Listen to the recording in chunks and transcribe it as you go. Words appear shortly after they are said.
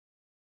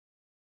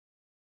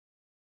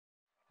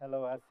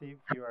Hello, Asif.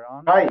 You are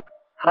on. Hi,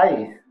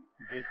 hi.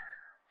 Good,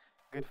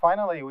 good.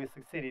 Finally, we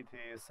succeeded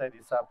to set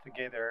this up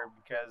together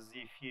because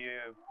if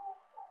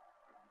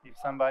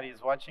somebody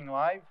is watching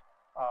live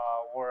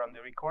or on the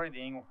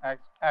recording,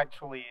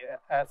 actually,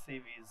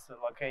 Asif is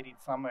located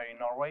somewhere in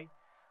Norway.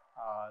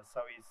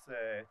 So is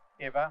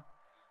Eva.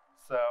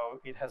 So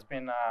it has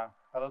been a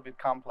little bit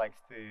complex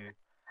to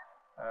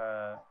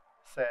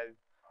set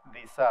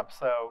this up.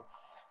 So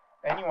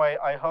anyway,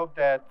 I hope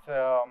that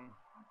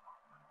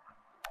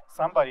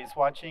somebody is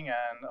watching,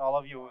 and all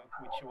of you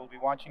which will be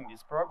watching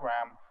this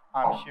program,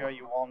 I'm sure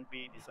you won't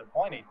be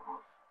disappointed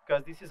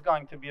because this is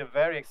going to be a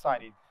very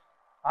excited.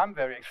 I'm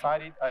very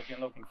excited. I've been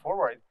looking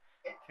forward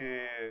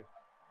to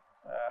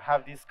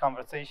have this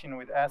conversation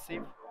with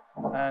Asif,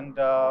 and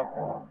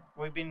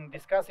we've been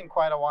discussing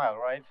quite a while,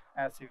 right,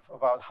 Asif,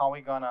 about how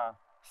we're gonna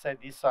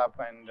set this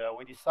up, and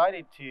we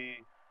decided to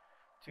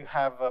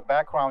have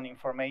background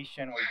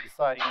information. We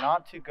decided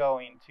not to go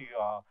into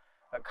a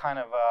kind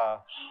of a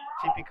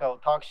typical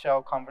talk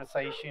show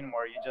conversation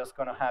where you're just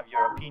gonna have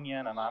your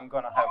opinion and I'm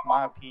gonna have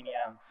my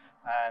opinion,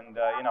 and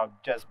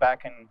just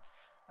back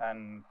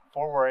and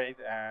forward,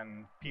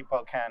 and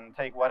people can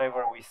take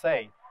whatever we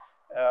say.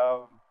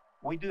 Uh,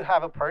 we do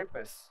have a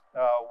purpose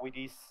with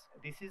this.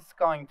 This is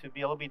going to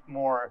be a little bit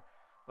more,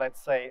 let's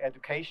say,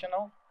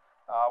 educational.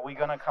 We're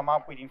going to come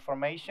up with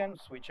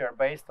informations which are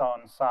based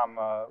on some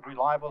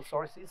reliable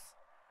sources.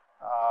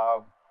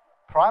 Uh,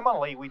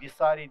 Primarily, we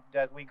decided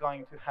that we're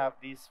going to have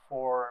this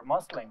for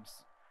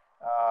Muslims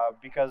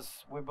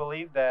because we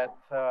believe that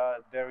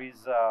there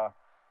is a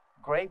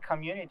great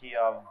community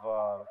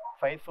of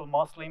faithful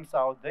Muslims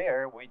out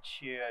there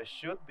which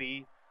should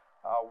be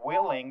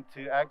willing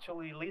to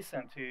actually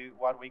listen to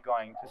what we're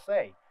going to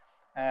say.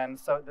 And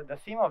so the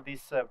theme of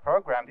this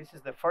program, this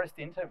is the first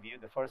interview,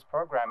 the first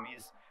program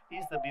is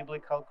the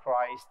biblical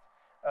Christ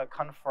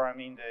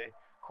confirming the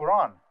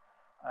Quran.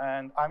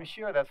 And I'm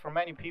sure that for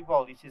many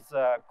people, this is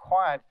a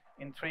quite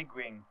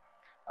intriguing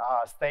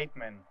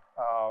statement.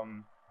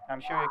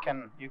 I'm sure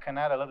you can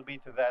add a little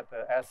bit to that,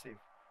 Asif.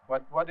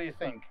 What do you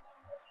think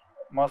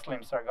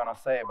Muslims are gonna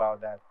say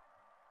about that?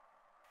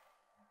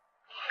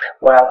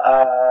 Well,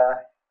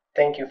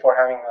 thank you for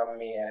having on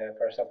me,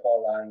 first of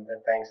all, and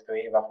thanks to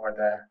Eva for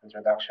the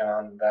introduction.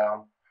 And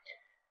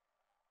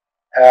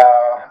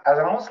as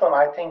a Muslim,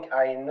 I think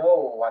I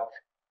know what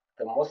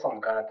the Muslim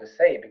gonna to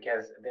say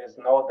because there's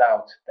no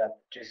doubt that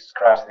Jesus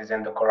Christ is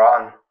in the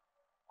Quran.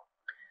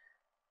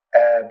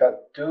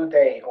 But do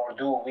they or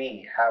do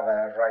we have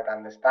a right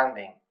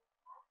understanding?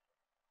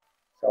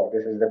 So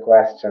this is the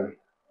question.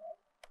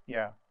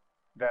 Yeah,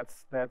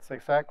 that's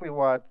exactly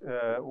what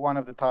one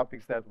of the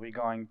topics that we're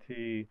going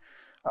to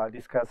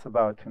discuss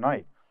about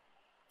tonight.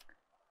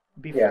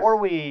 Yes. Before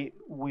we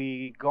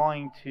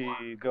going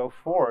to go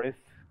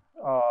forth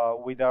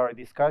with our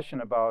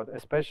discussion about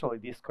especially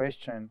this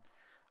question,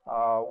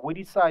 we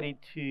decided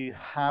to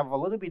have a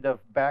little bit of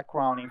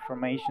background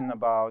information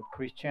about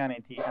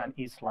Christianity and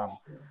Islam.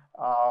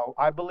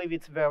 I believe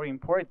it's very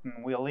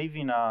important. We live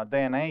in a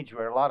day and age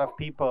where a lot of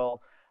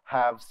people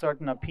have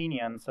certain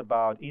opinions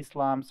about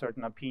Islam,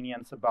 certain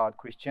opinions about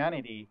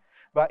Christianity.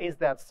 But is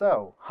that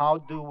so? How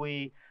do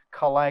we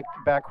collect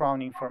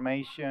background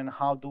information?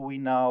 How do we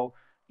know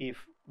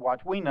if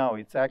what we know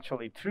is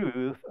actually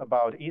truth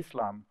about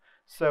Islam?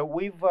 So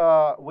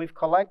we've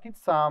collected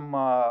some,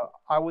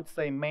 I would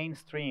say,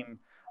 mainstream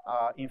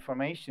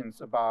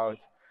informations about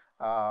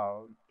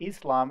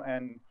Islam,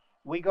 and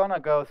we're gonna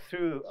go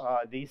through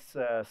these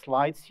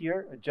slides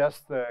here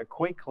just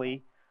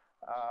quickly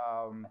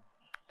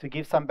to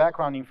give some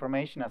background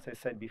information, as I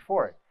said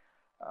before.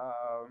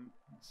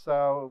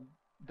 So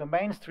the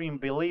mainstream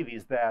belief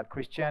is that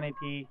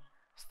Christianity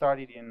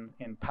started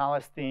in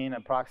Palestine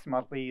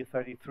approximately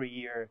 33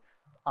 years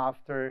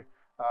after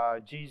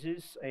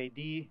Jesus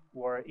AD,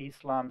 where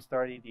Islam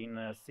started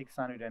in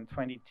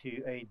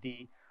 622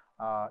 AD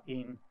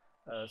in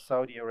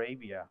Saudi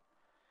Arabia.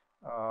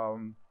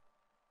 Um,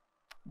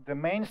 the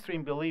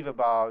mainstream belief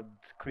about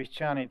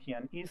Christianity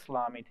and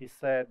Islam, it is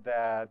said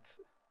that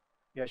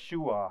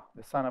Yeshua,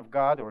 the Son of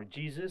God, or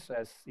Jesus,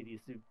 as it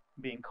is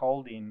being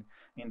called in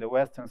the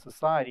Western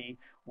society,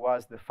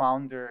 was the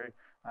founder,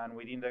 and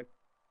within the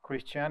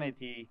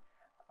Christianity,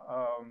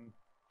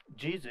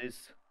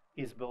 Jesus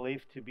is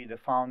believed to be the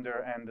founder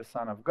and the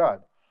Son of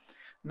God.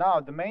 Now,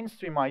 the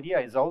mainstream idea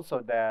is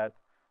also that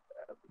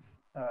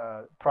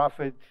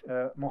Prophet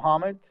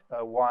Muhammad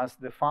was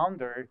the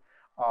founder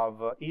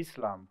of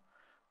Islam,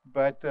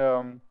 but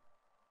there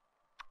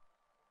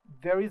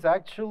is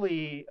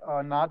actually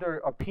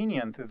another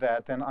opinion to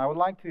that, and I would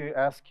like to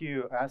ask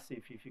you,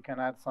 Asif, if you can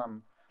add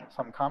some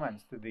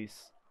comments to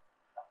this.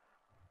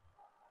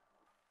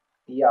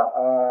 Yeah,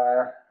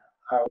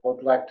 I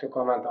would like to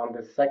comment on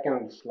the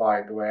second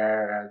slide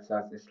where it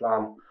says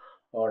Islam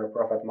or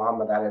Prophet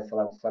Muhammad alayhi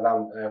salatu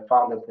salam,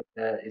 founded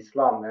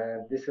Islam.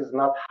 This is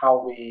not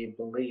how we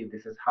believe.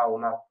 This is how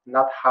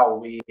not how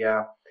we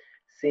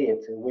see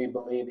it. We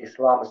believe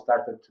Islam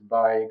started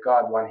by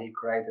God when He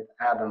created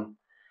Adam,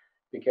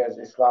 because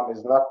Islam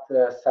is not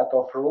a set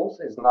of rules,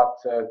 is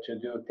not to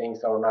do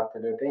things or not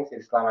to do things.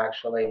 Islam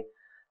actually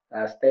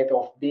a state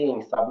of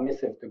being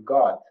submissive to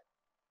God.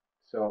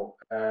 So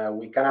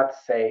we cannot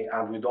say,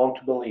 and we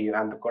don't believe,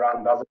 and the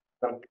Quran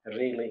doesn't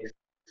really.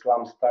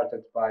 Islam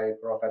started by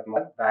Prophet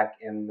Muhammad back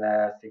in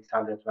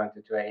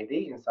 622 AD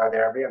in Saudi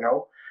Arabia.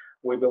 No,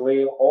 we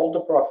believe all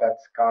the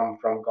prophets come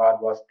from God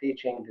was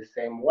teaching the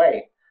same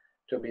way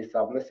to be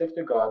submissive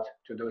to God,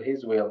 to do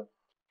His will.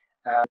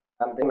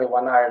 And then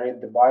when I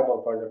read the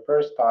Bible for the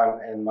first time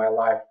in my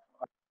life,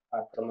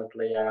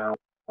 approximately around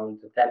 10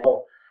 years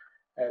ago,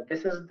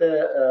 this is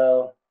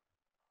the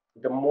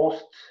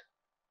most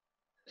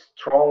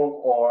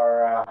strong,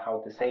 or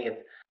how to say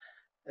it,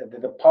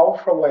 the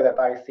powerful way that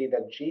I see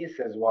that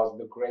Jesus was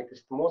the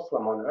greatest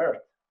Muslim on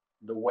earth,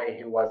 the way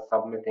he was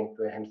submitting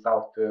to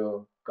himself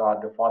to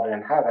God the Father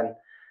in heaven,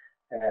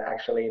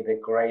 actually the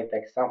great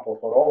example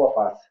for all of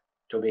us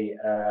to be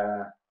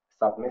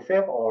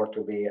submissive or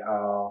to be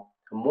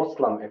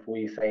Muslim, if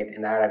we say it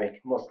in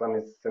Arabic. Muslim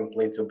is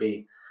simply to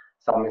be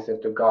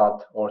submissive to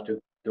God or to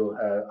do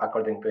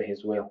according to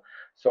His will.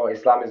 So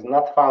Islam is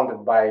not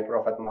founded by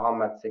Prophet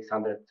Muhammad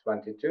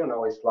 622.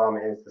 No, Islam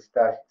is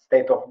the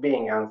state of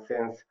being, and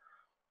since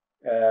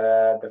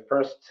the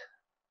first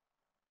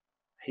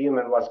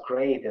human was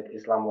created,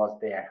 Islam was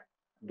there,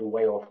 the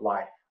way of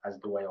life, as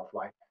the way of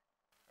life.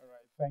 All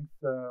right, thanks.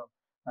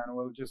 And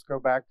we'll just go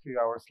back to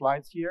our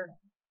slides here.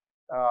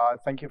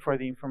 Thank you for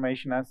the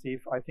information, Asif.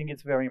 I think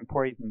it's very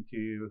important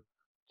to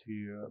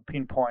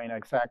pinpoint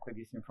exactly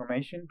this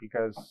information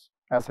because,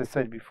 as I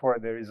said before,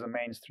 there is a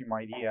mainstream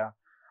idea,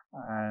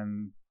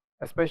 and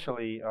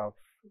especially of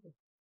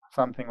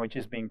something which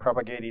is being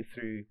propagated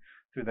through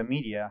the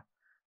media.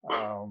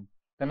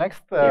 The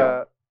next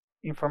Yeah.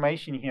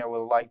 information here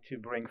we'll like to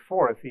bring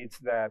forth is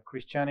that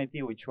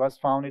Christianity, which was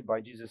founded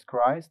by Jesus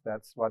Christ,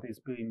 that's what is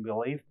being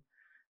believed,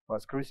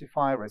 was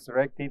crucified,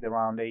 resurrected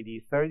around AD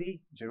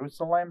 30,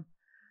 Jerusalem.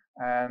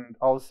 And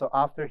also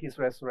after his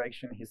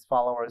resurrection, his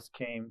followers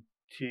came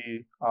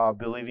to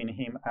believe in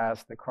him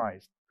as the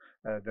Christ,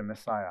 the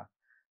Messiah.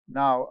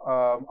 Now,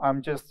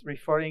 I'm just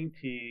referring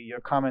to your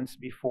comments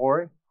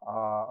before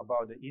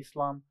about the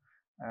Islam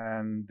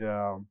and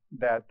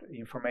that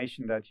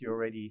information that you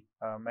already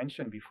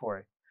mentioned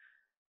before.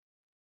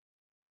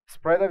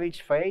 Spread of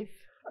each faith,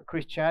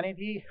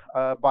 Christianity,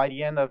 by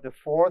the end of the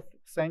 4th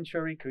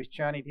century,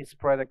 Christianity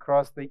spread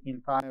across the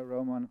entire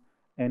Roman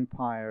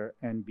Empire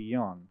and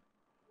beyond.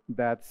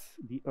 That's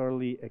the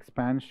early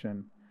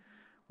expansion,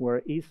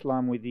 where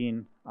Islam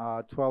within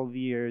 12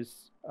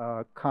 years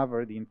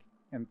covered the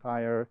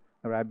entire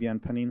Arabian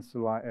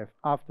Peninsula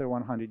after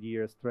 100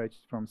 years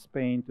stretched from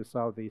Spain to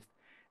Southeast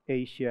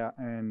Asia.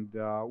 And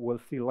we'll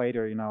see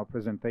later in our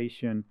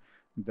presentation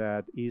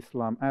that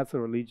Islam as a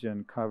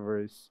religion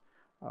covers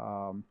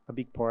a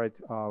big part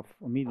of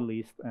Middle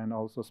East and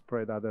also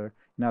spread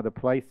in other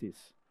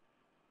places.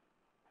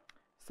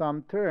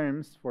 Some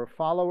terms for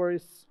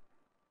followers.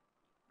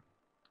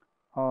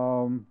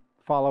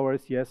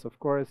 Followers, yes, of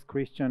course,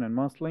 Christian and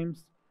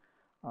Muslims.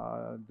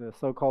 The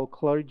so-called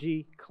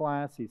clergy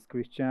class is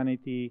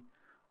Christianity.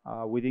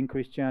 Within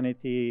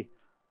Christianity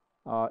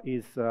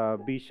is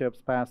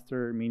bishops,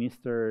 pastor,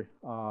 minister,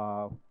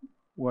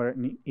 where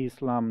in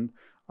Islam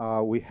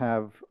we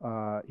have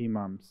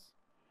imams.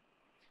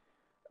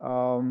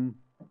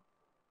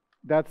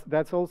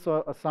 That's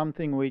also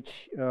something which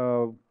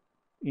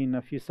in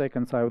a few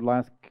seconds I would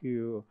ask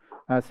you,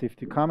 Asif,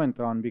 to comment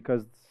on,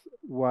 because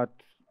what,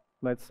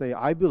 let's say,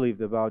 I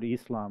believed about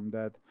Islam,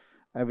 that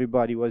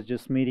everybody was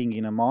just meeting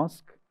in a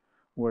mosque,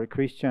 or a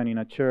Christian in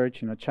a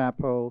church, in a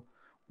chapel,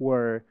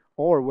 or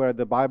where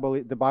the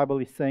Bible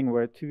is saying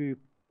where 2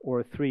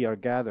 or 3 are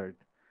gathered,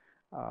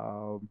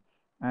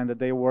 and that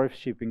they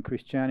worship in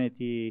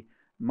Christianity.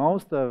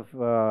 Most of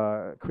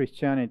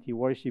Christianity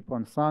worship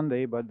on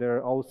Sunday, but there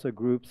are also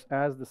groups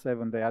as the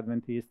Seventh-day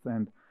Adventists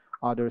and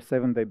other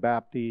Seventh-day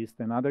Baptists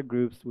and other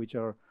groups which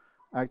are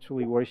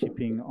actually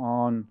worshiping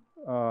on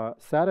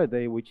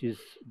Saturday, which is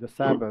the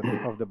Sabbath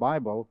of the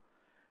Bible.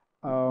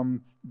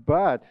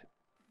 But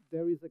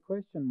there is a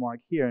question mark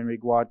here in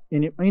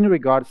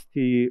regards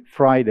to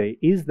Friday.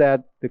 Is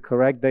that the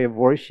correct day of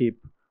worship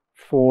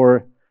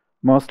for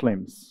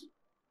Muslims?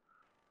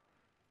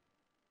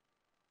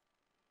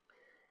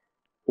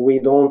 We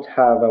don't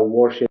have a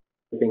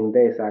worshiping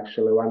days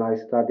actually. When I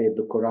studied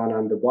the Quran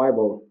and the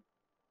Bible,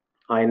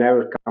 I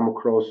never come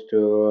across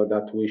to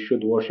that we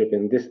should worship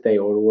in this day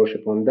or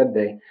worship on that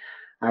day.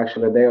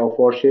 Actually, a day of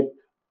worship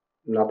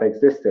not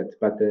existed.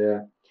 But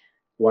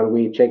when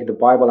we check the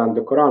Bible and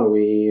the Quran,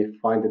 we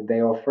find a day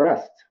of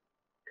rest.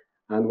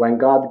 And when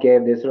God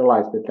gave the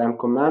Israelites the Ten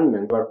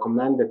Commandments, they were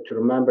commanded to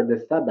remember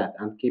the Sabbath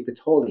and keep it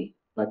holy,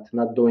 but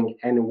not doing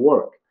any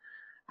work,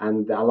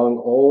 and allowing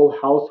all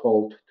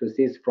household to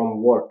cease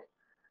from work.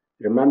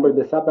 Remember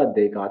the Sabbath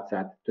day, God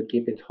said, to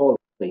keep it holy.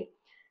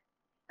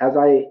 As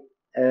I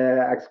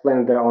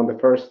explained there on the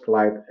first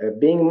slide,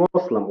 being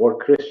Muslim or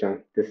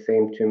Christian, the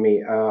same to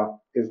me,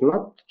 is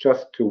not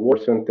just to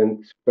worship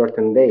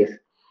certain days.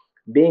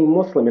 Being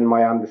Muslim, in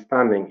my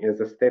understanding, is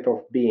a state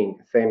of being,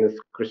 same as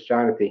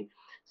Christianity.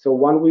 So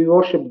when we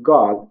worship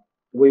God,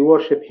 we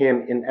worship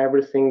Him in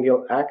every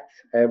single act,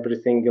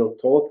 every single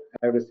thought,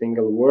 every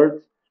single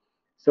word.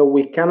 So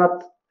we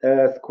cannot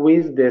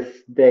squeeze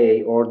this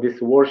day or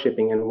this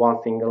worshiping in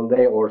one single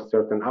day or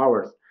certain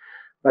hours.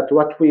 But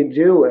what we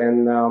do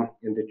in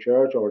the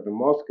church or the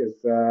mosque is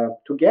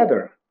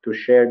together to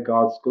share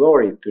God's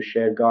glory, to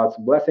share God's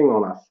blessing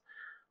on us.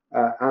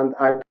 And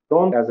I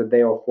don't as a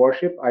day of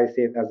worship, I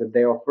see it as a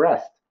day of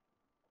rest.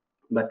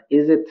 But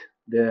is it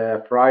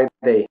the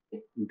Friday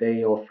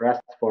day of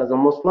rest for as a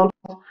Muslim?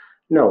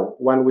 No.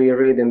 When we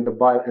read in the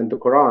Bible, in the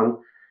Quran,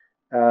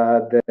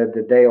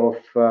 the day of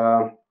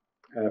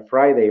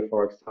Friday,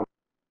 for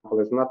example,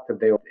 is not the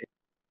day of.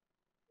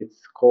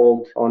 It's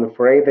called on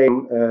Friday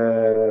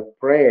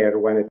prayer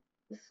when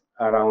it's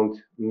around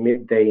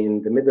midday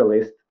in the Middle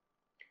East.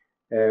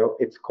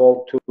 It's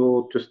called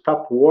to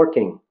stop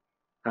working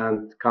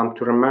and come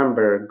to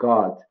remember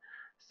God.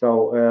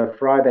 So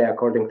Friday,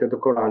 according to the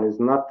Quran, is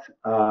not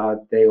a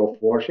day of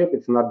worship.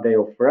 It's not day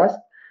of rest.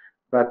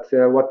 But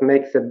what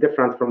makes it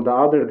different from the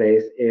other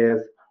days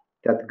is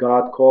that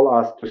God called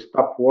us to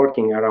stop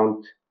working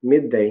around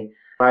midday.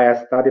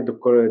 I studied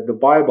the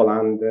Bible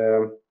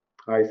and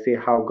I see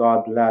how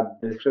God led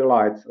the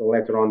Israelites,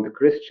 later on the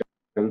Christian.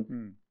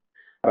 Mm.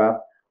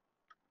 But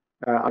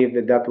I believe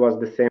that that was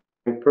the same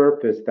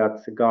purpose that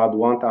God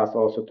wants us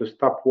also to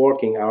stop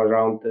working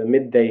around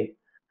midday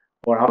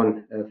or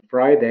on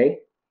Friday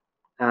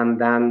and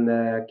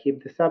then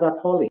keep the Sabbath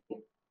holy,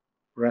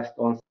 rest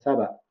on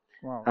Sabbath.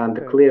 Wow. And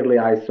Okay. clearly,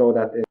 I saw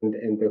that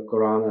in the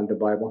Quran and the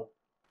Bible.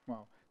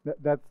 Wow.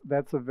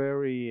 That's a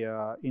very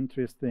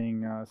interesting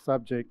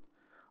subject,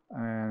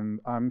 and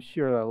I'm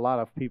sure a lot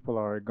of people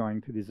are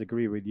going to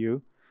disagree with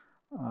you.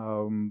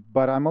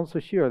 But I'm also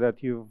sure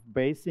that you're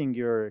basing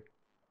your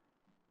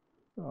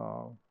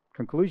uh,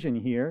 conclusion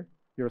here,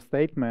 your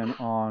statement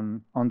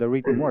on the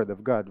written word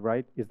of God,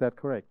 right? Is that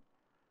correct?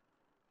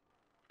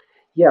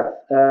 Yes,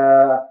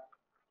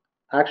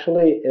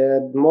 actually,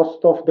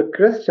 most of the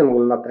Christian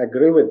will not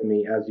agree with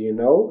me. As you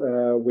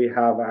know, we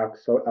have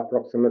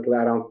approximately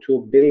around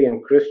 2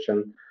 billion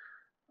Christian,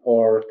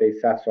 or they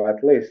said so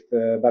at least.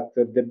 But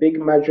the big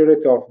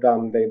majority of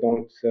them, they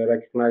don't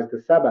recognize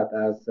the Sabbath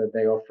as a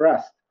day of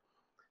rest.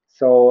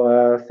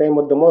 So same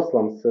with the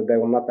Muslims, they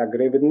will not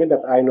agree with me.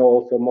 But I know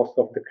also most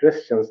of the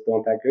Christians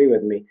don't agree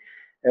with me.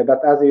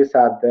 But as you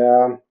said,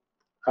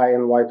 I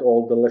invite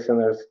all the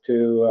listeners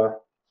to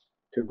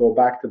go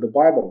back to the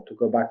Bible, to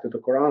go back to the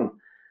Quran.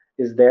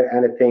 Is there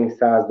anything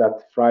says that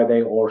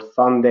Friday or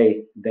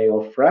Sunday day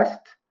of rest?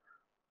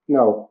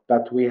 No,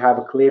 but we have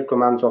a clear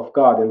command of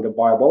God in the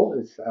Bible.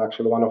 It's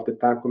actually one of the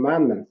Ten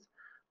Commandments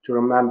to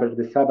remember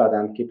the Sabbath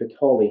and keep it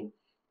holy.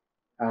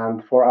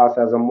 And for us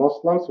as a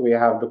Muslims, we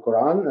have the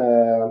Quran.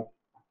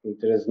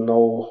 There is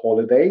no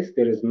holidays,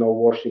 there is no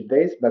worship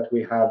days, but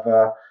we have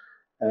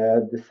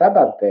the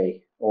Sabbath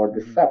day or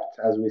the Hmm. Sabt,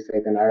 as we say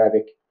it in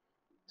Arabic.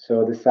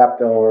 So the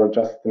Sabbath or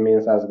just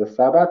means as the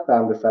Sabbath,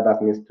 and the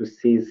Sabbath means to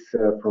cease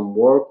from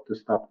work, to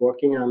stop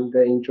working, and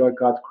enjoy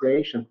God's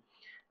creation.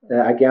 Okay.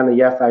 Again,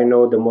 yes, I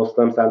know the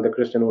Muslims and the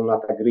Christian will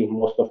not agree.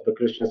 Most of the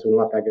Christians will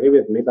not agree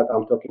with me, but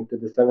I'm talking to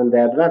the Seventh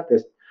Day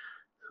Adventists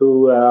who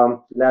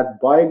led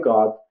by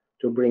God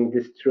to bring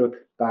this truth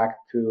back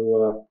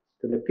to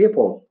the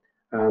people.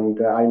 And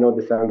I know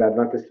the Seventh Day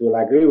Adventists will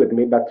agree with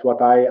me, but what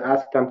I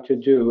ask them to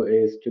do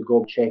is to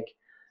go check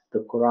the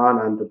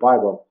Quran and the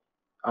Bible.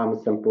 I'm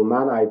a simple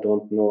man. I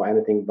don't know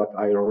anything, but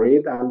I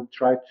read and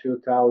try to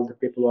tell the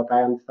people what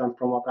I understand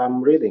from what I'm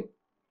reading.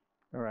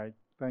 All right.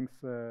 Thanks,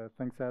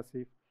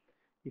 Asif.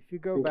 If you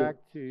go Thank you. back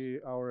to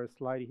our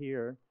slide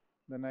here,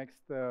 the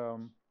next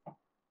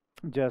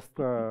just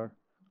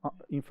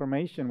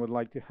information would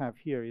like to have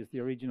here is the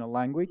original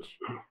language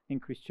in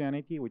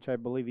Christianity, which I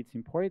believe it's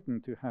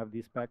important to have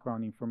this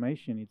background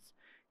information. It's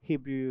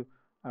Hebrew,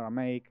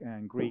 Aramaic,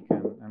 and Greek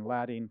and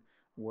Latin,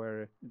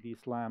 where the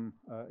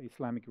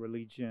Islamic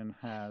religion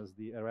has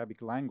the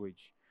Arabic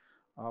language.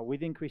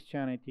 Within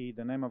Christianity,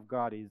 the name of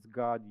God is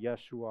God,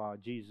 Yeshua,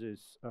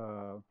 Jesus,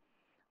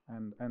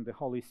 and the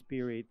Holy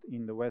Spirit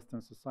in the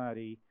Western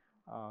society.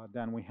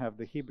 Then we have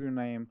the Hebrew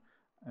name,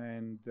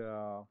 and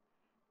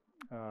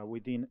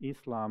within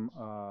Islam,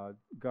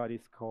 God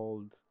is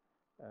called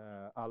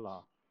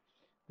Allah.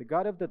 The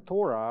God of the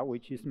Torah,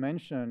 which is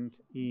mentioned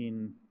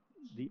in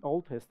the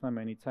Old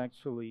Testament, it's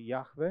actually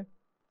Yahweh,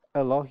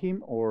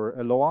 Elohim, or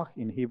Eloah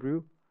in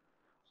Hebrew.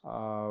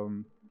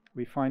 Um,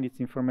 we find its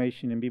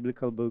information in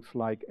biblical books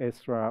like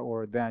Ezra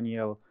or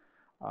Daniel.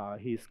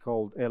 He's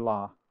called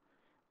Elah.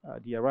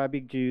 The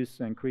Arabic Jews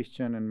and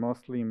Christian and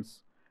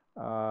Muslims,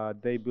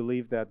 they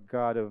believe that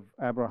God of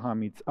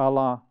Abraham is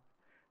Allah.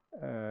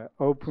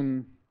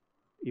 Open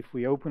If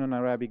we open an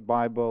Arabic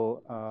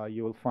Bible,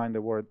 you will find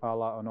the word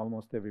Allah on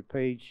almost every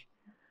page,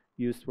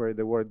 used where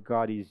the word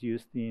God is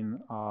used in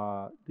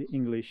the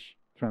English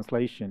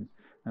translation,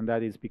 and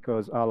that is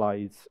because Allah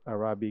is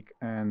Arabic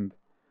and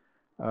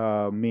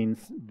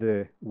means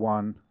the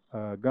one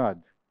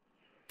God.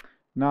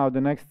 Now,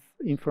 the next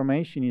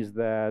information is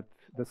that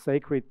the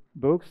sacred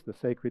books, the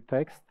sacred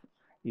text,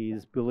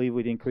 is believed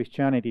within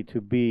Christianity to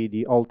be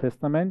the Old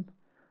Testament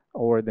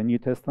or the New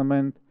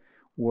Testament,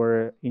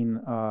 where in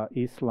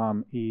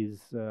Islam is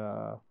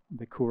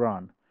the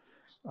Quran.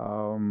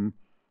 Um,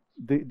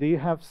 do you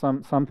have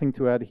something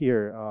to add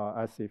here,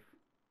 Asif?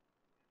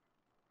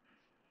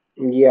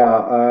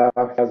 Yeah,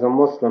 as a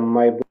Muslim,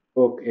 my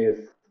book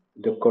is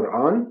the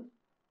Quran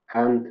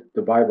and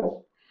the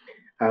Bible.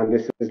 And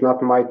this is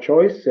not my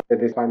choice.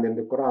 This is found in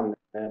the Quran.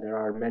 There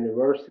are many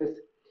verses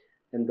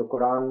in the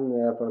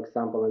Quran, for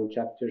example, in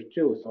chapter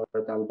 2,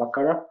 Surah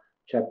Al-Baqarah,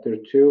 chapter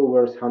 2,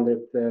 verse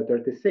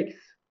 136,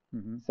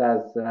 Hmm.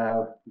 says,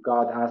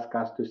 God asks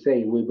us to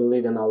say, we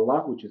believe in Allah,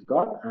 which is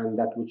God, and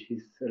that which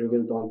is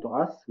revealed unto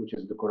us, which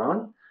is the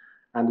Quran,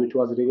 and which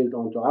was revealed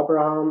unto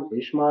Abraham,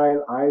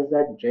 Ishmael,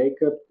 Isaac,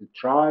 Jacob, the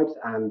tribes,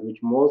 and which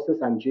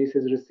Moses and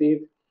Jesus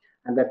received,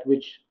 and that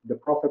which the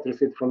prophets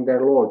received from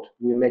their Lord.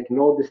 We make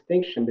no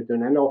distinction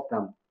between any of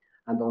them,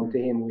 and unto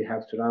him we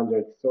have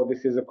surrendered. So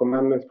this is a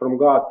commandment from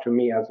God to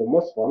me as a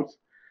Muslim,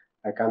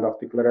 a kind of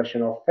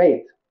declaration of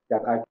faith,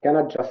 that I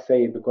cannot just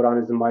say the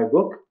Quran is my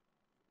book.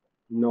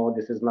 No,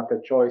 this is not a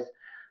choice,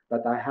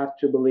 but I have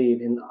to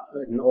believe in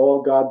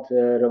all God's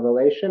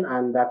revelation,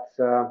 and that's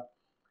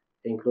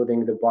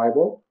including the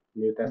Bible,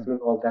 New Testament,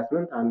 Old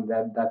Testament, and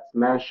that's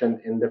mentioned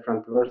in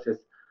different verses.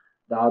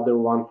 The other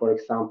one, for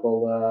example,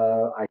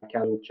 I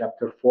can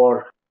chapter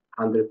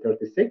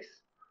 436,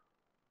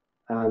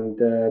 and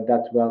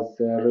that was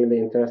a really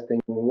interesting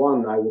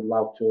one. I would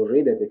love to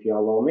read it if you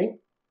allow me.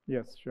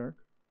 Yes, sure.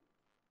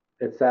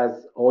 It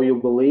says, "Oh, you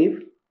believe,"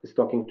 is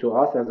talking to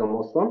us as a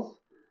Muslims,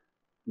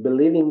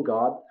 "believe in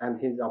God and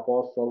His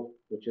apostle,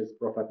 which is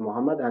Prophet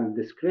Muhammad, and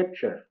the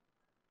Scripture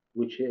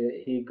which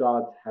He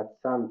God had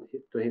sent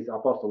to His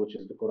apostle, which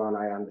is the Quran,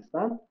 I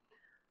understand,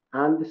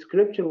 and the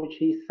Scripture which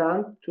He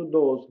sent to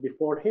those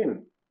before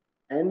Him.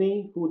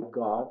 Any who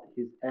God,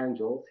 His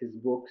angels, His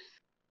books,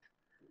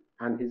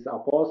 and His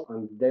apostles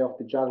on the day of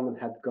the judgment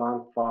had gone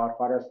far,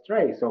 far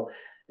astray." So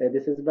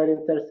this is a very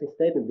interesting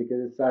statement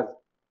because it says,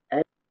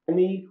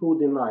 "Any who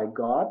deny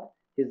God,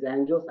 His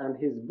angels, and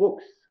His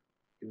books."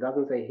 It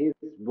doesn't say His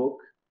book.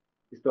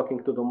 He's talking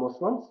to the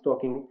Muslims,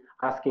 talking,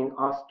 asking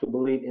us to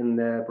believe in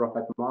the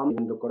Prophet Muhammad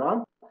in the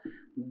Quran.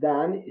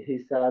 Then he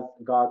says,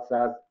 God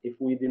says, if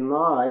we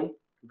deny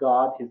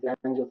God, His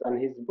angels,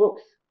 and His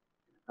books,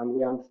 and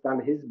we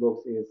understand His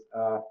books is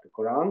the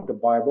Quran, the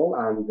Bible,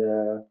 and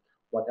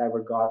whatever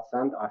God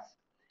sent us.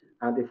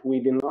 And if we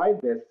deny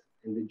this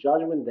in the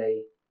judgment day,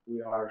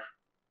 we are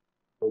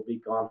will be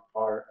gone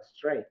far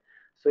astray.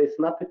 So it's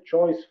not a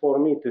choice for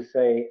me to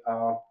say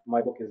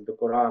my book is the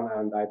Quran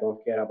and I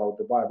don't care about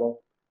the Bible.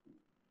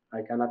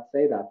 I cannot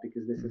say that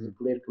because this is Hmm. a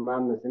clear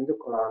commandment in the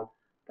Quran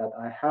that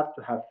I have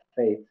to have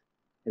faith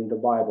in the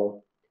Bible.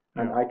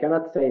 And Yeah. I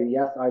cannot say,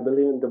 yes, I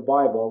believe in the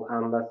Bible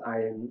unless I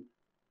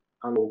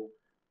know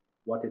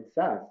what it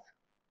says.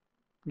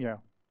 Yeah.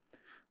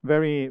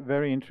 Very,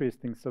 very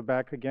interesting. So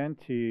back again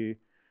to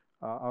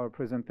our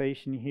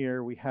presentation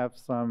here, we have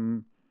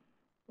some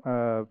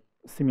uh,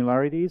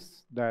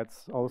 similarities.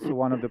 That's also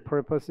one of the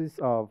purposes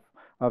of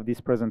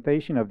this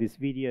presentation, of this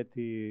video,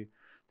 to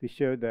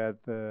show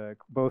that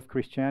both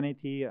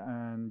Christianity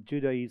and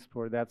Judaism,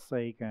 for that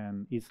sake,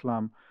 and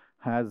Islam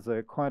has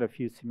quite a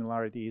few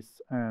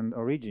similarities and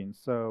origins.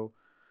 So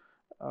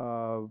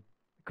uh,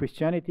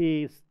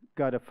 Christianity's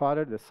got a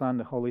Father, the Son,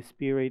 the Holy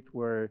Spirit,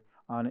 where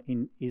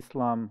in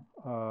Islam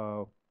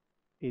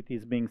it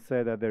is being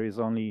said that there is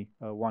only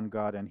one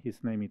God and His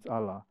name is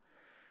Allah.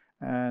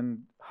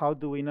 And how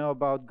do we know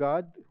about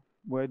God?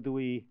 Where do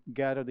we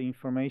gather the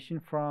information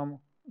from?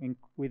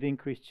 Within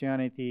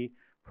Christianity,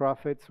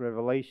 prophets,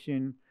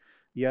 revelation,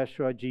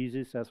 Yeshua,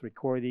 Jesus, as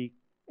recorded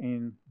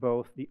in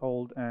both the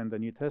Old and the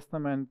New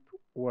Testament,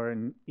 where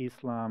in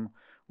Islam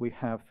we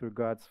have through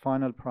God's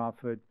final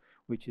prophet,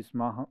 which is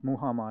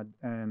Muhammad,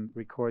 and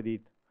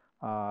recorded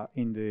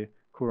in the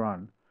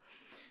Quran.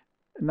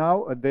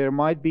 Now, there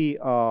might be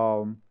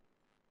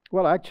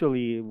well,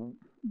 actually,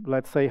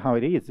 let's say how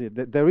it is.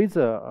 There is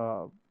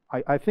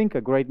I think,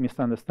 a great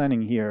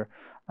misunderstanding here,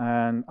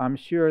 and I'm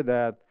sure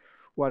that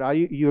what are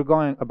you're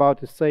going about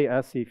to say,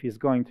 Asif, is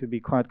going to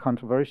be quite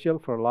controversial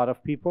for a lot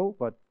of people.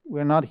 But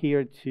we're not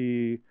here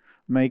to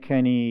make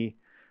any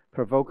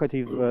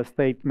provocative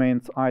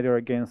statements either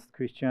against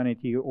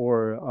Christianity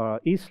or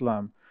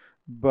Islam.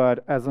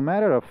 But as a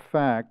matter of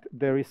fact,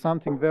 there is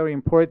something very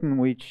important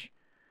which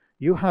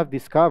you have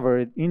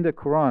discovered in the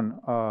Quran,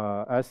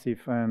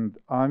 Asif, and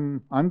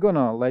I'm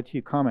gonna let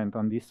you comment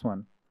on this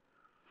one.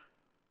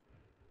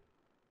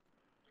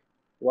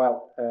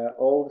 Well,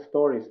 all the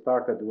story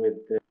started with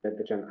the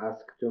question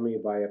asked to me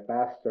by a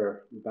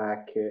pastor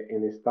back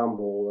in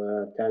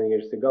Istanbul 10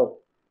 years ago.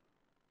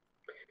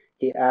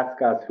 He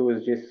asked us who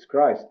is Jesus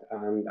Christ,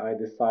 and I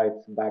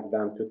decided back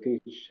then to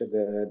teach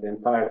the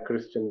entire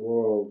Christian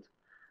world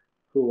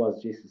who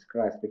was Jesus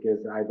Christ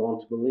because I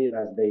don't believe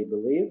as they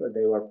believe.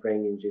 They were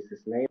praying in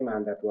Jesus' name,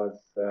 and that was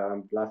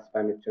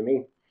blasphemy to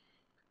me.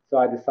 So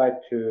I decided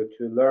to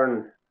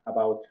learn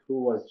about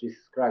who was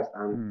Jesus Christ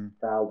and Mm.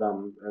 tell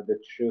them the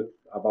truth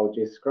about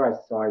Jesus Christ.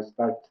 So I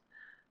start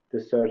to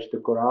search the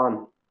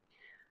Quran.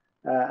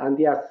 And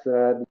yes,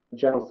 the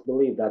Germans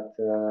believe that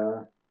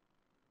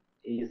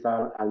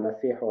Isa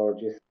al-Masih or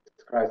Jesus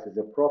Christ is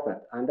a prophet.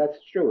 And that's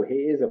true. He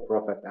is a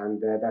prophet.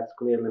 And that's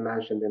clearly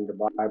mentioned in the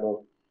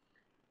Bible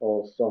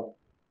also.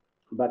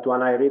 But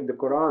when I read the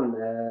Quran,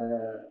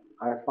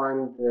 I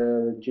find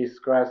Jesus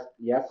Christ,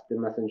 yes, the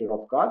messenger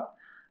of God,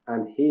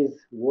 and his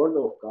word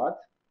of God,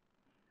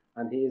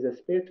 and he is a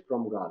spirit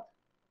from God.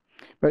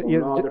 But So yeah,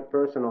 no other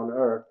person on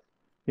earth,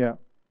 yeah.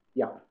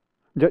 yeah,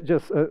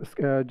 Just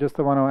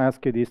I want to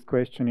ask you this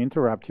question.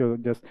 Interrupt you.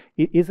 Just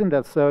isn't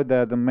that so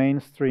that the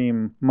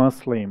mainstream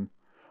Muslim,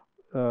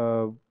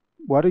 uh,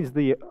 what is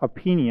the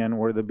opinion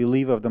or the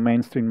belief of the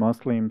mainstream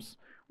Muslims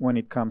when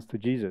it comes to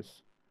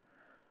Jesus?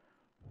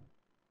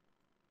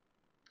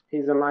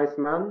 he's a nice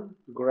man,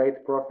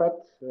 great prophet.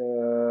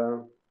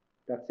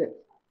 That's it.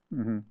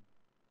 Hmm.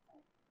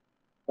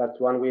 But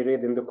when we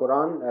read in the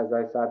Quran, as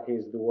I said, he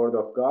is the word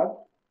of God,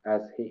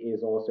 as he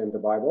is also in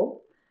the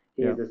Bible.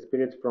 He Yeah. is a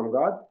spirit from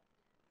God.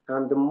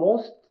 And the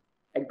most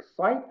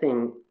exciting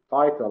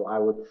title, I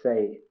would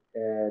say,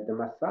 the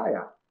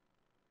Messiah,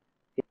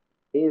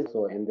 is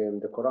also in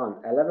the Quran.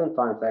 11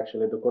 times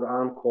actually, the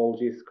Quran called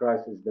Jesus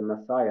Christ is the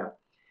Messiah.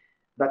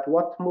 But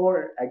what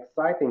more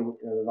exciting,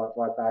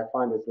 what I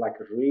find is like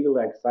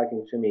really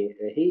exciting to me,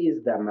 he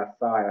is the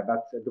Messiah,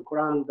 but the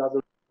Quran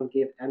doesn't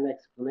give an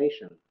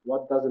explanation.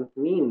 What does it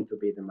mean to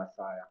be the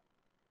Messiah?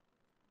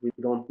 We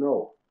don't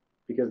know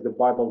because the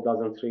Bible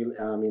doesn't really,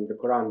 I mean, the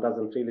Quran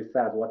doesn't really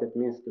say what it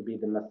means to be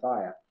the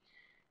Messiah.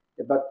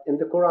 But in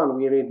the Quran,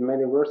 we read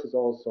many verses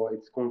also.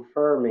 It's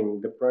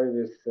confirming the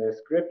previous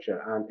scripture.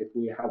 And if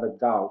we have a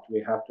doubt, we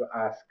have to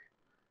ask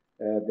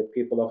the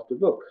people of the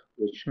book,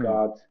 which Hmm.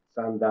 God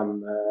sent them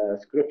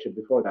scripture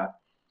before that.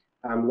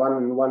 And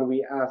when we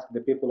ask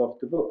the people of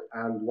the book,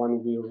 and when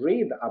we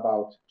read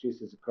about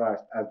Jesus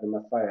Christ as the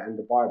Messiah in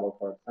the Bible,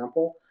 for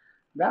example,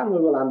 then we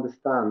will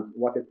understand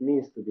what it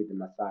means to be the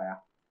Messiah.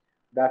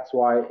 That's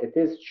why it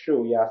is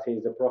true, yes,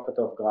 he's a prophet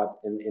of God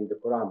in the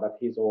Quran, but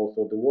he's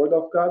also the word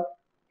of God,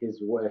 his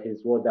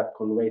word that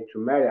conveyed to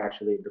Mary,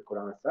 actually, the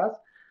Quran says.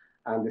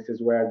 And this is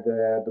where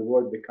the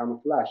word become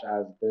flesh,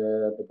 as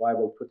the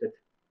Bible put it.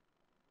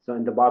 So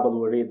in the Bible,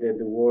 we read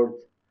the word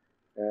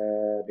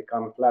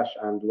become flesh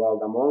and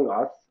dwelled among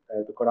us.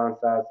 The Quran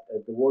says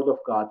the word of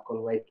God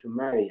conveyed to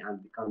Mary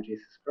and become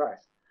Jesus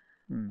Christ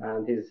Hmm.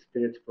 and his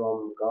spirit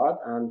from God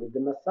and the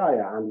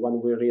Messiah. And when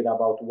we read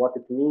about what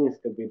it means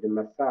to be the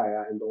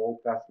Messiah in the Old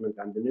Testament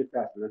and the New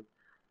Testament,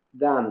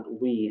 then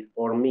we,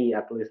 or me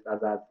at least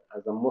as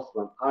a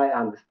Muslim, I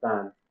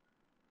understand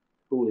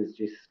who is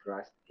Jesus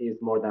Christ. He is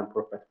more than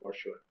prophet for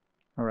sure.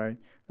 All right.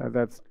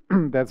 That's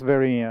that's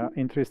very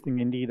interesting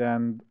indeed,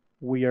 and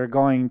we are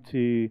going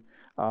to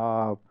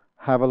uh,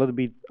 have a little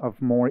bit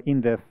of more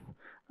in-depth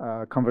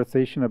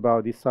conversation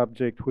about this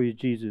subject, who is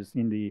Jesus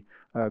in the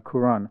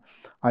Quran.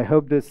 I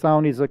hope the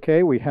sound is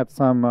okay. We had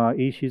some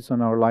issues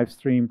on our live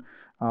stream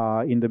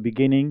in the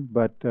beginning,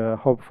 but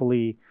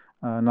hopefully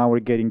now we're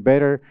getting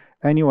better.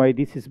 Anyway,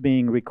 this is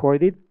being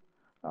recorded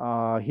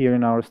here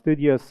in our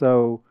studio,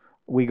 so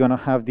we're gonna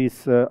have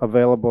this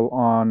available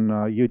on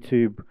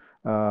YouTube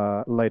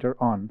later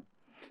on.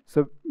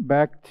 So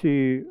back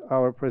to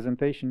our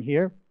presentation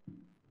here.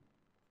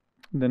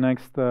 The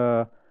next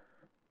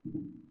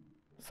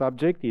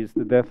subject is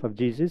the death of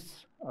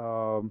Jesus.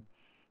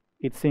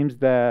 It seems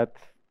that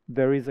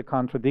there is a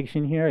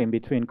contradiction here in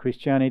between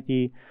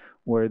Christianity,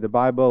 where the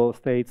Bible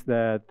states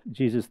that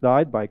Jesus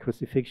died by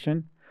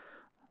crucifixion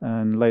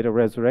and later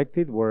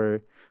resurrected,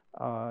 where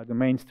the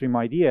mainstream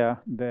idea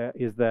that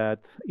is that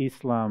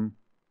Islam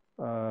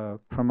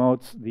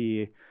promotes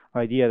the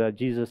idea that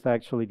Jesus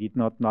actually did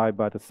not die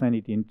but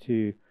ascended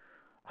into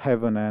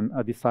heaven and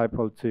a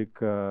disciple took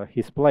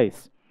his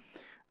place.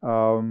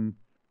 Um,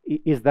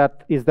 is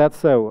that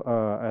so,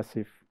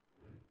 Asif?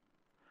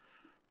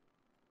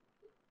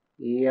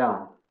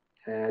 Yeah.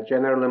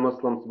 Generally,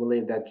 Muslims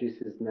believe that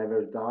Jesus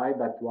never died,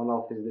 but one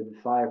of his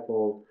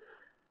disciples,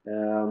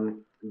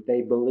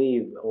 they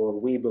believe, or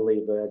we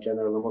believe,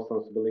 generally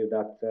Muslims believe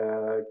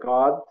that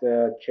God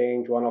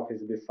changed one of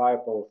his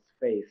disciples'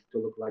 face to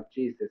look like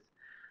Jesus,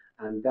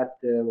 and that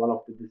one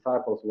of the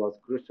disciples was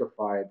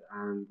crucified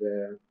and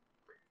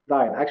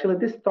died. Actually,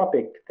 this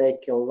topic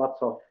takes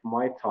lots of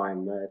my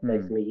time. It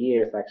takes Hmm. me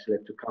years actually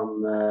to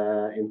come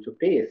into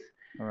peace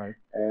All right.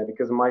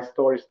 because my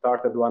story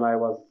started when I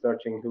was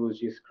searching who is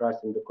Jesus Christ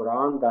in the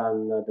Quran. Then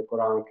the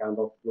Quran kind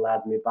of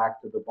led me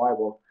back to the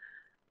Bible.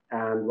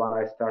 And when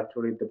I start to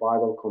read the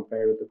Bible,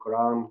 compare with the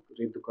Quran,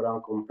 read the Quran,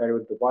 compare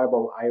with the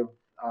Bible,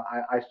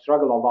 I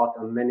struggle a lot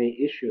on many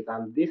issues.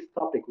 And this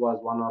topic was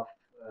one of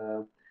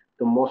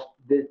the most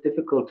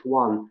difficult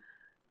one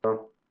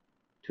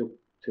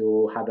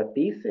to have a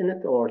piece in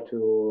it or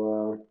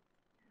to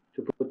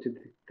put it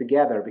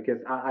together because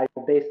I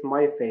based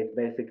my faith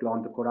basically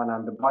on the Quran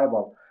and the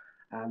Bible.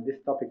 And this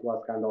topic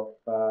was kind of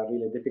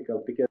really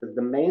difficult because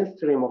the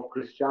mainstream of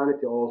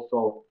Christianity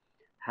also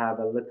have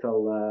a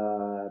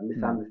little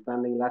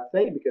misunderstanding, let's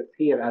say, because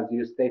here, as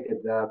you stated,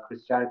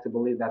 Christianity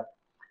believe that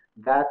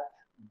that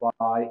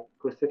by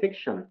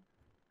crucifixion.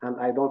 And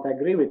I don't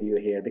agree with you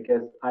here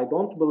because I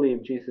don't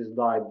believe Jesus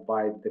died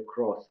by the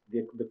cross.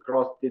 The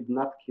cross did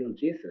not kill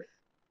Jesus.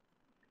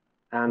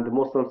 And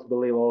Muslims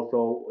believe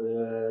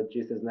also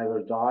Jesus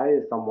never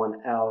died,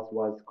 someone else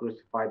was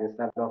crucified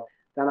instead of.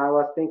 Then I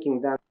was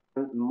thinking, then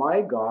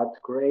my God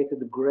created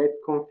great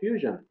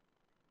confusion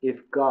if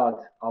God,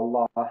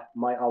 Allah,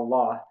 my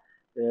Allah,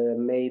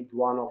 made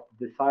one of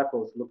the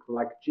disciples look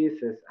like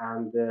Jesus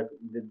and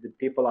the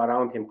people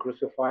around him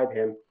crucified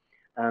him,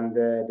 and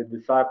the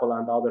disciple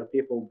and other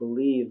people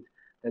believed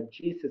that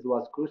Jesus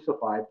was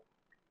crucified,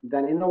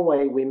 then in a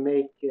way we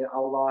make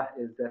Allah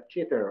is a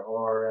cheater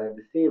or a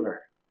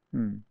deceiver.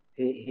 Mm.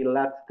 He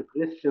lets the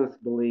Christians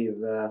believe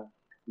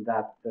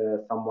that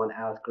someone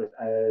else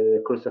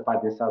crucified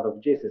instead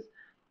of Jesus.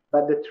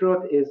 But the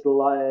truth is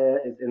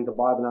in the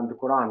Bible and the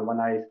Quran. When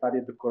I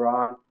studied the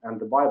Quran and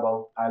the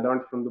Bible, I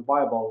learned from the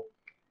Bible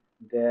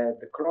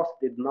the cross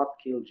did not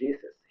kill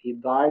Jesus. He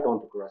died on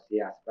the cross,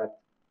 yes, but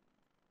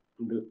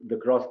the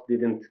cross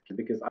didn't,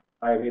 because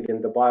I read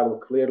in the Bible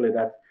clearly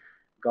that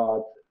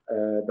God,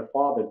 the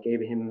Father,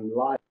 gave him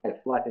life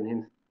in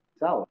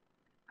himself,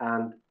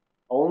 and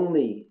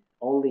only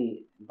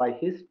by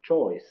his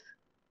choice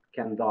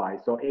can die.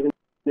 So even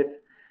if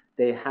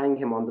they hang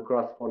him on the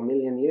cross for a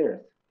million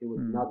years, he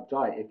would not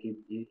die if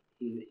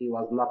he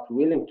was not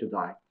willing to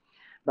die.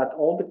 But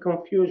all the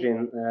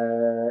confusion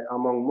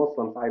among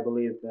Muslims, I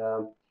believe,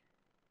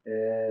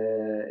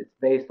 it's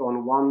based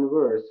on one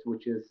verse,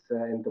 which is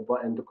in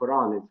the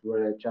Quran.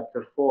 It's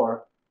chapter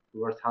 4,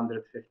 verse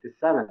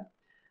 157.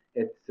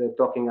 It's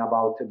talking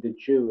about the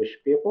Jewish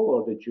people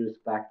or the Jews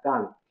back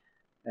then.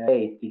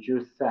 The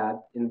Jews said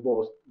in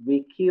boast,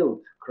 "We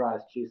killed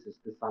Christ Jesus,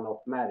 the son of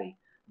Mary,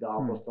 the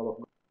apostle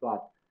of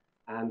God."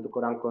 And the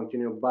Quran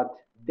continued, "But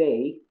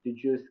they, the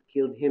Jews,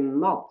 killed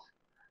him not,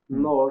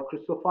 nor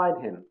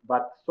crucified him,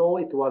 but so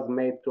it was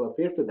made to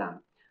appear to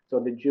them." So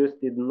the Jews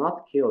did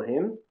not kill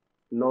him,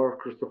 nor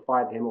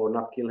crucified him, or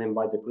not kill him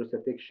by the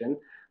crucifixion,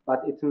 but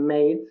it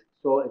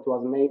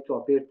was made to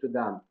appear to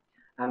them.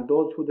 And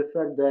those who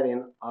differ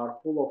therein are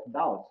full of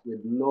doubts,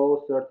 with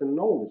no certain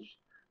knowledge,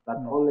 but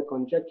only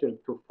conjecture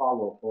to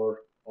follow.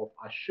 For of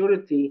a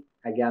surety,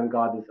 again,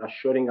 God is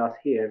assuring us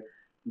here,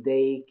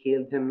 they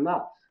killed him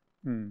not.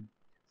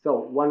 So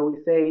when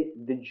we say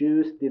the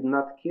Jews did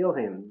not kill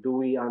him, do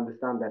we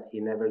understand that he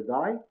never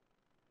died?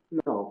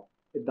 No,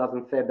 it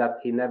doesn't say that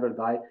he never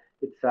died.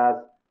 It says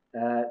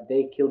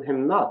they killed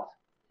him not.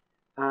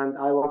 And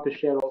I want to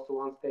share also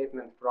one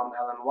statement from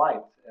Ellen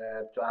White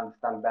to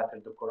understand better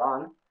the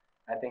Quran.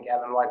 I think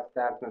Ellen White's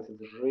statement is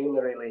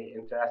really, really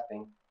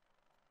interesting.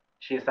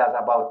 She says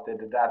about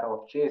the death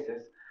of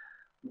Jesus,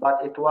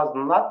 but it was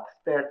not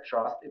their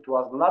trust, it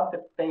was not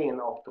the pain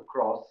of the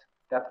cross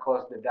that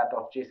caused the death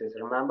of Jesus.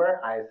 Remember,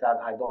 I said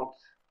I don't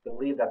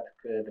believe that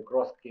the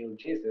cross killed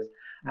Jesus,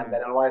 and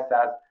then White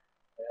says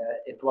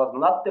it was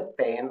not the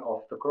pain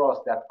of the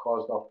cross that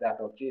caused the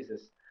death of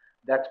Jesus.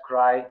 That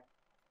cry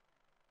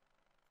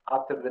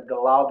uttered with the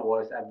loud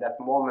voice at that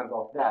moment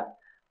of death,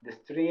 the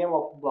stream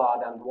of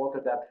blood and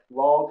water that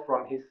flowed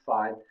from his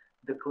side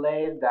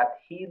declared that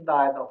he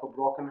died of a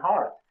broken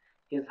heart.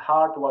 His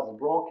heart was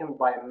broken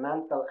by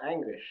mental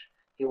anguish.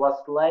 He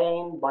was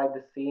slain by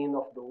the sin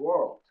of the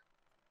world.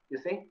 You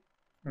see,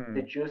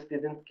 the Jews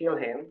didn't kill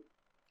him,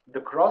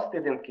 the cross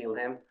didn't kill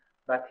him,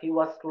 but he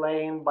was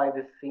slain by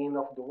the sin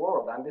of the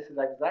world. And this is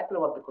exactly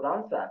what the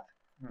Quran says.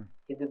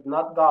 He did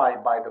not die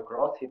by the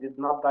cross. He did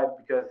not die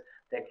because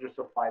they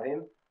crucified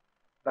him.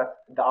 But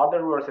the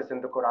other verses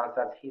in the Quran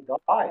says he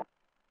died.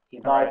 He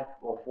died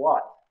of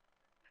what?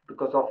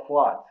 Because of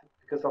what?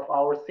 Because of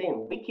our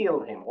sin. We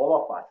killed him, all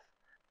of us.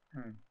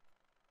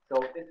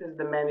 So this is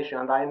the main issue.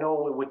 And I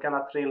know we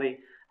cannot really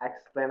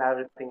explain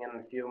everything in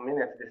a few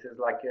minutes. This is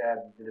like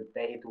the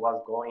debate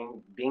was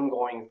been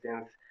going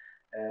since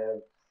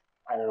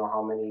I don't know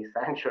how many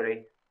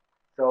centuries.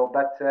 So,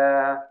 but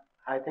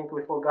I think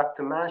we forgot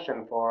to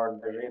mention for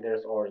the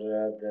readers or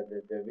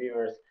the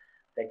viewers,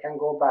 they can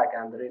go back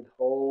and read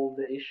whole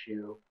the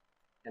issue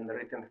in the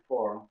written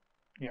form.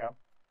 Yeah.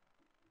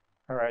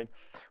 All right.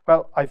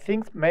 Well, I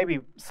think maybe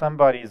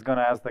somebody is going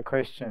to ask the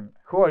question,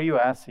 who are you,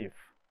 Asif?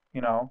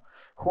 You know,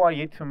 who are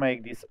you to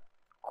make these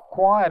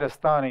quite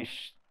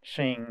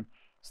astonishing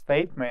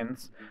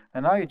statements?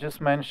 And now you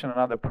just mentioned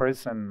another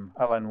person,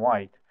 Ellen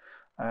White.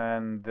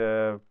 And,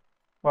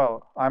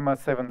 well, I'm a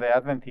Seventh-day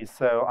Adventist,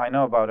 so I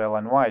know about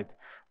Ellen White.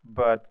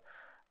 But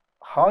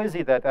how is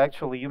it that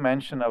actually you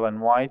mentioned Ellen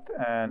White,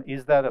 and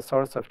is that a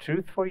source of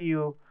truth for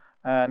you?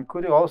 And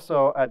could you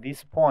also, at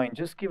this point,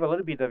 just give a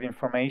little bit of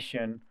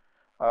information,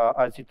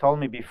 as you told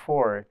me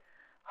before,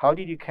 how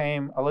did you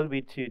came a little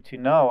bit to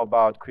know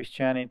about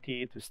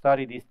Christianity, to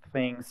study these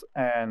things,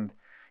 and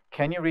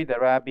can you read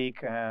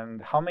Arabic,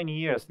 and how many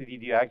years did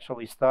you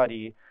actually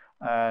study,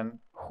 and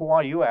who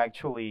are you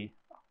actually,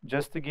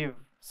 just to give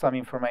some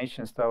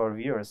information to our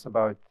viewers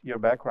about your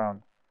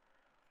background?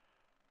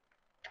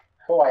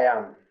 Who I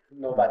am?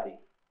 Nobody.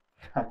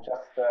 I'm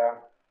just a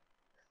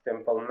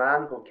simple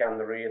man who can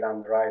read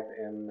and write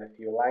in a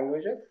few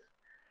languages.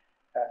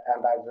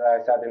 And as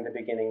I said in the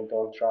beginning,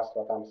 don't trust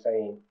what I'm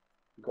saying.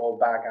 Go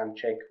back and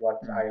check what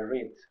I Mm.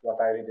 read.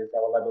 What I read is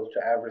available to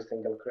every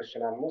single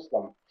Christian and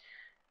Muslim.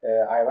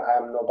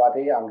 I'm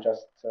nobody. I'm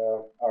just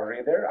a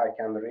reader. I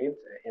can read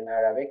in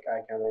Arabic.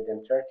 I can read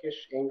in Turkish,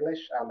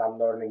 English, and I'm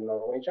learning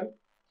Norwegian.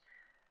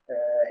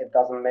 It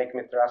doesn't make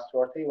me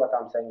trustworthy. What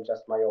I'm saying is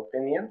just my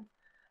opinion.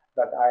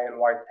 But I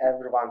invite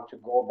everyone to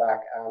go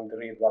back and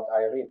read what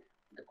I read.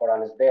 The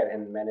Quran is there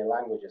in many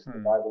languages. The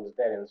Mm. Bible is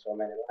there in so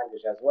many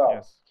languages as well.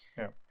 Yes.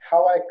 Yeah.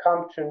 How I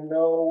come to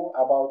know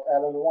about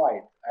Ellen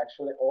White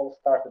actually all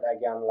started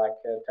again like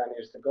 10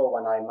 years ago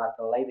when I met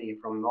a lady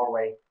from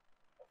Norway,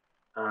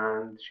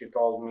 and she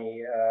told me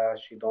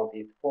she don't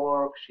eat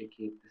pork, she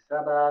keep the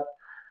Sabbath,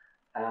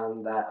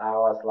 and I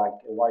was like,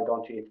 why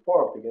don't you eat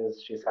pork?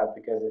 Because she said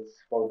because it's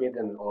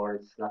forbidden or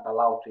it's not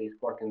allowed to eat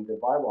pork in the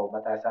Bible.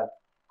 But I said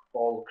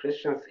all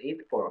Christians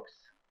eat porks.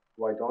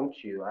 Why don't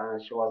you?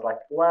 And she was like,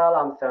 well,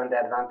 I'm Seventh Day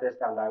Adventist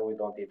and we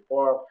don't eat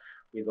pork,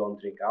 we don't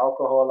drink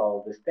alcohol,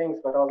 all these things.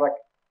 But I was like,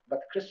 but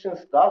Christians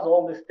does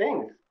all these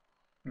things.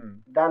 Mm.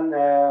 Then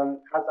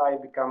as I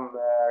become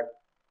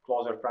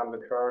closer friend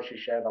with her, she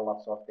shared a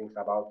lot of things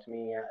about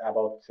me,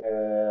 about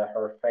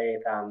her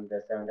faith and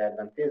the Seventh Day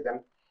Adventism.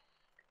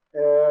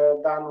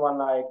 Then when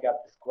I got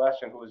this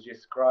question, who is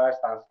Jesus Christ,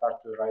 and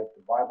start to write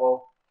the Bible,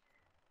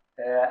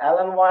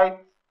 Ellen White,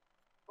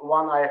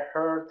 when I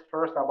heard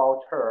first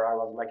about her, I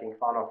was making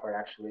fun of her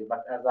actually.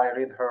 But as I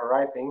read her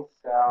writings,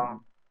 Mm.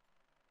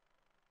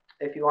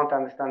 if you want to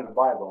understand the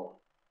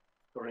Bible,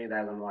 read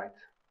Ellen White.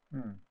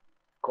 Mm.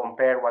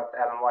 Compare what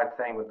Ellen White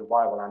saying with the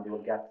Bible, and you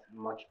will get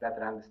much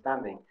better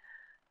understanding.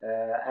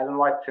 Ellen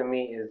White to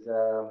me is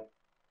a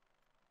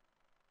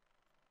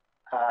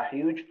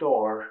huge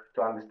door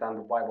to understand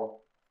the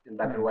Bible in a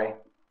better Mm. way.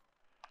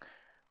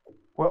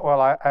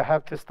 Well, I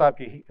have to stop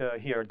you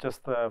here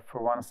just for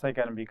 1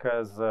 second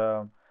because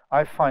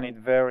I find it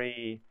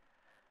very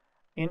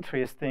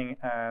interesting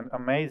and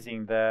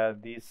amazing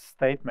that this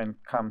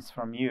statement comes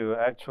from you,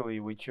 actually,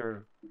 which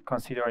you're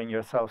considering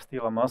yourself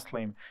still a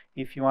Muslim.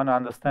 If you want to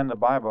understand the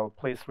Bible,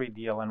 please read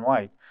the Ellen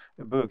White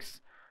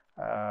books.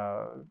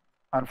 Uh,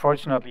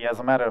 Unfortunately, as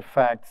a matter of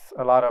fact,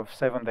 a lot of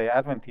Seventh-day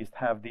Adventists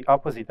have the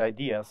opposite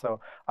idea. So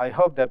I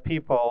hope that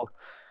people,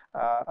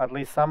 at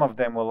least some of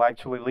them, will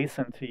actually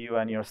listen to you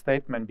and your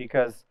statement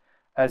because,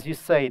 as you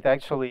say, it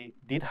actually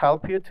did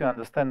help you to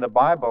understand the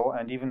Bible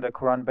and even the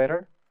Quran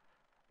better.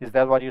 Is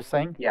that what you're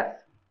saying? Yes,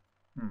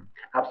 Hmm.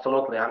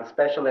 absolutely. And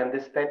especially in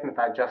this statement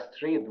I just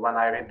read, when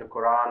I read the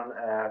Quran,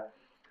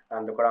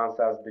 and the Quran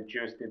says the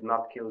Jews did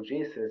not kill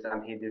Jesus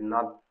and he did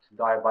not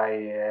die by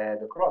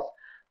the cross.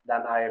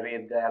 Then I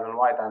read Ellen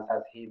White and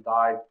says he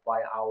died by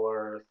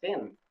our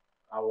sin.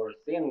 Our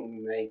sin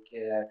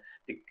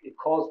it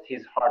caused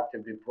his heart to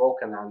be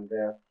broken, and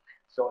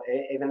so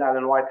even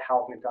Ellen White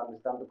helped me to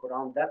understand the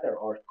Quran better,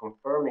 or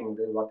confirming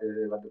what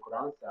the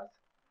Quran says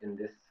in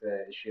this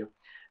issue.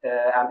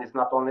 And it's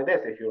not only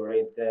this. If you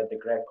read the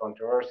Great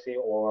Controversy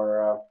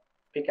or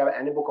pick up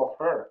any book of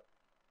her,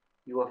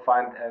 you will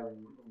find a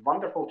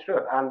wonderful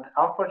truth. And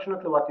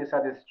unfortunately, what you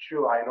said is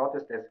true. I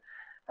noticed this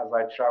as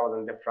I travel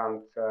in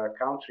different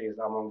countries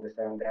among the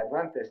Seventh Day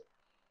Adventists.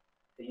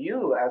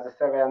 You, as a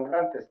Seventh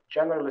Adventist,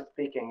 generally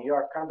speaking, you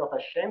are kind of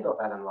ashamed of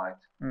Ellen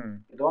White. Mm.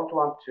 You don't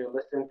want to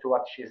listen to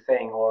what she's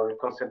saying or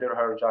consider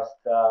her just,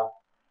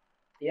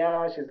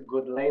 yeah, she's a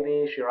good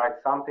lady. She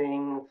writes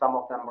something, some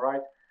of them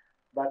write,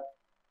 but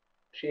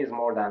she is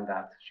more than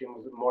that. She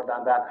is more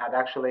than that. And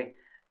actually,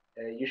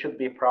 you should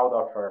be proud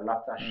of her,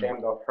 not Mm.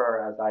 ashamed of her,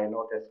 as I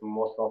notice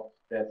most of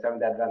the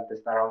Seventh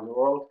Adventists around the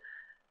world.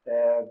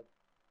 Uh,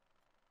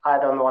 I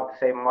don't want to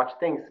say much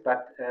things,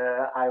 but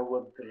I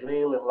would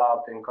really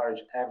love to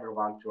encourage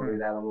everyone to read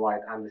Mm. Ellen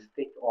White and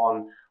stick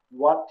on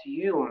what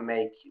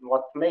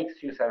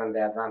makes you Seventh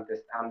Day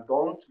Adventist, and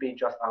don't be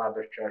just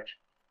another church.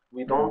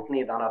 We Mm. don't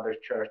need another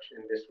church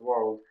in this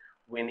world.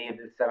 We need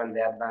the Seventh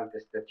Day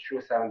Adventist, the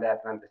true Seventh Day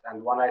Adventist.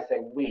 And when I say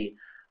we,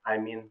 I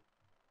mean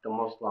the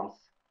Muslims.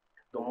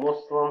 The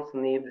Muslims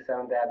need the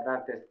Seventh Day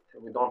Adventist.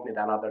 We don't need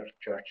another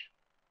church.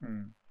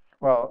 Mm.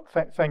 Well,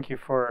 thank you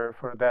for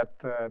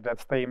that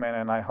statement,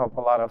 and I hope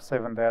a lot of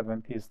Seventh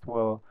Adventists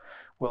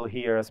will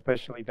hear,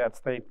 especially that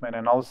statement,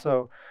 and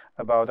also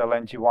about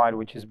Ellen G. White,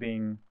 which is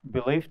being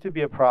believed to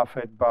be a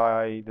prophet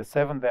by the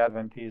Seventh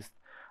Adventists,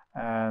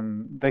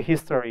 and the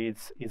history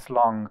is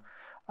long.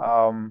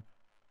 Um,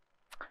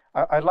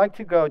 I'd like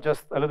to go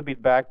just a little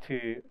bit back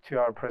to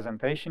our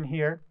presentation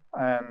here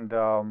and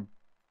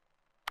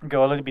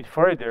go a little bit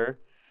further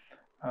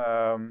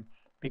um,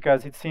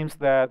 because it seems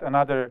that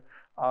another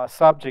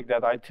subject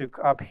that I took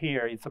up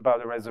here is about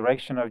the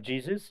resurrection of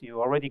Jesus. You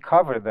already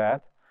covered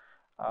that,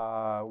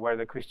 where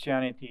the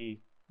Christianity,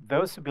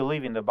 those who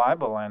believe in the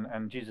Bible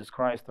and Jesus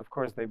Christ, of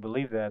course, they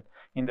believe that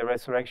in the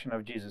resurrection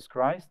of Jesus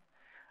Christ.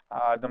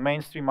 The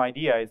mainstream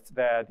idea is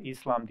that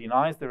Islam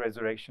denies the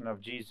resurrection of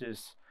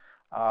Jesus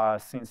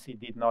since he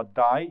did not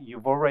die.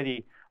 You've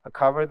already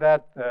cover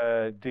that.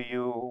 Do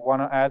you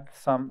want to add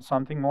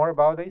something more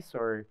about this,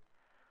 or?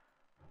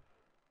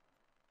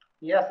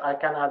 Yes, I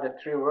can add the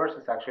three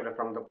verses actually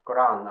from the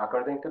Quran.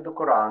 According to the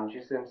Quran,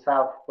 Jesus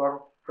himself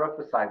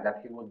prophesied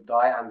that he would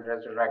die and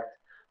resurrect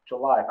to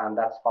life, and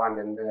that's found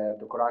in the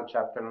Quran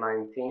chapter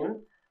 19,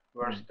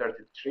 verse Hmm.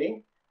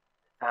 33.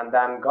 And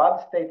then God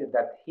stated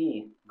that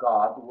he,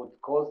 God, would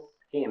cause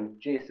him,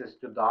 Jesus,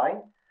 to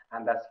die,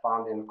 and that's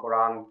found in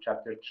Quran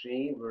chapter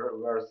 3,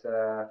 verse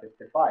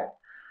 55.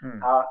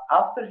 Hmm.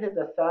 After his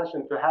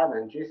ascension to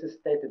heaven, Jesus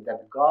stated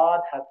that God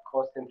had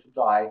caused him to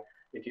die.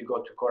 If you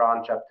go to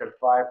Quran chapter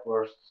 5,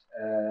 verse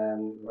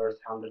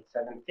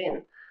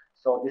 117.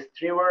 So these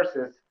three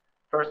verses,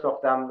 first of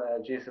them,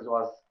 Jesus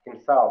was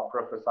himself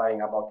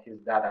prophesying about his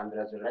death and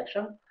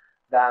resurrection.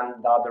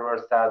 Then the other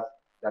verse says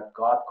that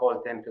God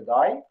caused him to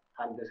die.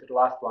 And this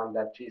last one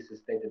that Jesus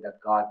stated that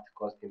God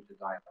caused him to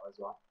die as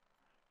well.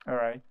 All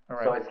right. All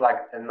So right. it's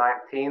like a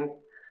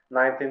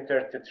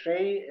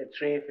 1933,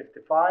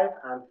 355,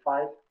 and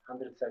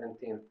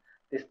 517.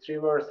 These three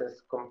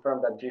verses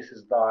confirm that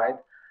Jesus died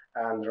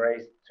and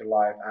raised to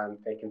life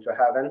and taken to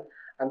heaven.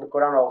 And the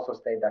Quran also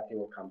states that he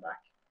will come back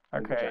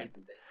in the Okay.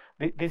 judgment day.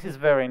 This is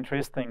very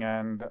interesting.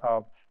 And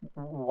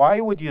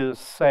why would you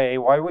say?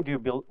 Why do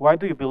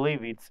you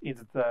believe it's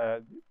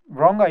the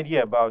wrong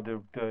idea about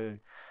the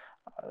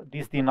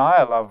this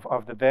denial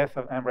of the death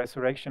and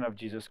resurrection of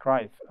Jesus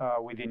Christ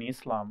within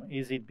Islam?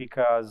 Is it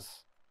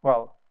because?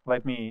 Well,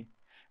 let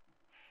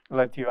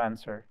you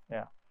answer.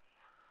 Yeah.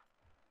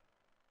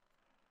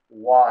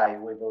 Why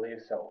we believe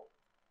so?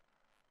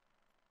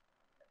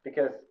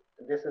 Because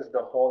this is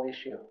the whole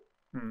issue.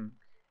 Hmm.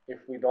 If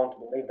we don't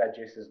believe that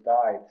Jesus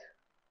died,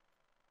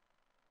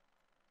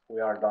 we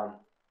are done.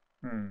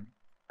 Hmm.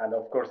 And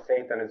of course,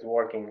 Satan is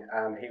working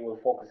and he will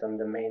focus on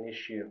the main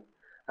issue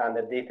and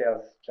the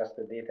details, just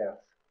the details.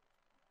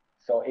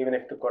 So even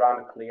if the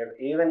Quran clear,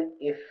 even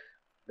if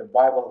the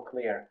Bible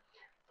clear,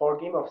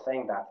 forgive me of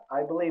saying that.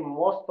 I believe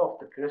most of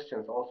the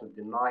Christians also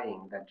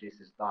denying that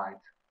Jesus died.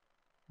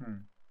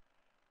 Hmm.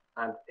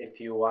 And if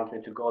you want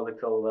me to go a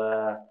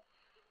little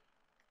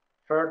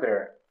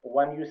further,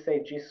 when you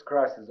say Jesus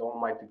Christ is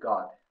Almighty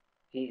God,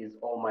 He is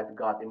Almighty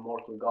God,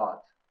 immortal God,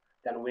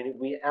 then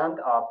we end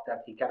up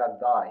that He cannot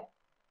die.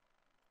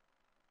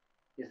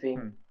 You see,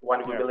 Hmm.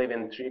 when we Yeah. believe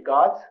in three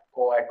gods,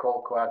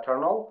 co-equal,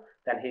 co-eternal,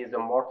 then He is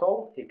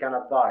immortal, He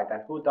cannot die.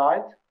 Then who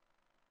died?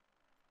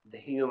 The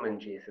human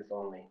Jesus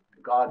only.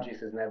 God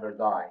Jesus never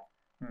died.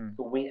 Hmm.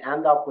 So we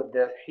end up with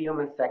this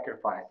human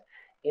sacrifice.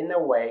 In a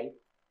way,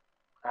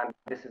 and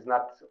this is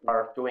not what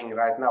we're doing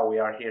right now. We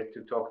are here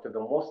to talk to the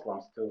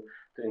Muslims, to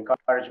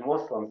encourage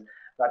Muslims.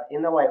 But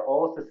in a way,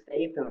 also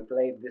Satan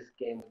played this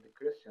game with the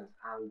Christians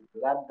and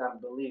let them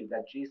believe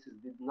that Jesus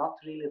did not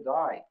really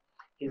die.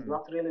 He's Hmm.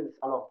 not really the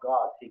Son of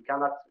God. He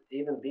cannot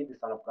even be the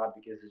Son of God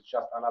because he's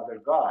just another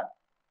God.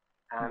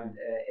 And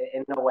Hmm.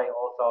 in a way,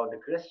 also the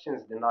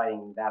Christians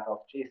denying that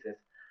of Jesus.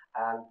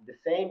 And the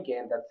same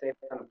game that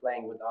Satan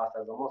playing with us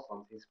as a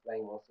Muslims, he's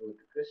playing also with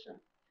the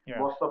Christians. Yeah.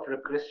 Most of the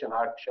Christians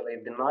are actually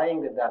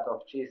denying the death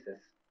of Jesus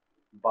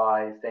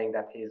by saying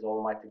that he is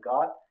Almighty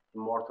God,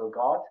 immortal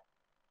God.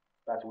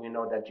 But we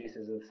know that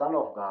Jesus is the Son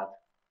of God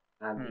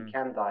and he Hmm.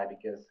 can die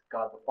because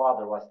God the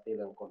Father was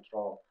still in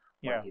control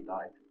when Yeah. he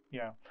died.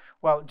 Yeah.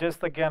 Well,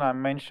 just again,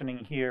 I'm mentioning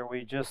here,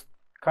 we're just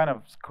kind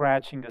of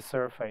scratching the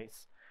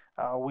surface.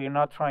 We're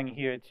not trying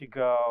here to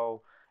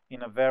go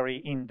in a very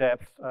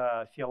in-depth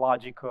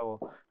theological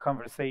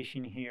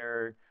conversation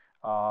here,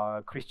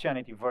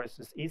 Christianity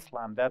versus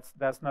Islam.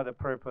 That's not the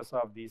purpose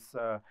of this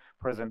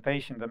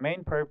presentation. The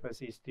main purpose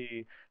is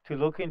to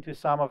look into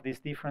some of these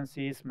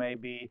differences,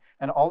 maybe,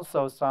 and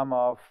also some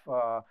of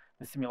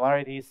the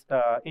similarities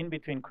in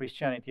between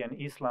Christianity and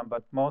Islam.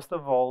 But most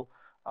of all,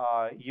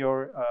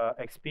 your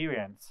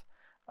experience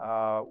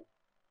uh,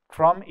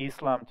 from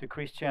Islam to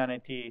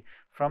Christianity,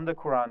 from the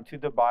Quran to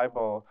the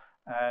Bible,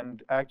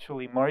 and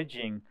actually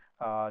merging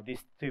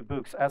these two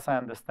books, as I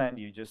understand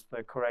you. Just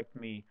correct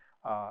me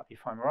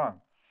if I'm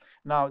wrong.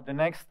 Now, the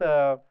next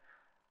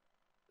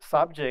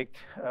subject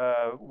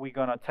we're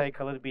going to take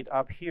a little bit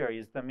up here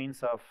is the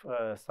means of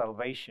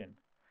salvation,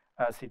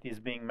 as it is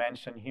being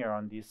mentioned here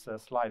on this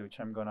slide, which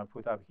I'm going to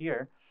put up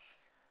here,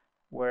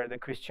 where the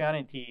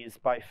Christianity is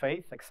by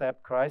faith,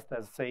 accept Christ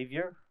as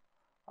Savior,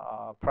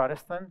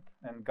 Protestant,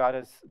 and God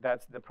is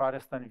that's the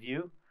Protestant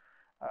view,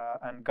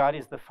 and God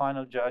is the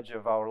final judge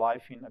of our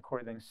life in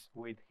accordance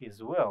with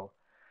His will.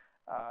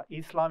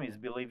 Islam is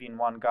believe in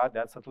one God.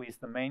 That's at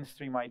least the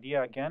mainstream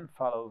idea. Again,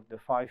 follow the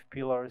five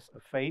pillars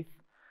of faith,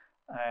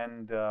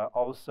 and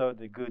also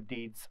the good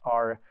deeds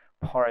are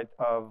part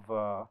of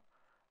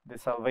the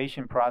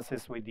salvation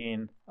process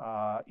within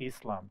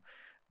Islam.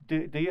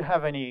 Do you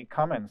have any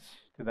comments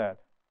to that?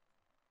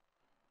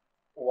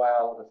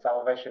 Well, the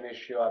salvation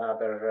issue,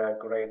 another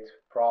great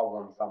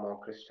problem among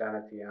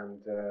Christianity and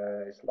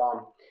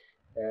Islam.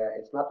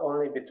 It's not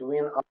only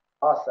between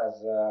us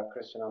as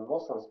Christian and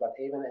Muslims, but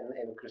even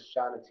in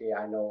Christianity,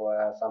 I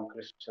know some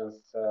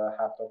Christians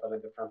have totally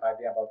different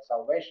idea about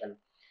salvation.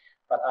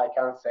 But I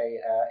can say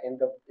in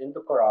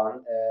the Quran,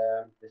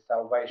 the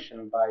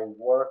salvation by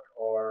work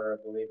or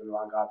believe in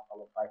one God,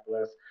 follow five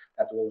pillars,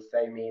 that will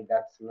say me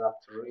that's not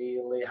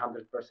really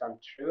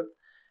 100% true.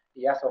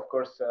 Yes, of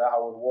course,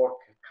 our work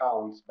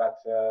counts, but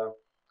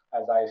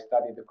as I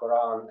study the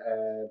Quran,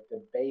 the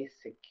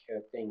basic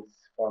things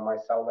for my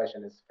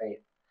salvation is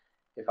faith.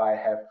 If I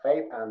have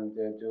faith and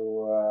do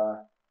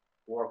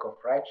work of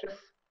righteous,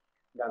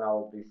 then I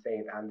will be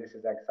saved. And this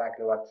is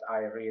exactly what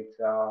I read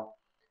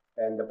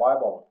in the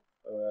Bible.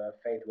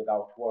 Faith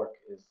without work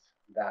is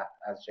that,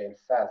 as James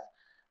says.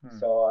 Hmm.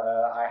 So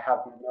I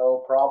have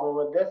no problem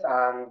with this.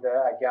 And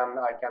again,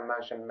 I can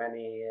mention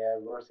many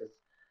verses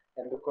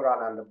in the Quran,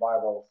 and the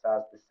Bible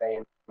says the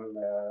same.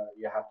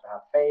 You have to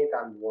have faith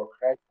and work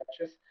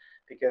righteous,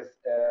 because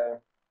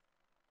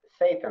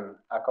Satan,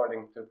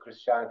 according to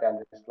Christianity and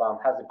Islam,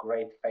 has a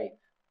great faith.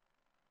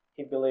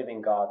 He believe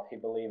in God. He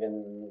believe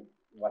in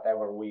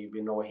whatever we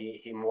know.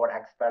 He more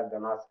expert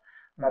than us,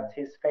 but Hmm.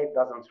 his faith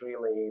doesn't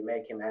really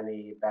make him any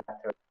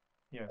better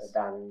Yes.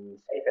 than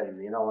Satan.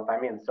 You know what I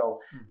mean? So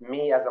Hmm.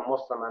 me as a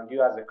Muslim and you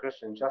as a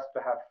Christian, just to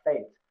have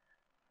faith,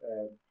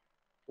 uh,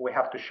 we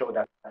have to show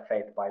that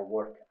faith by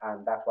work, and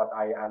that's what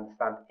I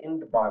understand in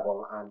the Hmm. Bible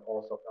and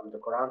also from the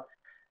Quran.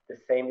 The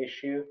same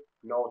issue,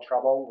 no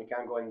trouble. We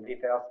can go in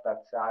details,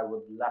 but I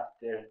would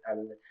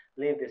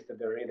leave this to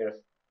the readers.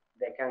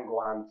 They can go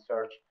and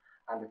search,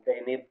 and if they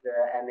need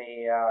any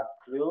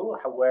clue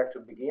where to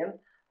begin,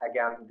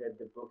 again,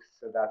 the books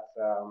that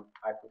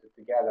I put it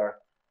together,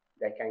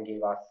 they can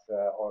give us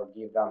or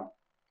give them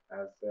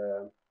as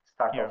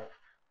start of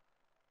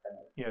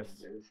Yeah. Yes.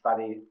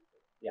 study.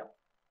 Yeah.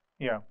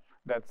 Yeah.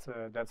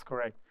 That's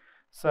correct.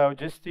 So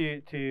just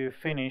to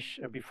finish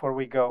before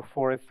we go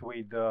forth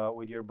with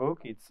your book,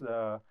 it's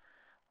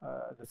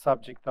the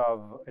subject of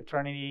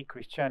eternity,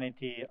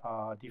 Christianity,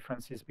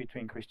 differences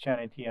between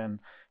Christianity and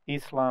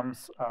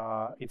Islam's.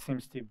 It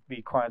seems to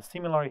be quite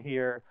similar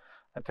here: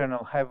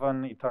 eternal heaven,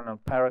 eternal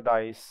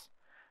paradise,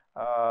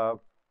 uh,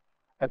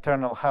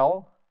 eternal hell.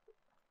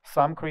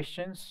 Some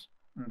Christians,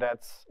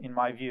 that's in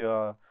my view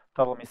a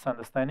total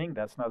misunderstanding.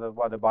 That's not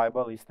what the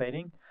Bible is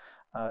stating.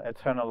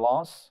 Eternal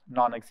loss,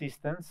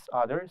 non-existence.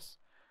 Others.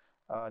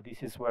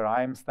 This is where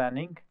I am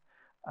standing,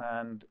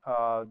 and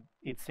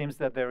it seems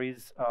that there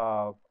is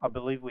a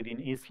belief within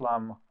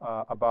Islam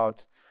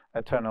about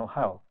eternal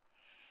hell.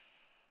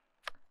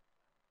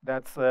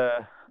 That's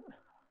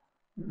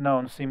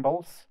known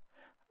symbols.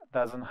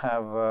 Doesn't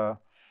have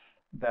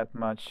that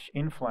much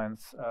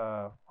influence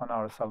on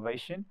our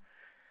salvation.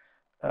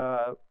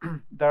 Uh,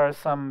 there are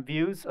some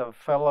views of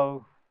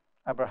fellow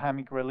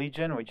Abrahamic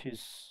religion, which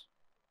is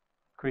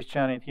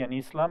Christianity and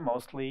Islam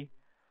mostly.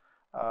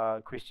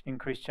 In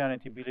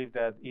Christianity, believe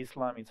that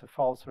Islam is a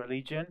false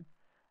religion.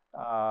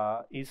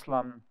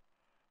 Islam,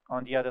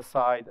 on the other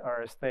side,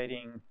 are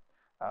stating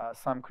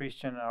some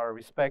Christians are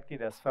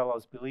respected as fellow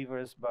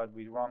believers, but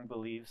with wrong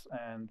beliefs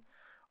and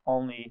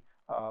only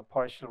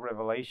partial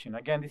revelation.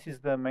 Again, this is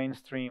the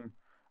mainstream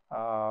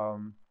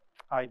um,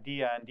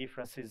 idea and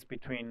differences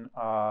between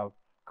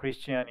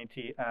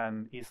Christianity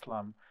and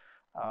Islam.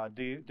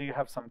 Do you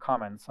have some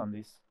comments on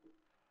this?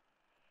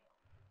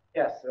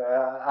 Yes,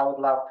 I would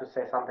love to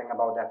say something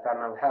about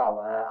eternal hell.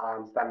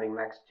 I'm standing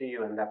next to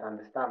you in that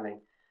understanding.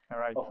 All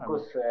right. Of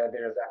course,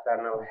 there is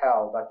eternal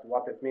hell, but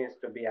what it means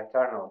to be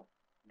eternal,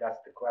 that's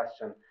the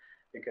question.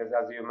 Because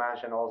as you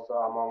mentioned, also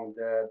among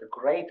the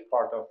great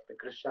part of the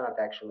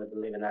Christianity actually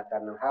believe in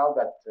eternal hell,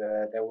 that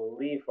they will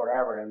live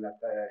forever in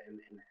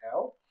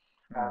hell.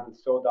 Mm, And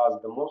so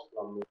does the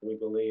Muslim. We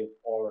believe,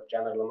 or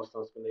generally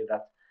Muslims believe,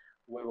 that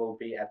we will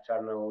be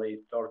eternally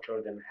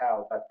tortured in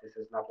hell. But this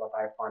is not what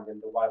I find in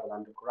the Bible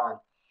and the Quran.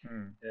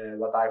 mm,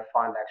 What I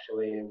find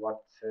actually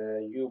what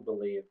you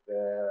believe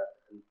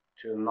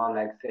to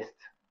non-exist,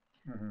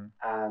 mm-hmm,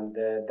 and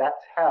that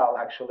hell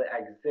actually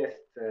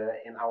exists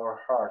in our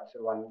hearts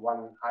when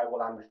I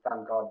will understand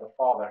God the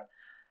Father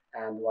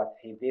and what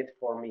He did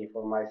for me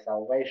for my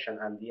salvation,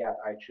 and yet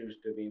I choose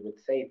to be with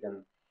Satan,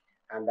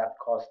 and that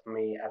cost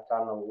me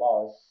eternal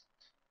loss.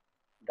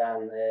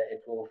 Then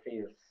it will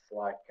feel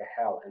like a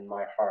hell in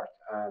my heart,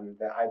 and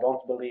I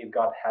don't believe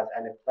God has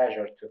any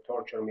pleasure to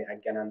torture me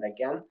again and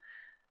again.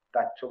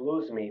 But to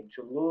lose me,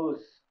 to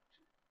lose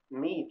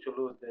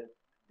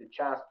the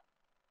chance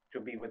to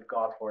be with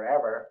God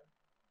forever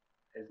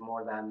is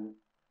more than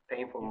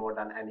painful, yeah, more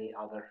than any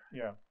other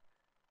yeah,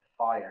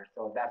 fire.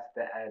 So that's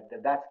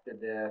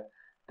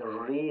the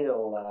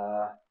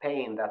real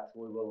pain that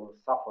we will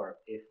suffer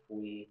if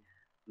we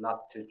not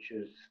to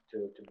choose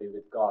to be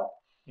with God.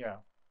 yeah,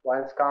 When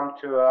it's come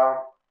to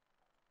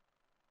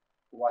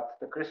what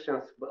the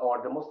Christians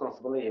or the Muslims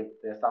believe,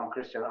 some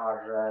Christians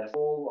are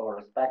or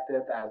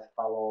respected as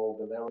fellow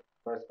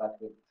believers, but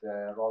with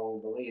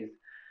wrong beliefs.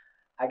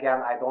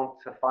 Again, I don't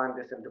find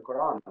this in the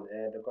Quran.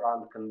 The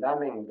Quran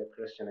condemning the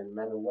Christian in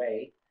many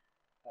ways.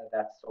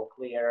 That's so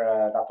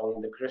clear. Not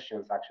only the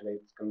Christians, actually,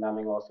 it's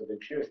condemning also the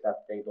Jews that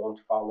they don't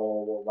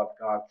follow what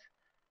God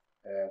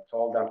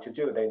told them to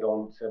do. They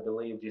don't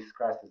believe Jesus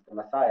Christ is the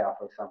Messiah,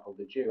 for example,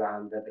 the Jew,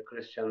 and the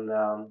Christian,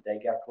 they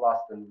get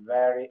lost in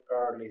very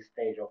early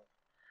stage of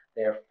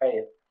their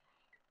faith.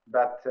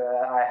 But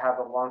I have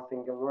a one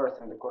single verse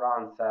in the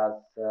Quran says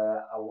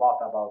a lot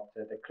about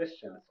the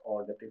Christians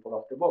or the people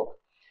of the book.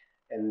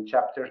 In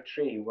chapter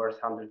 3, verse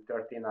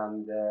 113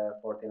 and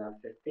 14 and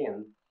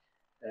 15,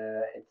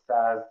 it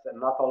says,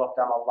 not all of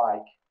them are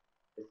alike.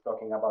 It's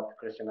talking about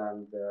Christian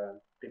and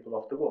people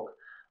of the book.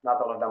 Not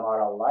all of them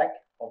are alike.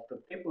 Of the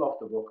people of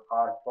the book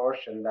are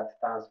portion that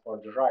stands for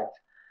the right.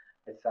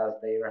 It says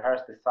they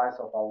rehearse the signs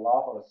of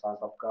Allah or the signs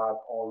of God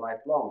all night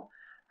long,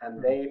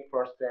 and they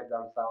prostrate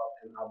themselves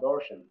in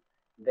adoration.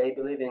 They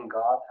believe in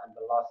God and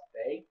the last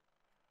day.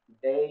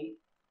 They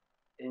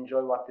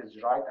enjoy what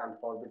is right and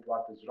forbid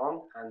what is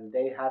wrong, and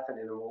they hasten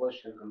in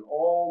evolution in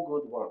all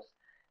good works.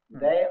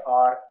 They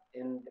are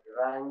in the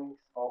ranks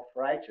of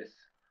righteous.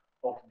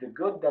 Of the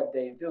good that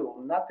they do,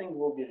 nothing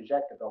will be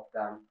rejected of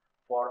them,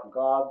 for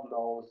God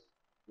knows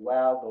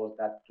well those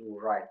that do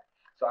right.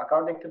 So,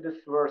 according to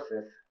these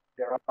verses,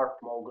 there are a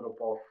small group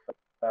of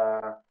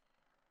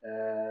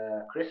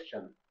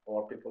Christian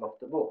or people of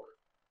the book.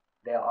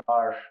 They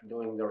are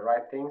doing the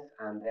right things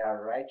and they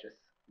are righteous.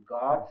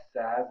 God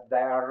says they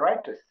are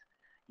righteous.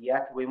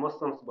 Yet we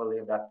Muslims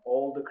believe that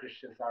all the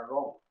Christians are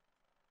wrong.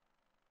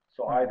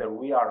 So either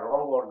we are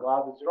wrong or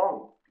God is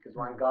wrong. Because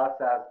when God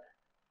says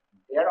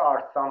there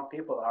are some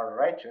people are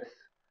righteous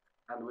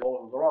and we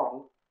all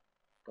wrong,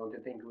 don't you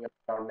think we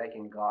are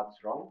making God's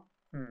wrong?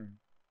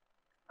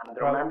 And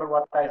remember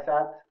what I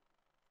said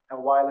a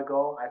while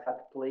ago? I said,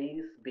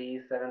 please be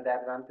Seventh Day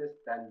Adventist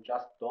and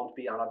just don't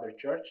be another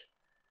church.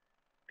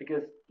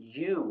 Because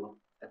you,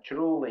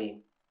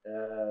 truly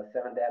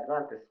Seventh Day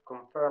Adventist,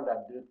 confirm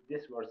that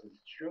this verse is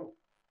true.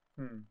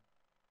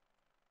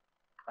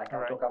 I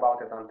can talk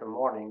about it until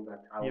morning,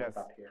 but I will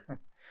stop here.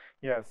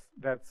 Yes,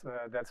 that's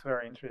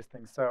very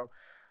interesting. So,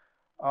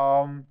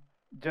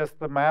 just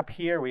the map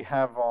here we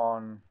have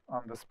on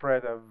the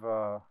spread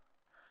of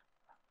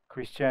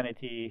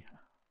Christianity,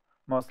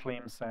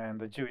 Muslims, and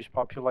the Jewish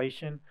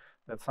population.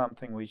 That's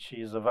something which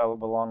is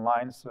available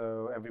online,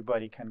 so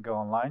everybody can go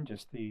online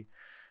just to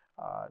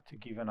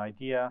give an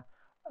idea.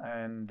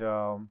 And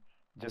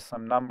just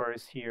some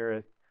numbers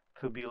here.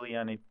 2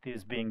 billion it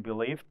is being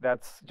believed.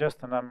 That's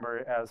just a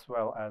number, as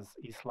well as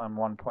Islam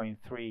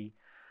 1.3.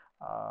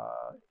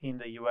 In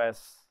the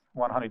US,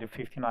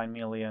 159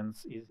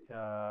 millions is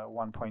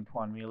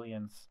 1.1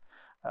 millions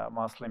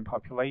Muslim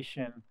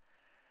population.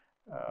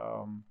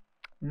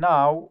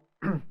 Now,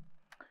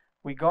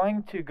 we're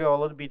going to go a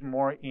little bit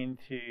more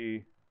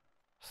into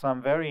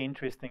some very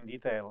interesting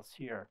details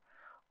here.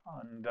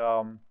 And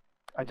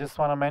I just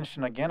want to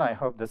mention again, I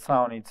hope the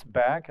sound is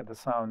back and the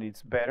sound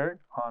is better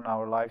on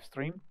our live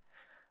stream.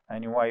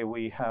 Anyway,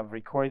 we have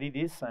recorded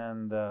this,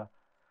 and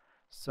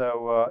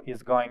so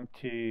it's going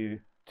to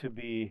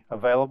be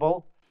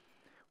available.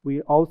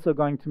 We're also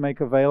going to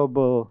make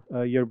available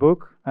your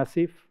book,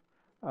 Asif.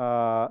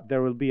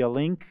 There will be a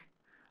link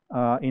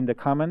in the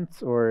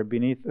comments or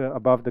beneath,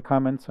 above the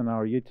comments on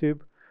our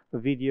YouTube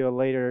video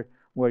later,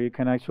 where you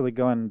can actually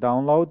go and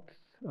download.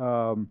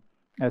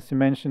 As you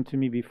mentioned to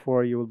me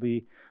before, you will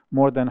be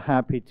more than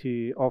happy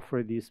to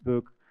offer this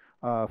book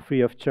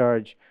free of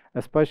charge,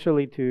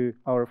 especially to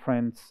our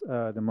friends,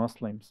 the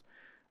Muslims.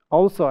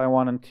 Also, I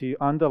wanted to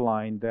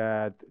underline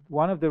that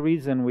one of the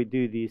reasons we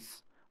do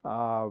this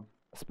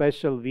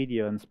special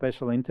video and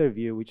special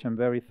interview, which I'm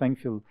very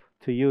thankful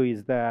to you,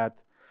 is that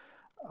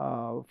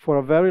for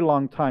a very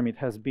long time it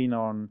has been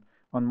on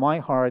my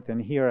heart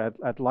and here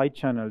at Light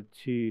Channel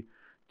to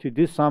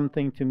do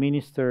something to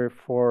minister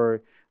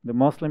for the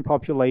Muslim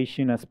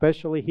population,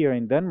 especially here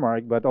in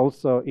Denmark, but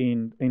also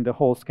in the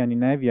whole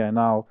Scandinavia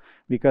now,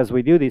 because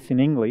we do this in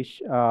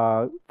English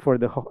for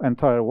the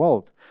entire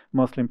world,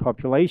 Muslim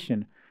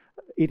population.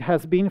 It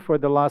has been for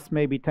the last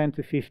maybe 10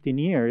 to 15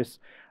 years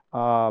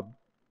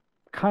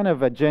kind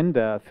of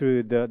agenda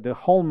through the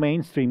whole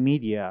mainstream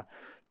media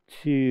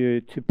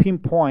to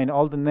pinpoint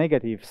all the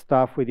negative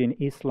stuff within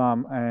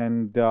Islam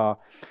and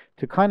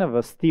to kind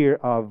of steer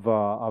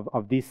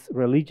of this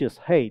religious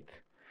hate,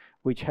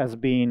 which has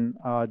been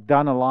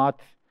done a lot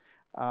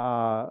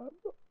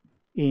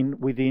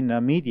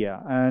within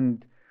media.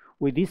 And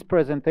with this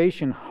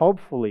presentation,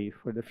 hopefully,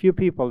 for the few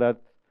people that,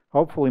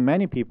 hopefully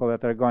many people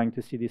that are going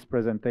to see this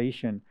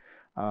presentation,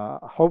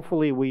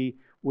 hopefully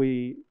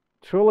we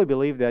truly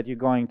believe that you're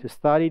going to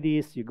study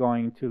this, you're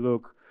going to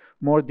look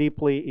more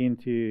deeply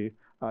into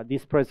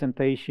this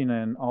presentation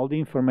and all the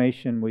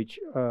information which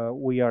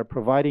we are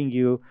providing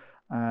you,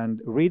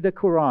 and read the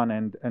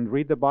Quran and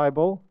read the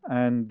Bible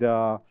and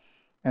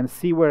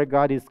see where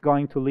God is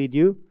going to lead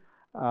you.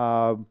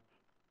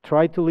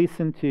 Try to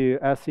listen to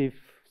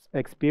Asif's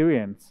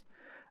experience.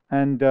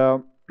 And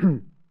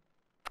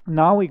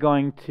now we're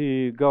going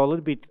to go a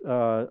little bit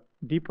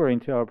deeper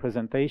into our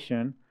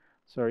presentation.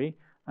 Sorry.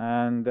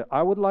 And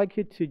I would like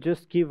you to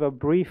just give a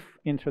brief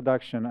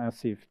introduction,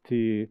 Asif,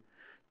 to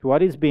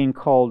what is being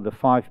called the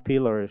 5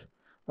 pillar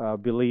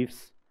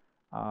beliefs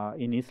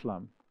in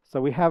Islam. So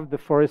we have the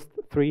first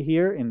three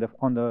here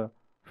on the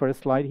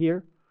first slide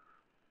here.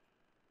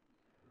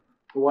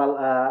 Well,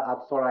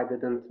 I'm sorry I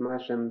didn't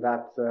mention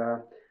that.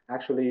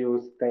 Actually,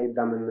 you state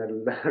them in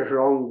the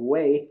wrong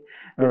way.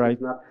 All This right.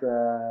 is not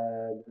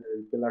the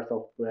pillars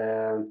of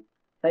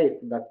faith,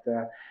 but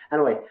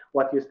anyway,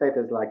 what you state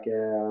is like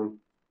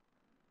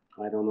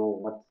I don't know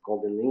what's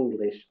called in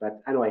English,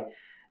 but anyway,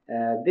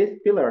 these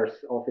pillars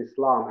of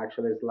Islam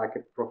actually is like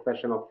a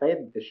profession of faith,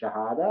 the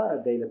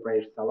Shahada, daily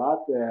prayer,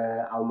 Salat,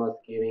 almost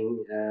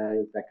giving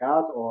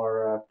zakat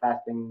or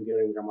fasting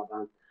during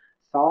Ramadan,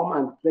 Psalm,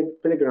 and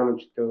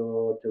pilgrimage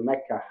to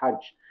Mecca,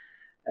 Hajj.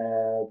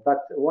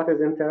 But what is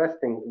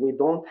interesting, we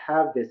don't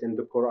have this in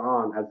the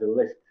Quran as a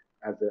list,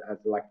 as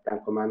like Ten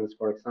Commandments,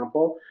 for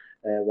example,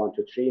 1,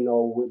 2, 3.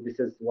 No, this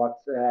is what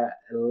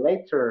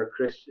later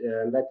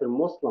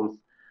Muslims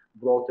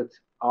brought it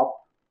up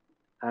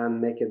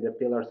and make it the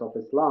pillars of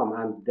Islam.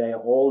 And they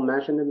all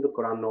mentioned in the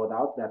Quran, no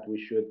doubt, that we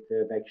should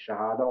make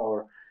Shahada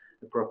or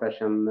the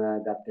profession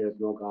that there is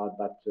no God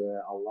but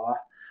Allah.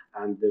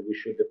 And we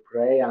should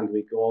pray, and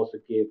we could also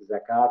give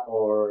zakat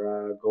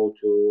or go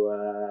to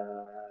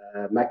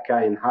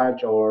Mecca in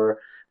Hajj or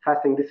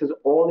fasting. This is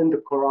all in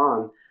the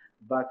Quran.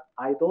 But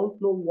I don't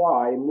know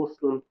why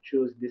Muslims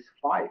choose these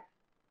five,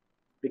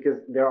 because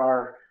there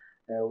are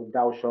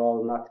thou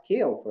shalt not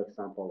kill, for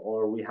example,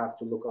 or we have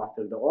to look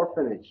after the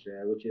orphanage,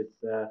 which is,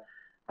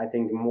 I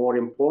think, more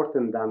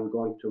important than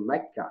going to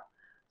Mecca.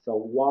 So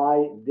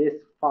why this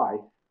five?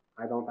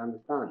 I don't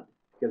understand,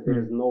 because there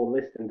is no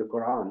list in the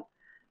Quran.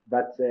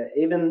 But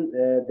even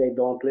they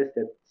don't list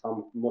it.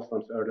 Some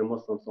Muslims, early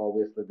Muslims,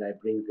 obviously they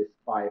bring this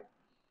five.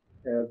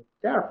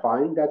 They are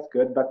fine, that's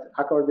good. But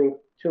according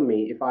to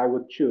me, if I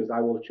would choose,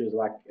 I will choose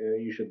like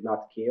you should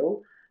not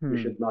kill, you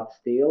should not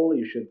steal,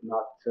 you should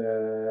not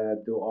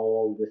do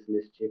all this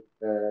mischief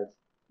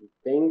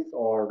things,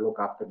 or look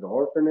after the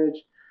orphanage,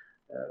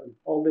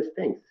 all these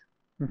things.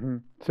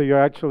 So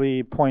you're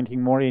actually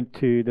pointing more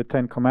into the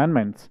Ten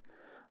Commandments,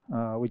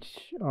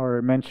 which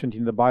are mentioned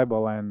in the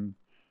Bible, and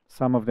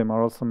some of them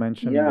are also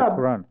mentioned in the Yeah,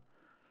 Quran.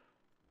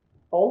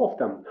 all of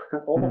them,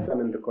 all of them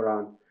in the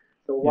Quran.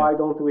 So Yeah. why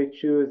don't we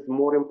choose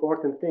more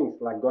important things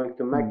like going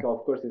to Mecca?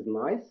 Of course, is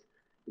nice,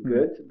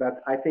 good, but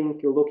I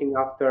think looking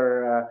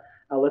after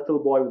a little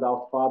boy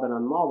without father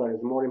and mother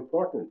is more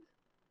important.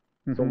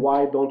 So why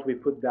don't we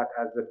put that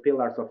as the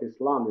pillars of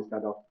Islam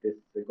instead of this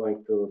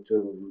going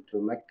to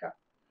Mecca?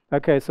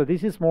 Okay, so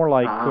this is more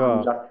like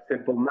I'm just a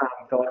simple man,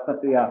 so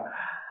yeah.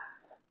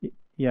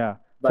 Yeah.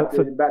 But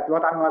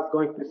what I was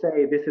going to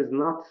say, this is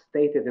not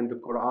stated in the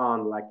Quran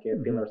like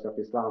pillars of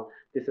Islam.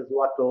 This is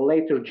what the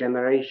later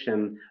generation,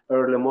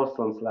 early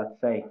Muslims, let's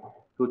say,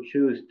 who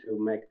choose to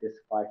make these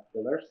five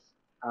pillars,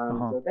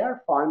 and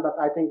they're fine. But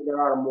I think there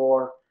are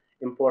more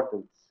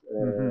important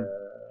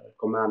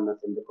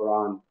commandments in the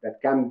Quran that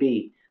can be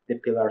the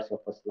pillars of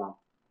Islam.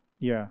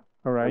 Yeah.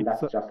 All right. And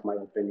that's just my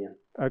opinion.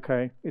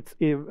 Okay, it's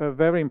a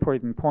very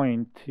important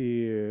point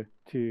to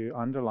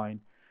underline.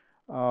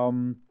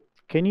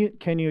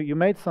 You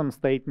made some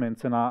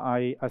statements, and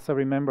as I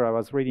remember, I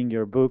was reading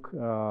your book.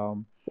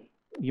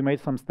 You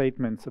made some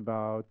statements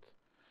about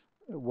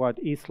what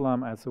Islam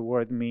as a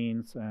word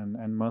means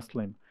and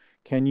Muslim.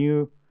 Can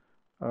you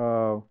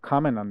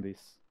comment on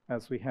this,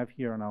 as we have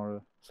here on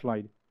our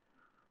slide?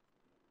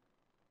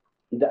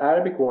 The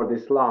Arabic word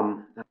Islam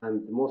and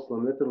Muslim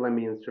literally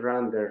means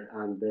surrender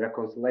and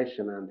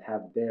reconciliation, and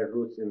have their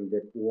roots in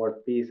the word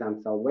peace and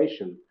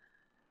salvation.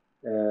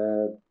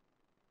 Uh,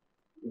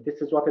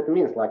 this is what it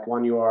means. Like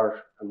when you are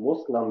a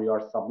Muslim, you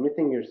are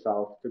submitting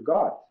yourself to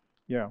God.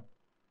 Yeah.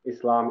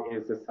 Islam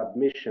is the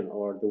submission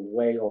or the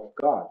way of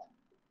God,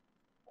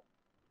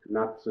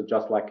 not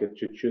just like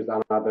to choose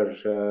another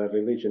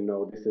religion.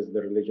 No, this is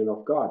the religion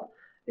of God,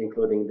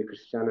 including the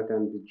Christianity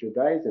and the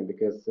Judaism,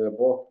 because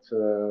both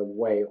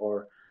way,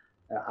 or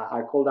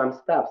I call them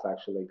steps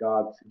actually.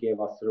 God gave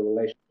us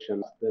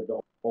revelations. The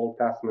Old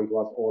Testament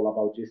was all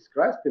about Jesus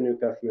Christ. The New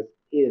Testament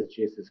is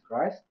Jesus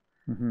Christ.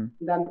 Then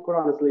the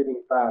Quran is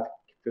leading back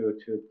to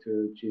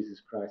Jesus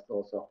Christ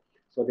also.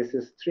 So this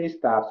is three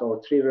steps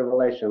or three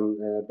revelation,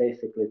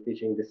 basically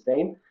teaching the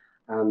same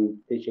and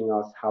teaching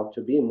us how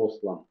to be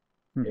Muslim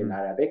in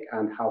Arabic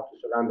and how to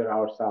surrender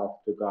ourselves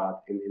to God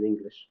in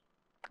English.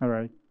 All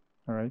right.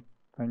 All right.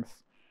 Thanks.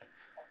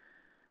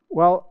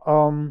 Well,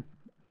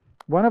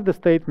 one of the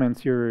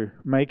statements you're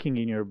making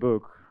in your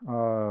book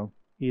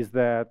is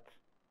that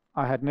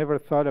I had never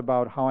thought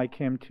about how I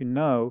came to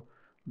know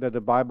that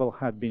the Bible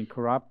had been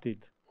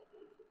corrupted.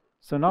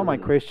 So now my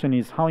question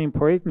is, how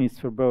important is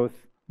for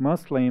both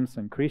Muslims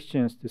and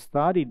Christians to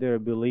study their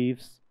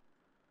beliefs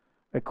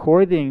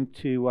according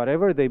to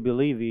whatever they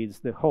believe is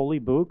the holy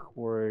book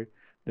or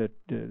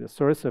the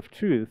source of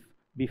truth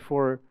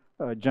before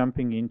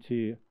jumping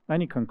into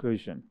any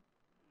conclusion?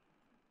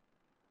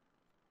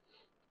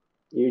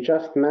 You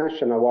just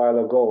mentioned a while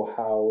ago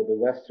how the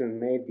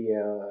Western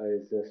media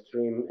is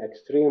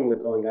extremely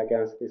going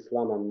against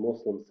Islam and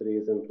Muslims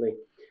recently.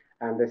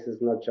 And this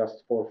is not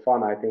just for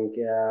fun. I think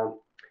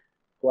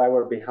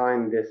whoever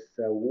behind this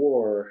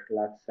war,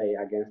 let's say,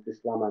 against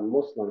Islam and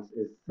Muslims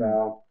is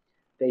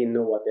they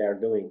know what they are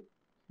doing.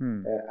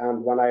 Hmm.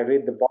 And when I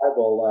read the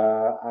Bible,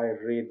 I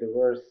read the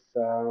verse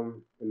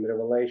in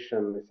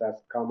Revelation. It says,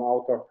 "Come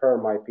out of her,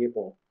 my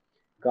people."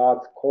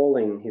 God's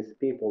calling His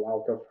people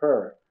out of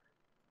her,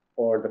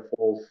 or the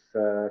false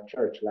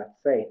church, let's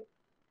say.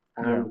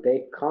 Yeah. And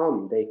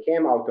they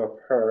came out of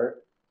her.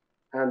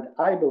 And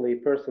I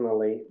believe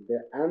personally, the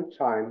end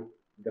time,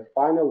 the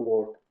final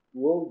work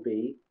will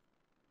be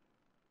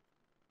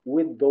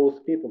with those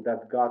people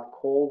that God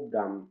called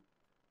them,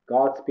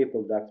 God's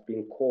people that's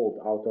been called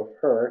out of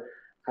her,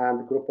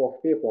 and group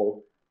of people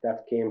that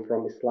came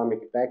from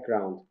Islamic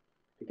background.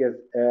 Because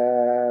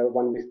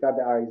when we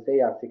study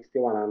Isaiah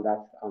 61, and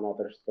that's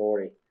another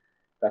story,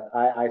 but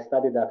I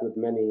studied that with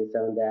many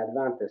Seventh-day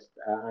Adventists,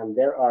 and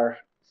there are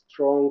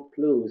strong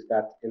clues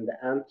that in the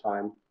end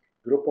time,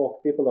 group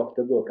of people of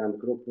the book and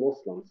group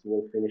Muslims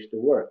will finish the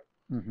work.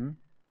 Mm-hmm.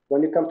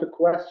 When you come to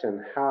question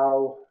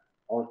how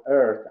on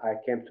earth I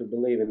came to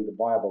believe in the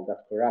Bible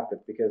that corrupted,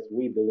 because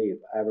we believe,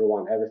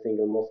 everyone, every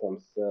single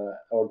Muslims,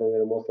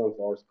 ordinary Muslims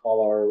or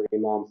scholar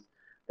imams,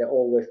 they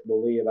always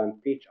believe and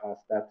teach us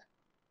that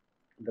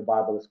the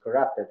Bible is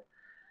corrupted.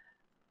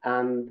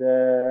 And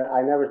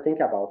I never think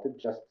about it,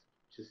 just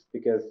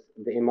because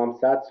the imam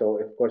said so.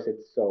 Of course,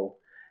 it's so.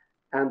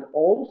 And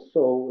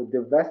also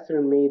the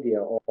Western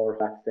media, or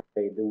let's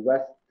say the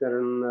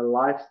Western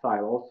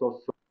lifestyle, also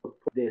support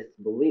this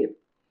belief,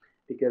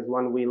 because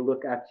when we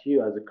look at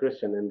you as a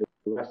Christian in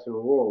the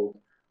Western world,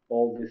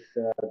 all this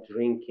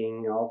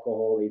drinking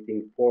alcohol,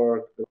 eating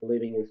pork,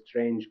 believing in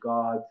strange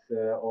gods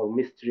or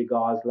mystery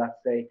gods,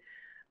 let's say,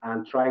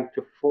 and trying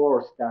to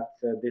force that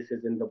this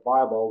is in the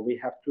Bible, we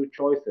have two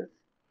choices: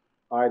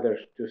 either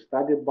to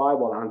study the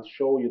Bible and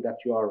show you that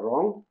you are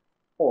wrong,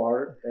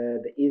 or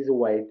the easy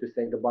way to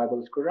say the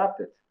Bible is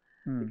corrupted.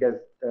 Mm. Because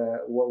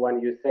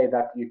when you say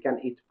that you can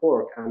eat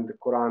pork, and the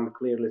Quran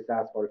clearly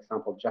says, for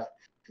example, just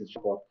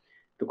example,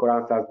 the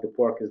Quran says the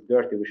pork is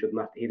dirty, we should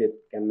not eat it,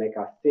 can make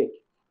us sick.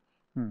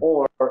 Mm.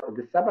 Or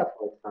the Sabbath,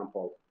 for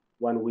example,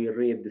 when we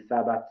read the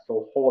Sabbath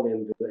so holy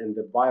in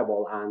the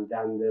Bible, and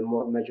then the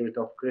majority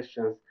of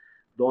Christians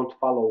don't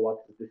follow what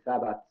the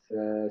Sabbath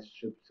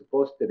should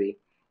supposed to be,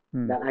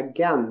 Mm. then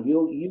again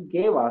you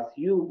gave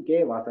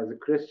us as a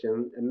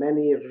Christian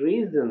many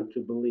reasons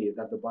to believe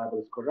that the Bible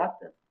is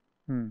corrupted.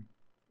 Mm.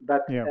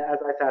 But Yeah. as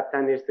I said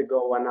 10 years ago,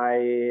 when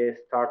I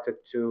started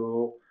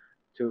to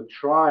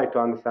try to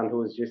understand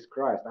who is Jesus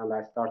Christ, and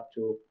I start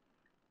to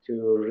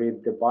read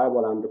the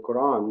Bible and the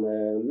Quran,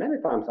 many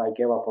times I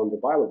gave up on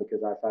the Bible,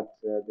 because I thought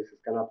this is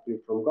cannot be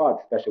from God.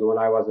 Especially when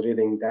I was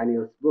reading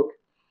Daniel's book,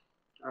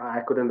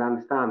 I couldn't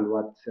understand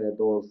what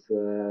those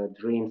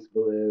dreams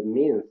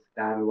means.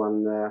 Then when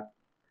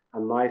a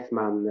nice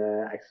man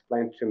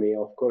explained to me,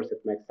 of course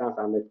it makes sense,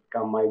 and it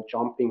became my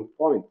jumping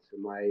point,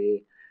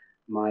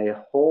 my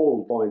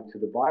whole point to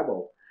the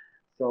Bible.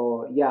 So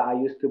yeah, I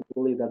used to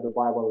believe that the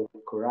Bible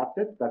is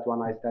corrupted, but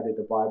when I studied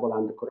the Bible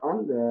and the Quran,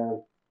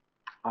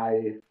 I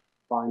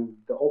find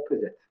the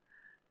opposite.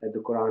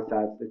 The Quran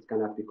says it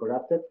cannot be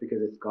corrupted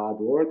because it's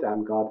God's word,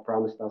 and God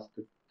promised us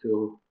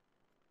to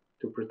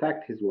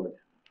protect His word.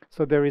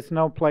 So there is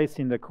no place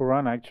in the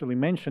Quran actually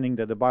mentioning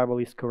that the Bible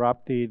is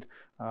corrupted.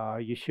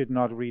 You should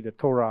not read the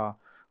Torah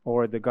or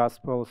the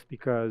Gospels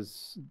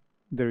because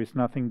there is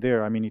nothing there.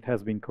 I mean, it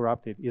has been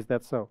corrupted. Is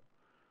that so?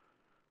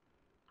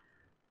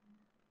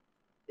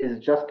 It's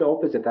just the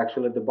opposite.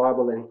 Actually, the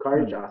Bible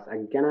encourages Hmm. us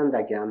again and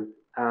again,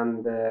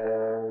 and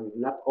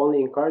not only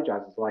encourage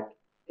us, it's like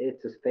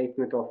it's a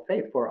statement of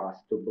faith for us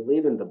to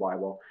believe in the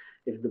Bible.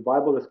 If the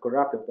Bible is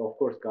corrupted, of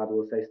course, God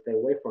will say, stay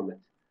away from it.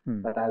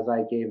 Hmm. But as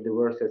I gave the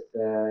verses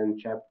in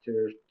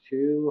chapter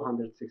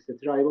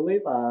 263, I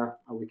believe,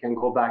 we can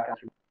go back and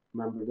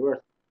remember the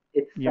verse.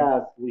 It Yeah.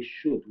 says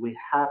we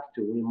have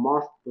to, we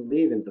must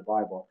believe in the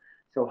Bible.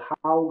 So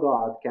how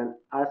God can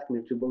ask me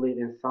to believe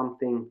in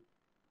something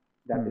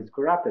that Hmm. is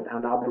corrupted?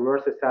 And other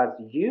verses says,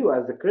 you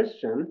as a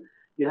Christian,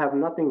 you have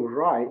nothing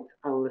right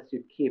unless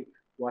you keep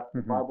what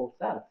the Hmm. Bible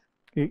says.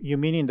 You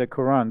mean in the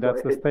Quran? So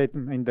That's the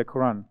statement in the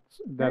Quran. yeah,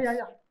 yeah, That's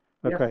yeah.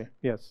 Yes, okay.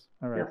 Yes.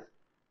 All right. yes.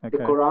 The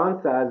Okay. Quran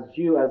says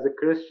you as a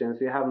Christian, so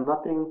you have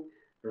nothing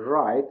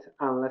right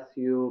unless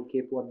you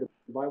keep what the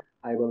Bible.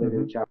 I believe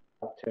Hmm. in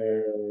chapter.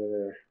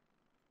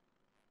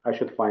 I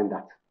should find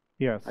that.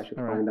 Yes. I should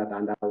All right. find that,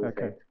 and I will say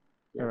Okay. it.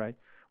 All Yeah. right.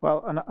 Well,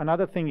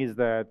 another thing is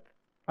that,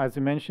 as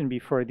you mentioned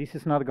before, this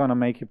is not going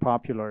to make you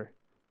popular,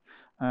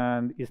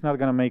 and it's not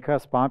going to make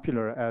us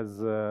popular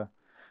as a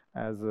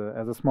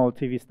small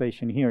TV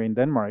station here in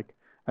Denmark,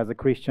 as a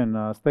Christian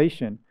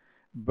station.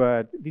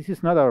 But this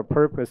is not our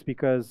purpose,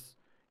 because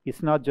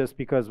it's not just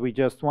because we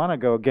just want to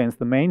go against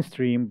the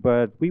mainstream,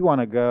 but we want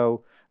to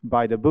go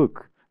by the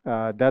book.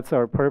 That's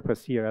our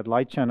purpose here at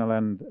Light Channel,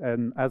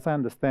 and as I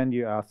understand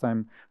you, as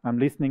I'm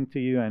listening to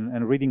you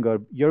and reading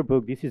your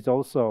book, this is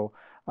also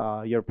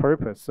your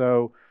purpose.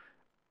 So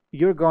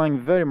you're going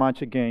very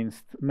much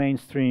against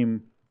mainstream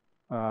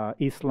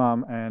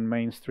Islam and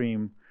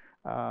mainstream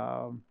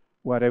uh,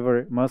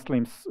 whatever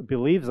Muslims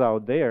believes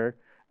out there.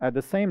 At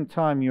the same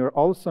time, you're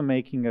also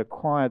making a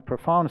quite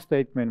profound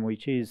statement,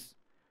 which is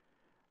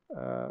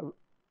uh,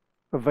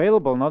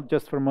 available not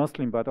just for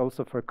Muslim but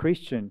also for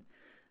Christian.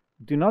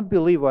 Do not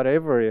believe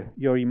whatever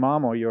your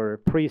imam or your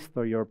priest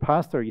or your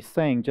pastor is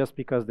saying just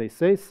because they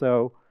say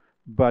so,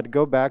 but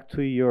go back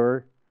to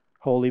your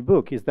holy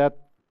book. Is that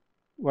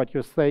what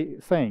you're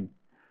saying?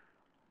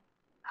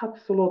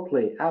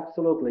 Absolutely,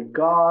 absolutely.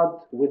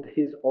 God, with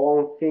his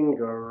own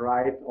finger,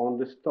 right on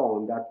the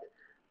stone, that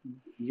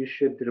you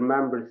should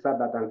remember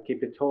Sabbath and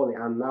keep it holy.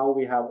 And now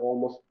we have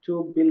almost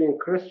 2 billion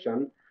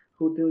Christians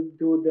who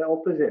do the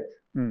opposite.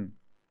 Mm,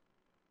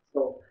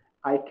 So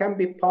I can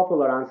be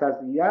popular and says,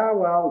 yeah,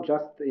 well,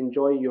 just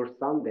enjoy your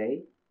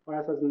Sunday.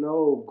 Or I says,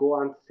 no,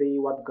 go and see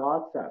what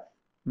God says.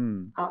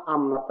 mm,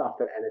 I'm not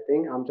after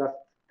anything. I'm just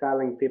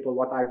telling people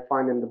what I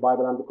find in the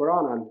Bible and the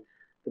Quran. And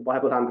the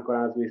Bible and the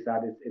Quran, as we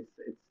said,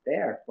 it's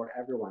there for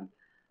everyone.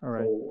 all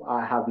right. So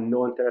I have no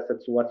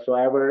interest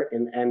whatsoever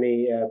in any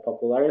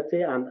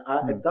popularity, and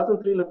it Mm,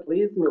 doesn't really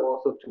please me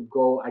also to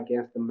go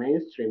against the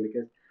mainstream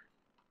because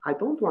I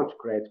don't want to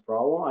create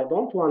problem. I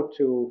don't want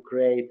to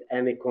create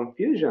any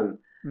confusion.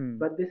 mm,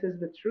 But this is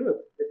the truth.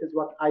 This is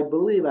what I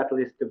believe, at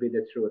least, to be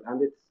the truth, and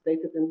it's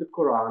stated in the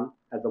Quran.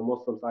 As a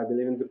Muslim, I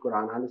believe in the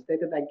Quran, and it's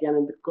stated again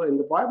in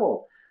the Bible.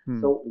 mm,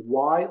 So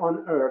why on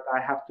earth I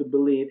have to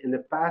believe in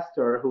the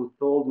pastor who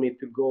told me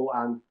to go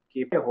and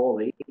keep it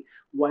holy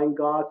when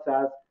God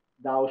says,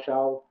 "Thou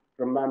shalt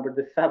remember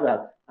the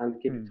Sabbath and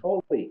keep it mm.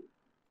 holy"?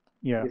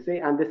 Yeah. You see,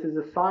 and this is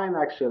a sign,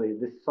 actually,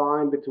 the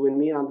sign between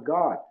me and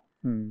God,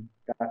 Mm,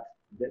 that,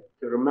 that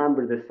to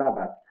remember the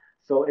Sabbath.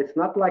 So it's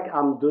not like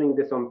I'm doing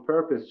this on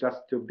purpose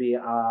just to be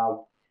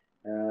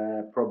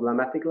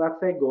problematic, let's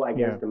say, go yeah.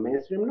 against the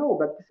mainstream. No,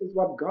 but this is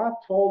what God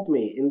told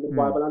me in the Mm,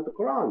 Bible and the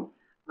Quran,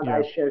 and I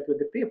yeah. share it with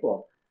the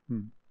people.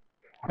 Mm.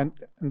 And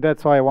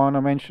that's why I want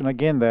to mention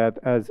again that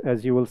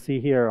as you will see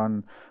here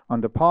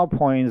on the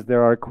PowerPoints,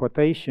 there are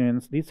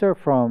quotations. These are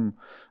from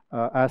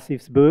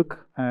Asif's book,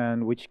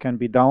 and which can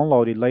be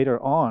downloaded later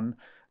on.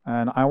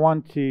 And I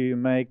want to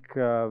make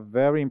a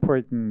very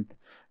important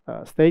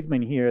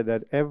statement here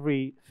that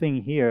everything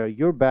here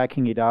you're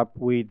backing it up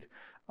with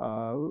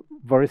uh,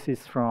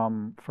 verses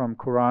from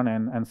Quran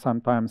and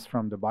sometimes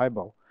from the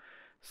Bible.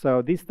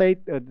 So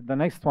the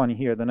next one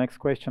here, the next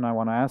question I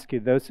want to ask you: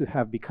 those who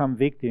have become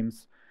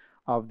victims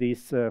of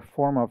this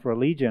form of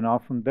religion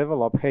often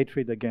develop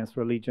hatred against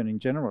religion in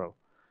general.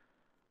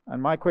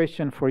 And my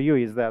question for you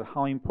is that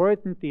how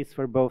important it is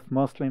for both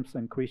Muslims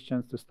and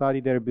Christians to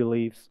study their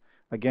beliefs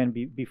again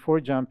before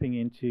jumping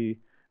into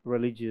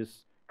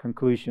religious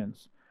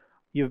conclusions.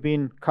 You've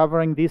been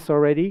covering this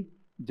already.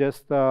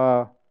 Just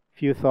a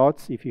few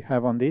thoughts, if you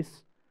have, on this.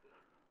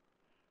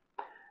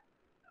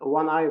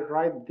 When I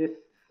write this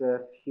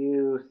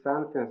few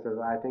sentences,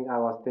 I think I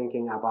was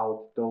thinking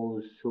about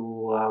those who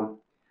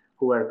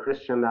were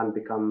Christian and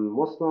become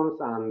Muslims,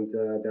 and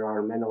there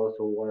are many also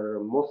who were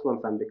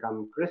Muslims and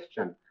become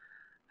Christian.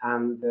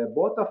 And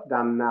both of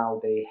them now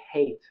they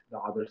hate the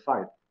other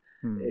side.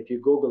 Hmm. If you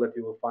Google it,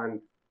 you will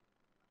find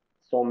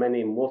so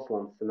many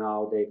Muslims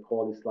now they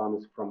call Islam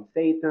is from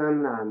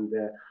Satan, and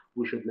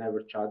we should never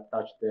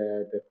touch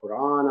the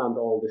Quran and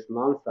all this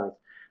nonsense.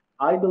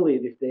 I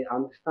believe if they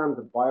understand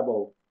the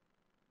Bible,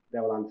 they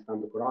will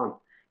understand the Quran.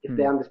 If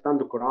they Hmm. understand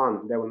the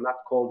Quran, they will not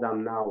call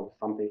them now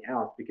something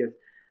else. Because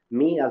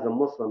me as a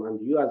Muslim and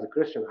you as a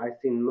Christian, I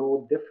see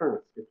no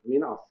difference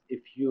between us.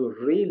 If you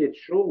really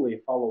truly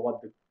follow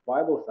what the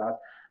Bible says,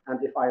 and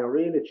if I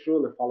really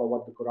truly follow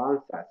what the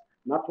Quran says,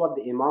 not what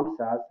the Imam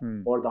says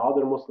Hmm. or the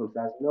other Muslim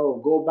says, no,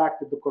 go back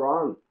to the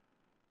Quran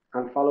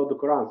and follow the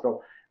Quran. So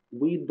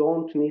we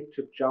don't need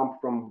to jump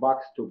from box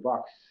to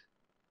box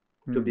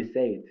to Hmm. be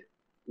saved.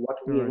 What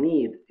All we right.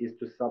 need is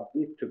to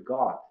submit to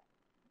God,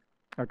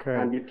 Okay.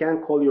 and you can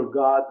call your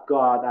God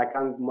God. I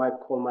can might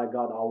call my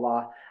God Allah.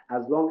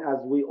 As long as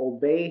we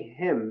obey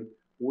Him,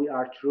 we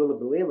are truly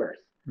believers.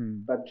 Hmm.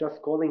 But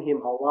just calling Him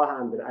Allah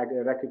and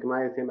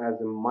recognize Him as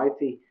a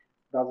mighty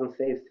doesn't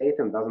save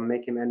Satan, doesn't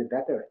make him any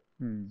better.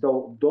 Hmm.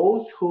 So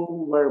those who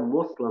were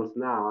Muslims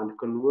now and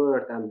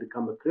convert and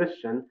become a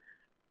Christian,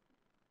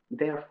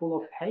 they are full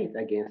of hate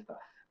against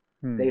us.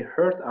 They Hmm.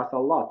 hurt us a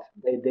lot.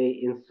 They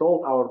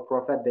insult our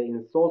prophet, they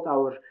insult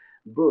our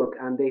book,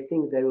 and they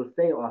think they will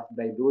save us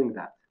by doing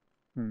that.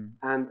 Hmm.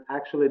 And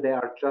actually they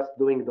are just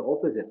doing the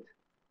opposite,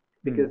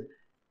 because Hmm.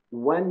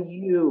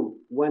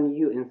 when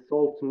you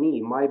insult me,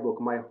 my book,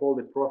 my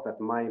holy prophet,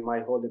 my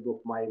holy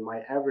book, my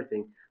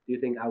everything, do you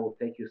think I will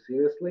take you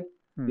seriously?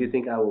 Do you Hmm.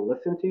 think I will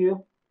listen to you?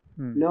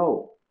 Hmm. No.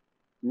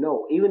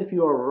 No, even if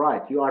you are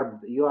right, you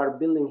are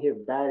building here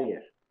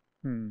barrier.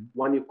 Hmm.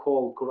 When you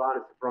call Quran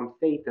is from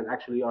Satan,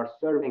 actually you are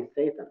serving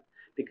Satan,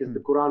 because the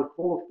Hmm. Quran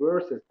full of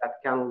verses that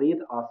can lead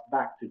us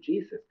back to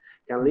Jesus,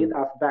 can Hmm. lead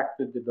us back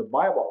to the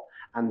Bible,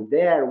 and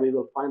there we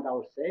will find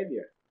our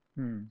Savior.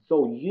 Hmm. So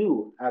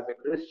you, as a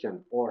Christian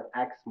or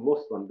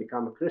ex-Muslim,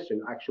 become a Christian.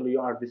 Actually,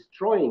 you are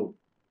destroying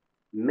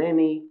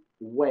many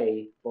way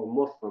for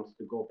Muslims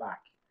to go back.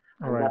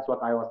 All And right. that's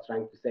what I was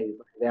trying to say.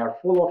 They are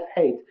full of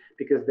hate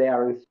because they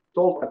are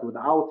insulted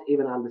without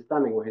even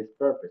understanding what his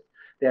purpose.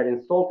 They are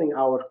insulting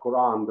our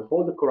Quran, the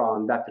Holy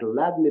Quran that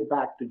led me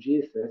back to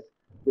Jesus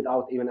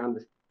without even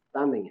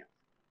understanding it.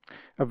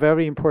 a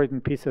very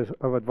important piece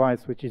of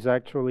advice, which is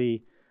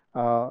actually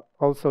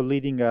also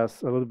leading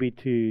us a little bit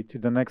to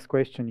the next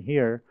question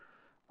here.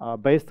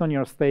 Based on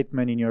your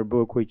statement in your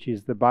book, which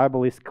is the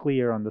Bible is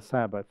clear on the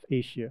Sabbath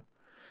issue,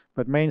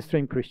 but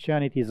mainstream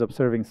Christianity is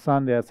observing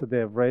Sunday as a day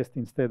of rest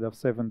instead of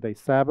 7-day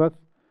Sabbath.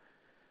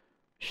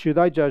 Should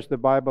I judge the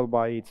Bible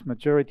by its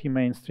majority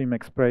mainstream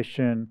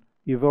expression?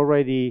 You've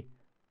already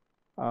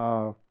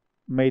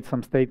made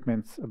some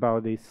statements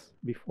about this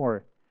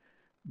before,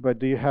 but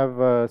do you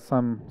have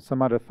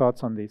some other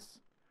thoughts on this?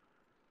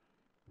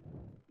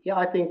 Yeah,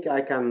 I think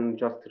I can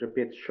just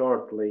repeat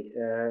shortly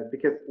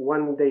because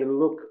when they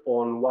look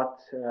on what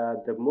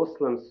the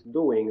Muslims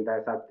doing, they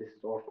said this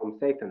is all from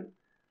Satan,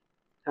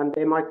 and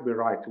they might be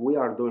right. We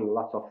are doing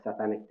lots of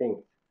satanic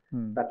things,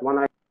 but when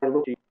I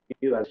look at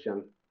you as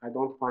Christian, I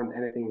don't find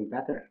anything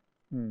better.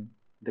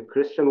 The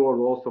Christian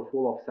world also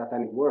full of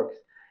satanic works.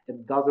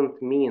 It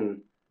doesn't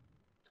mean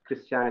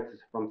Christianity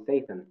is from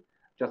Satan.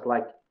 Just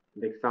like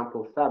the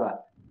example Sabbath.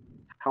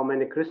 How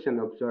many Christians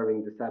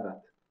observing the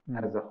Sabbath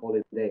as a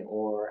holy day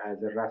or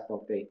as a rest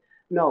of day?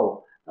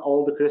 No,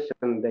 all the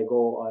Christians they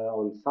go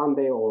on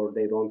Sunday or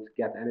they don't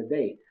get any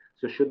day.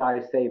 So should I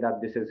say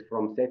that this is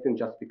from Satan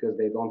just because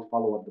they don't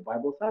follow what the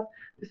Bible says?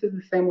 This is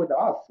the same with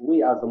us.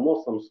 We as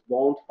Muslims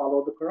don't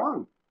follow the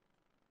Quran.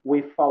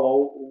 We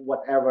follow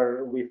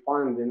whatever we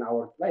find in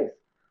our place.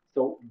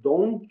 So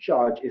don't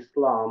judge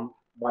Islam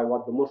by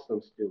what the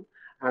Muslims do.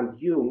 And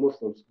you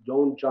Muslims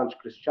don't judge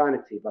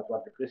Christianity by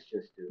what the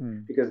Christians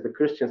do. Because the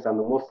Christians and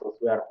the Muslims,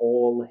 we are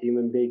all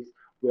human beings,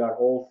 we are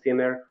all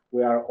sinner,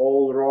 we are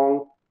all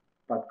wrong,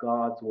 but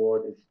God's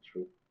word is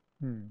true.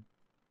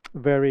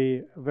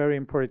 Very, very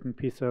important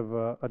piece of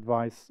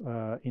advice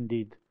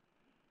indeed.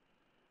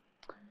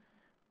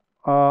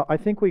 I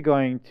think we're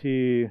going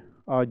to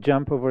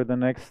jump over the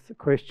next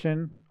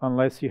question,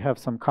 unless you have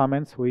some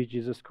comments. Who is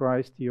Jesus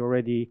Christ? You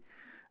already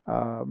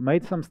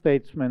made some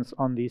statements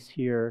on this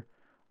here.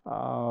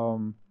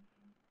 Do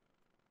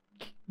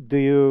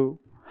you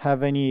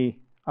have any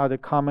other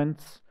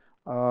comments?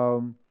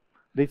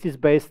 This is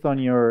based on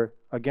your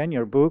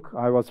book.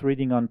 I was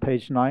reading on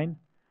page 9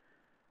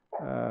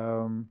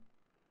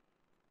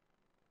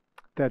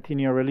 that in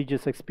your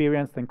religious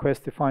experience and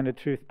quest to find the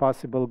truth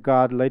possible,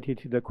 God led you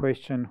to the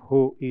question,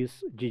 who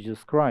is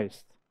Jesus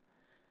Christ?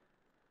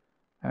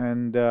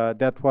 And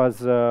that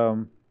was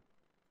a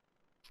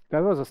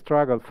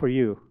struggle for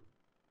you,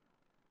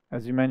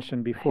 as you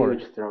mentioned before.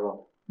 Huge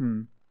struggle.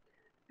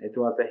 It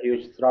was a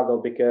huge struggle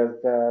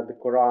because the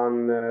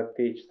Quran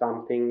teach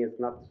something is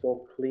not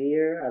so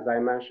clear. As I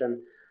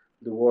mentioned,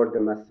 the word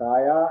the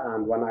Messiah,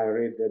 and when I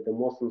read the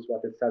Muslims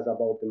what it says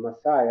about the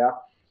Messiah,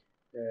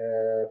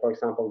 for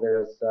example,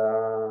 there's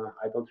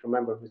I don't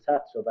remember who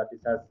said so, but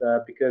it says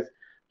because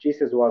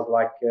Jesus was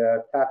like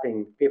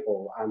tapping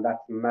people, and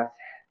that's masah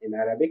in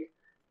Arabic,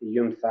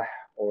 yumsah,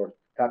 or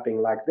tapping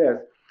like this.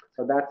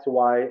 So that's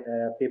why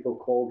people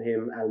called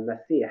him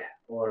al-Masih,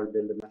 or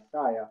the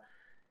Messiah.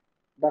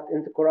 But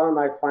in the Quran,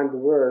 I find the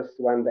verse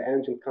when the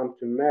angel comes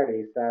to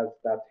Mary says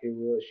that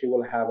she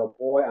will have a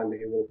boy and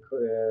he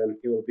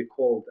will be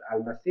called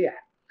Al-Masih.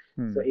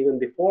 So even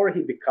before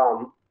he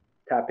become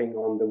tapping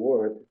on the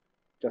word,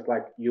 just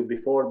like you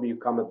before you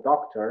become a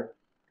doctor,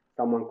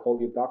 someone call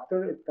you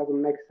doctor, it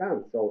doesn't make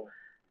sense. So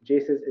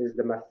Jesus is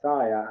the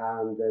Messiah,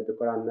 and the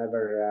Quran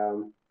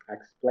never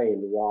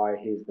explained why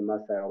he's the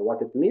Messiah or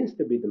what it means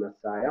to be the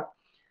Messiah.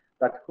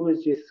 But who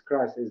is Jesus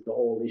Christ is the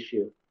whole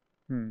issue.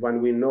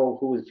 When we know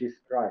who is Jesus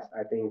Christ,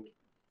 I think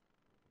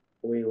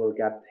we will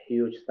get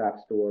huge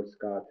steps towards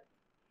God.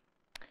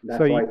 That's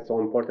why it's so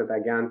important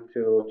again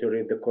to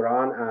read the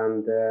Quran,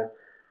 and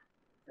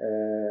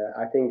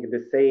I think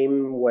the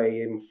same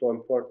way it's so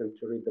important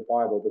to read the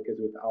Bible, because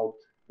without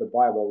the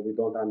Bible we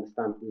don't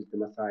understand who's the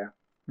Messiah.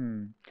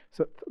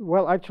 So,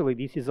 well, actually,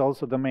 this is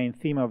also the main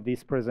theme of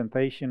this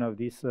presentation, of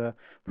this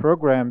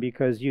program,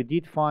 because you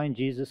did find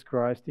Jesus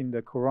Christ in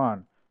the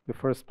Quran, the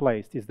first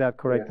place. Is that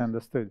correct? Yes.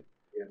 Understood?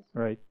 Yes.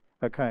 Right.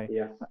 Okay.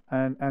 Yes.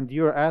 And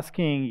you're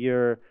asking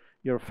your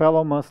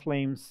fellow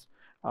Muslims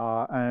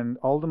and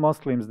all the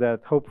Muslims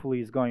that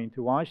hopefully is going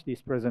to watch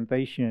this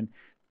presentation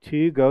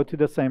to go to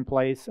the same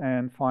place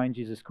and find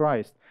Jesus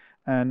Christ.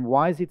 And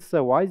why is it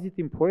so? Why is it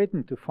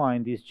important to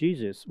find this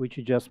Jesus, which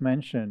you just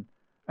mentioned,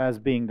 as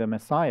being the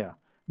Messiah?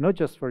 Not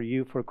just for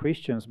you, for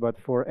Christians, but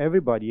for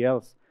everybody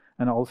else,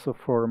 and also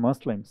for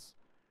Muslims.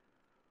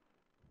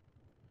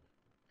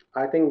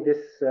 I think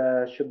this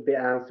should be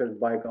answered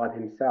by God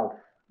himself.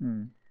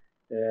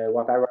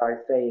 Whatever I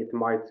say, it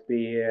might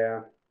be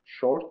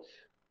short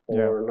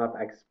or not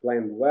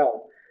explained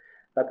well,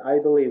 but I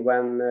believe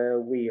when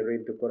we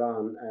read the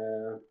Quran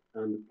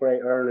and pray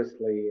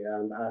earnestly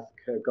and ask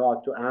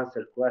God to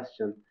answer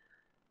question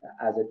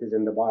as it is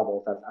in the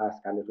Bible, says ask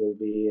and it will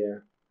be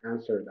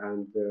answered.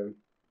 And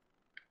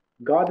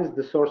God is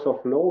the source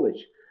of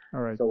knowledge.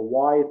 Right. So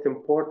why it's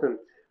important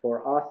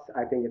for us,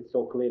 I think it's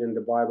so clear in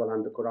the Bible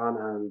and the Quran,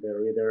 and the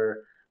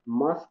reader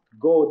must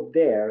go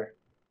there.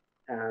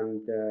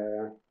 And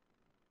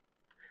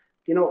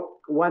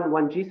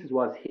when Jesus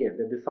was here,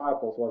 the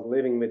disciples was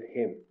living with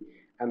him,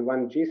 And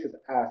when Jesus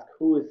asked,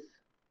 "Who is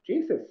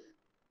Jesus?"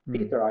 Mm.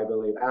 Peter, I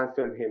believe,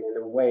 answered him in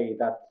a way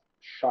that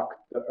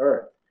shocked the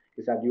earth.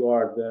 He said, "You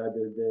are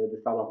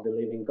the Son of the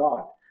living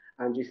God."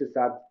 And Jesus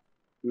said,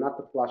 "Not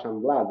the flesh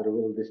and blood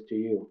revealed this to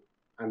you."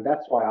 And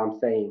that's why I'm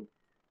saying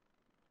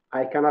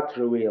I cannot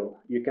reveal,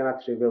 you cannot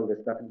reveal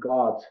this, that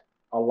God,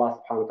 Allah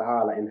subhanahu wa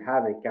ta'ala in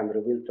heaven can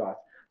reveal to us.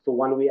 So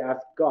when we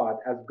ask God,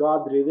 as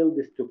God revealed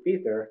this to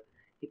Peter,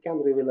 he can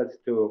reveal it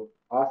to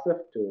Asif,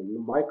 to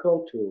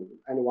Michael, to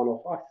any one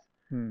of us.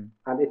 Mm.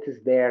 And it is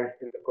there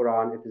in the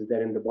Quran, it is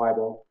there in the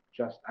Bible.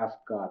 Just ask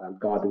God, and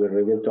God will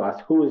reveal to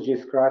us who is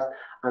Jesus Christ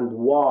and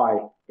why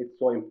it's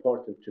so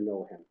important to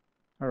know him.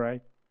 All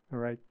right. All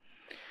right.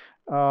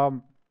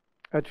 Um,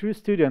 a true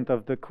student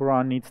of the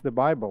Quran needs the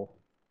Bible.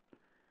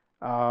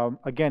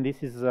 Again,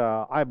 this is,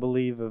 I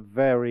believe, a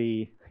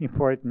very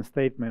important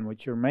statement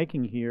which you're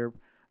making here,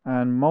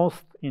 and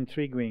most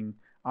intriguing,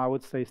 I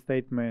would say,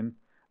 statement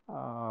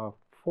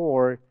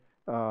for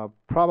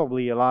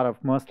probably a lot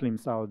of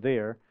Muslims out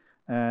there.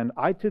 And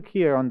I took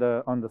here on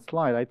the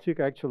slide, I took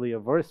actually a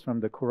verse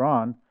from the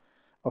Quran.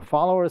 Of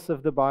followers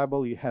of the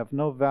Bible, you have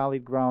no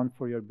valid ground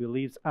for your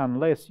beliefs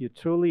unless you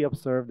truly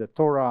observe the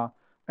Torah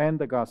and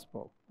the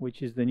Gospel,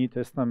 which is the New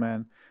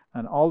Testament,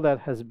 and all that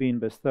has been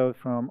bestowed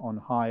from on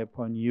high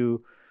upon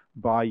you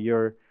by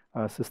your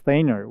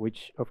sustainer,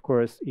 which of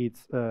course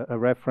is a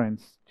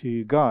reference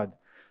to God.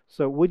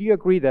 So would you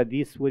agree that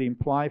this would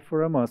imply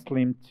for a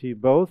Muslim to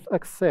both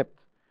accept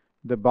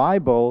the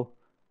Bible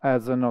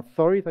as an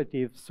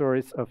authoritative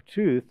source of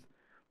truth,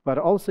 but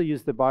also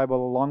use the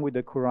Bible along with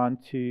the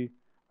Quran to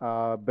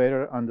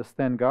better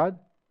understand God?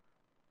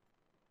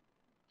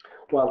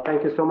 Well,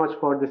 thank you so much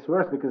for this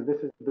verse because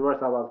this is the verse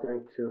I was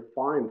going to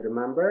find.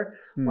 Remember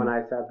when Hmm.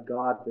 I said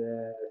God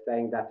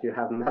saying that you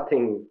have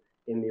nothing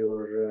in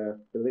your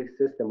belief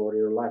system or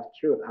your life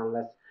truth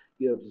unless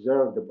you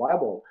observe the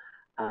Bible.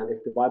 And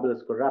if the Bible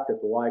is corrupted,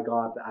 why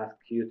God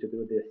asks you to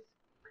do this?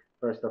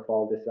 First of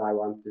all, this I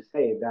want to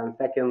say. Then,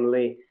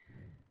 secondly,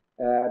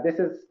 this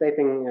is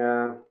stating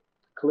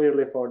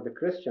clearly for the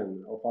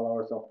Christian or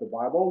followers of the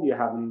Bible, you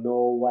have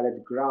no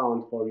valid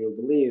ground for your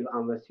belief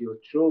unless you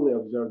truly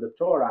observe the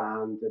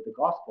Torah and the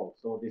Gospel.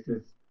 So this Hmm.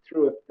 is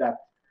truth that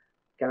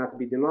cannot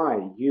be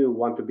denied. You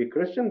want to be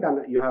Christian, then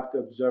you have to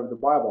observe the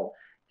Bible.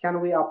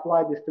 Can we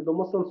apply this to the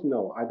Muslims?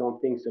 No, I don't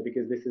think so,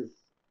 because this is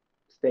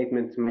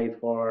statements made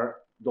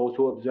for those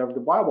who observe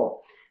the Bible.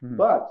 Hmm.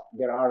 But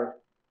there are,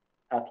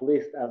 at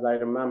least as I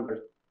remember,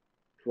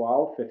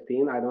 12,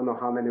 15, I don't know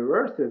how many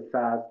verses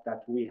says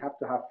that we have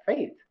to have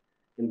faith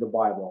in the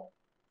Bible.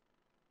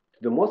 To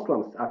the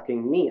Muslims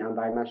asking me, and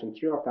I mentioned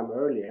three of them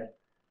earlier.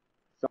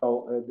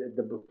 So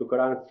the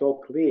Quran is so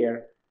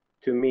clear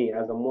to me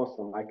as a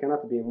Muslim. I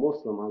cannot be a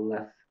Muslim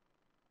unless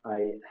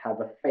I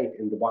have a faith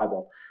in the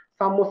Bible.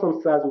 Some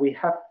Muslims says we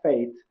have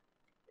faith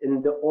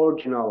in the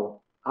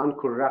original,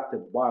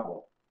 uncorrupted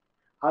Bible.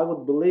 I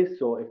would believe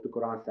so if the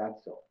Quran said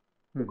so.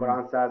 The Hmm.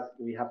 Quran says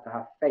we have to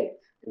have faith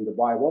in the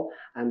Bible,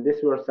 and this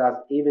verse says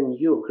even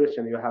you,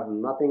 Christian, you have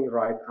nothing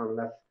right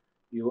unless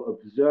you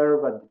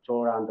observe what the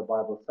Torah and the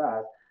Bible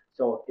says.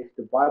 So if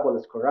the Bible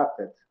is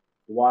corrupted,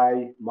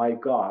 why my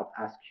God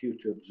asks you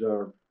to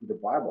observe the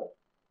Bible?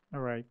 All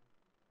right.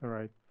 All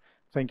right.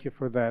 Thank you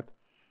for that.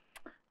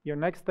 Your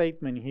next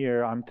statement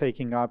here I'm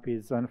taking up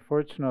is,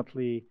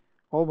 unfortunately,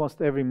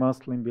 almost every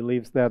Muslim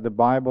believes that the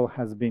Bible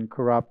has been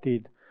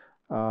corrupted,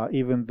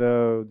 even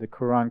though the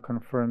Quran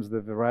confirms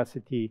the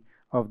veracity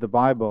of the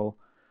Bible.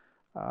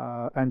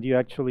 And you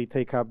actually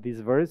take up this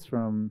verse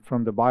from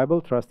the Bible: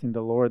 trust in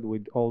the Lord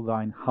with all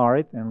thine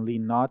heart and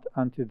lean not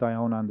unto thy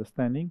own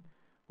understanding,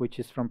 which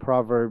is from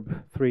Proverb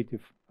 3 to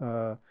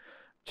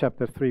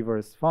chapter 3,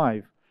 verse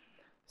 5.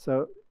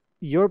 So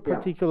your Yeah.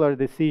 particular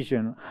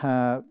decision,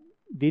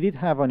 did it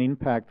have an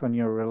impact on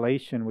your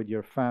relation with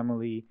your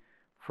family,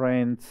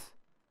 friends,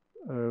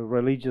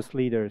 religious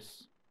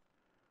leaders?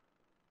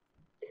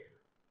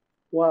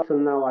 Well, so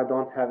now I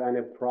don't have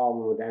any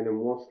problem with any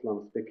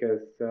Muslims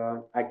because,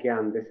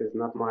 again, this is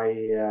not my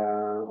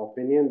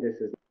opinion. This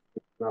is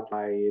not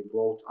I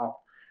brought up.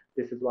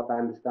 This is what I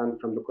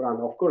understand from the Quran.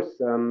 Of course,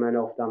 many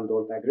of them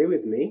don't agree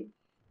with me,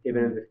 Hmm.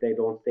 even if they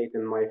don't say it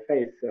in my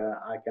face.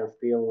 I can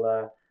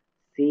still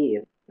see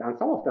it, and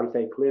some of them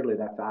say clearly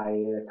that I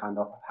kind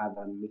of had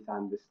a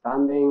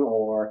misunderstanding,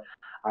 or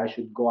I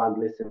should go and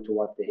listen to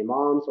what the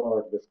imams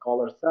or the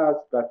scholar says.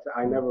 But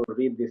I Hmm. never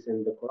read this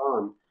in the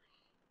Quran.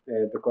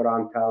 The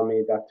Quran tell me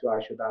that I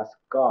should ask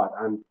God,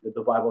 and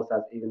the Bible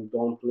says even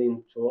don't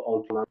lean to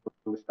on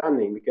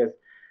understanding, because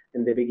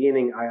in the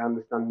beginning I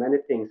understand many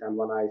things, and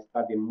when I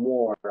study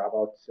more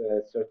about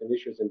certain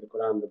issues in the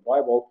Quran and the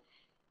Bible,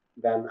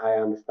 then I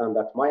understand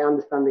that my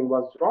understanding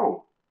was wrong,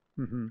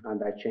 Hmm.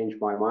 and I changed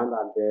my mind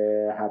and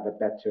have a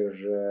better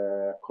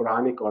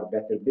Quranic or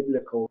better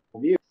biblical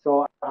view.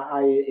 So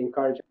I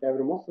encourage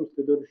every Muslims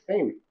to do the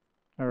same.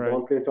 All right.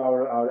 Don't lean to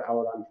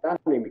our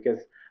understanding,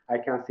 because I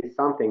can see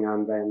something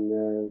and then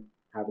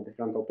have a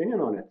different opinion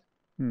on it.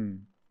 Hmm.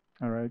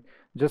 All right.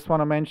 Just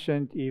want to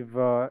mention, if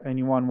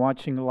anyone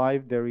watching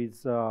live, there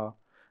is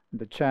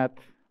the chat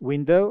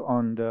window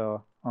on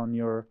the on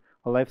your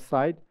left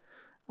side,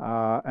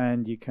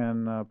 and you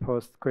can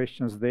post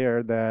questions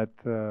there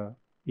that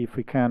if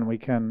we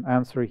can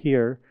answer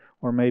here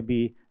or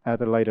maybe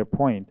at a later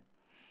point.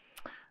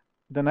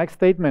 The next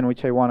statement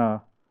which I want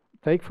to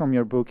take from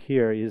your book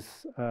here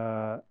is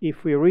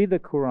if we read the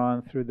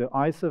Quran through the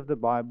eyes of the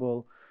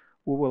Bible,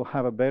 we will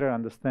have a better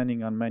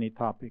understanding on many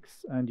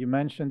topics. And you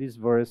mentioned this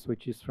verse,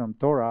 which is from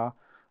Torah,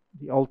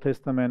 the Old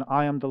Testament: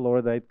 I am the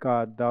Lord thy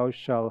God, thou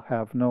shalt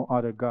have no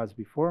other gods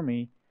before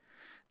me.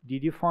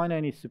 Did you find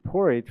any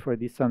support for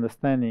this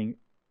understanding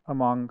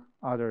among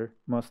other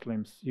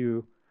Muslims?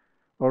 You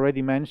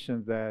already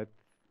mentioned that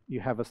you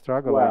have a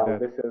struggle with Well, that.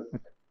 this is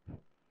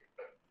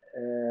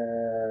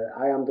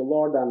I am the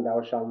Lord and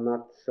thou shalt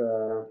not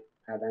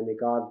have any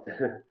God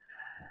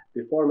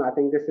before me. I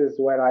think this is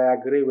where I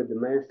agree with the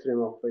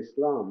mainstream of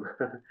Islam.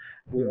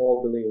 We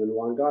all believe in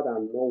one God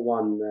and no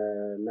one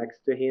next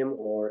to him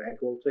or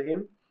equal to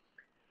him.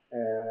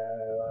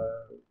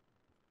 Uh,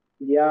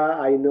 yeah,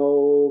 I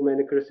know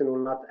many Christians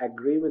will not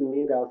agree with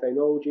me. They'll say,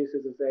 no,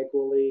 Jesus is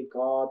equally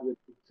God with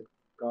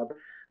God.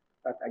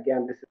 But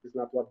again, this is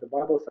not what the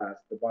Bible says.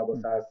 The Bible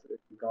says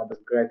God is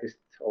greatest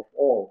of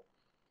all.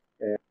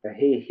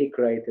 He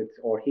created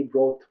or he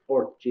brought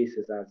forth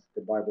Jesus, as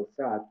the Bible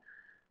said.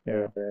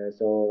 Yeah.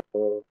 So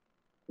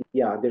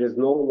yeah, there is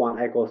no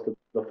one equals to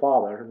the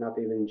Father, not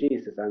even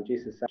Jesus, and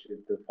Jesus said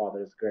the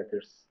Father is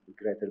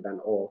greater than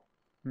all.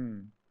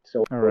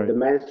 So All right. the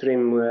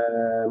mainstream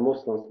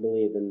Muslims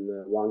believe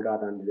in one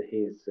God and He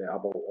is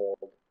above all.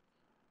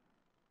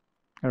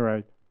 All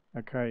right.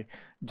 Okay.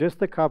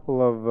 Just a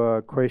couple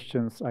of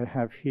questions I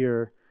have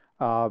here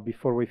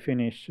before we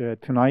finish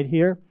tonight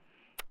here.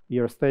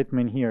 Your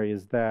statement here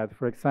is that,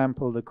 for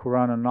example, the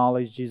Quran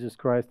acknowledges Jesus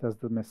Christ as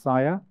the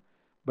Messiah,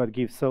 but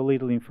gives so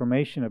little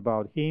information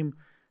about him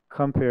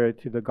compared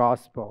to the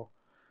Gospel.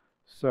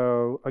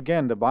 So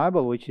again, the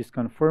Bible, which is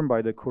confirmed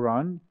by the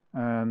Quran,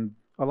 and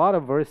a lot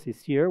of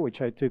verses here,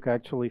 which I took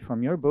actually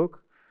from your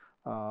book,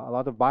 a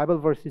lot of Bible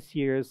verses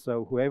here.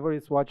 So whoever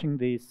is watching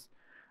this,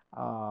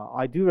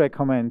 I do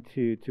recommend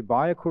to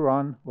buy a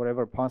Quran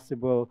wherever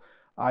possible.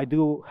 I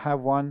do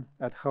have one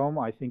at home.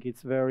 I think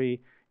it's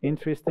very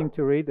interesting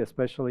to read,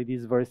 especially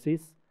these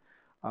verses,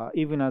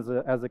 even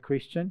as a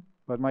Christian.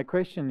 But my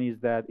question is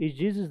that, is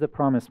Jesus the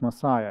promised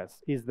Messiah?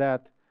 Is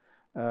that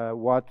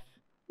what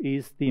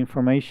is the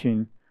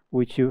information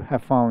which you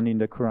have found in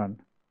the Quran?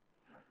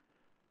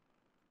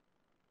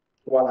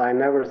 Well, I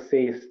never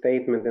see a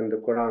statement in the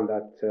Quran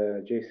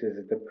that Jesus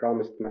is the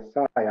promised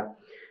Messiah.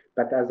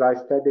 But as I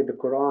studied the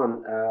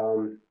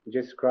Quran,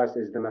 Jesus Christ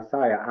is the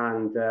Messiah.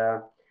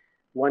 And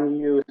when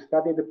you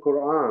study the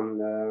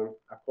Quran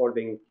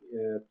according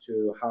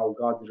to how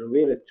God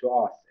revealed it to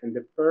us, in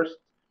the first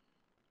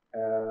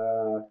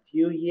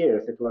few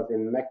years, it was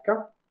in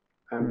Mecca,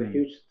 and the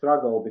huge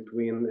struggle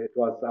between it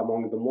was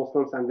among the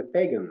Muslims and the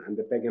pagan. And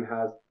the pagan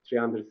has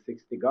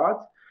 360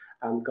 gods,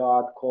 and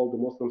God called the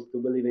Muslims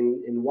to believe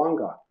in one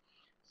God.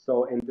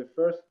 So in the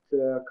first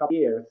couple of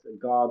years,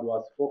 God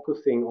was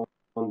focusing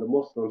on the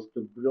Muslims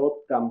to bring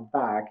them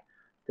back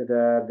to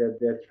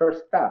the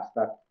first steps,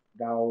 that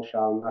thou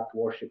shalt not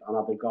worship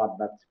another God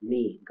but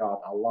me, God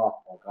Allah,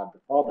 or God the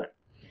Father.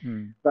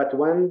 But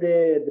when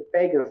the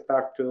pagans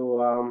start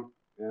to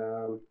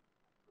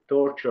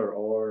torture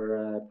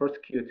or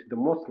persecute the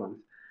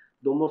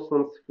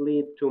Muslims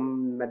fled to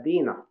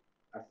Medina,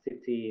 a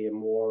city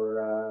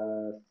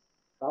more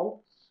south,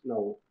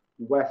 no,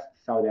 west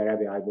Saudi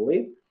Arabia, I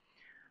believe.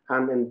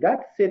 And in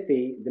that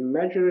city, the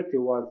majority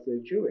was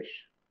Jewish.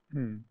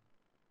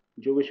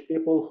 Jewish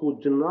people who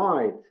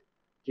denied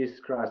Jesus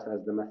Christ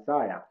as the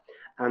Messiah.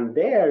 And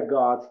there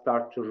God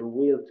started to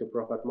reveal to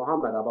Prophet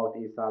Muhammad about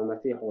Isa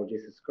al-Masih, or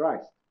Jesus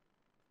Christ.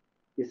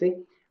 You see,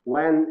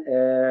 when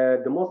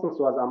the Muslims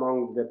was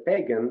among the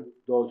pagan,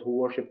 those who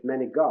worship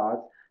many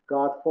gods,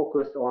 God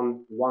focused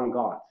on one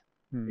God.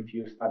 If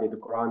you study the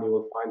Quran, you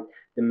will find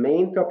the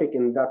main topic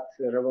in that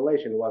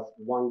revelation was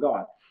one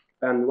God.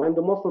 And when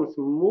the Muslims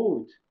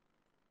moved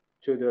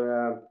to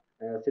the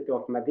city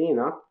of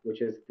Medina,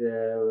 which is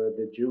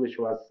the Jewish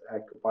was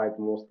occupied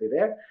mostly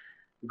there,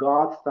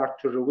 God started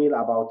to reveal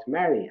about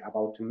Mary,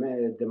 about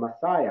the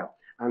Messiah.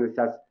 And it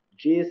says,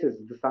 Jesus,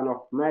 the son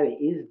of Mary,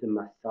 is the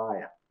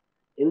Messiah.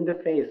 In the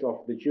face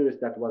of the Jews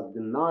that was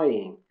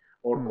denying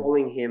or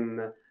calling him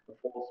a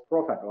false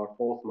prophet or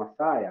false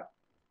Messiah.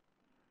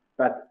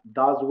 But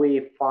do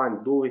we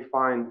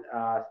find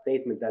a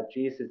statement that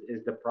Jesus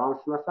is the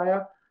promised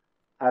Messiah?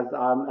 As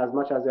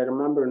much as I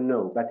remember,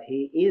 no. But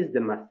he is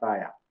the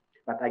Messiah.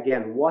 But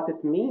again, what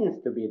it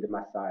means to be the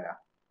Messiah,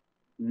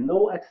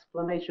 no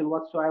explanation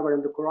whatsoever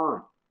in the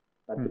Quran.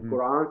 But the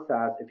Quran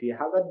says, if you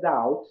have a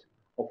doubt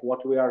of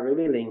what we are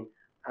revealing,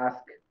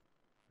 ask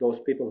those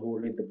people who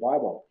read the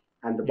Bible.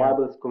 And the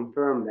Bible is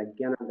confirmed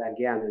again and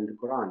again in the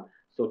Quran.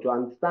 So to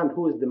understand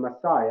who is the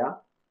Messiah,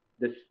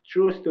 the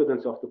true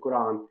students of the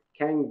Quran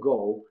can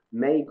go,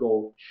 may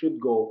go, should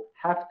go,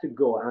 have to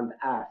go and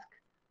ask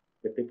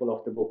the people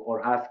of the book,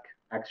 or ask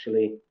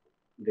actually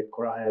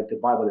the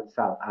Bible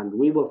itself. And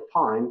we will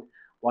find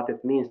what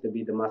it means to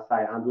be the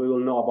Messiah. And we will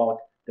know about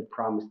the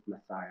promised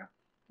Messiah.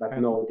 But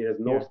And no, there is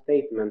no yeah,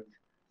 statement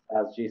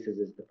as Jesus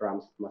is the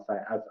promised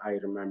Messiah, as I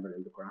remember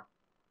in the Quran.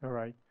 all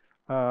right.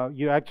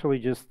 You actually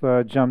just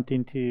jumped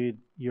into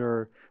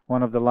your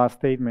one of the last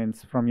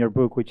statements from your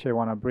book, which I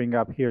want to bring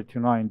up here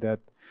tonight. That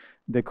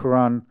the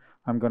Quran,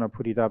 I'm going to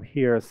put it up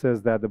here,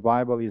 says that the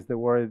Bible is the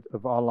word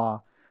of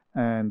Allah,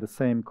 and the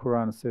same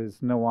Quran says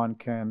no one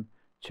can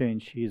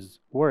change His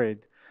word.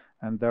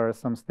 And there are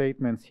some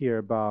statements here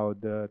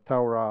about the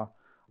Torah,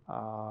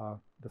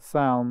 the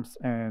Psalms,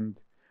 and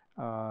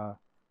uh,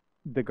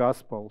 the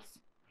Gospels,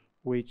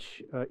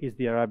 which is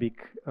the Arabic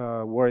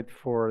word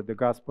for the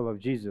Gospel of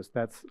Jesus.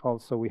 That's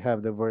also, we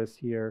have the verse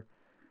here.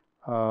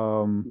 The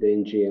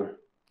Injil.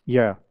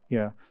 Yeah,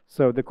 yeah.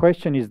 So the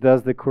question is,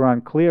 does the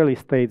Quran clearly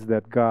states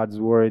that God's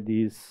word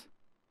is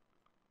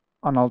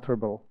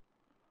unalterable?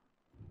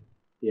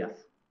 Yes,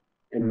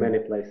 in many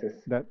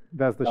places.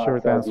 That's the God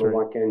short says no answer.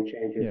 one can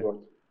change his Yeah. word.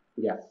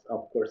 Yes,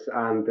 of course.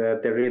 And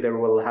the reader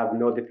will have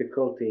no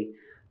difficulty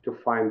to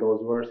find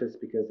those verses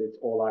because it's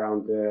all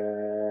around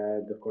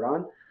the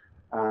Quran.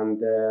 And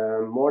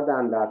more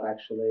than that,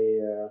 actually,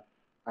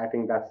 I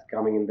think that's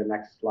coming in the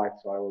next slide,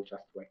 so I will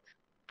just wait.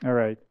 All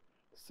right.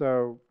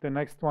 So the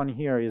next one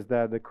here is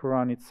that the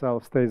Quran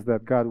itself states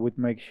that God would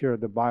make sure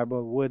the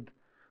Bible would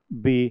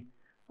be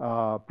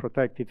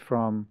protected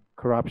from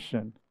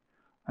corruption.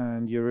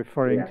 And you're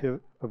referring Yes,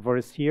 to a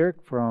verse here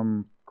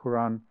from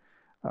Quran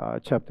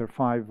chapter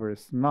 5,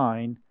 verse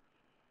 9,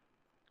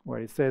 where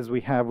it says,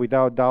 "We have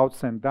without doubt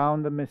sent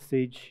down the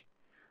message,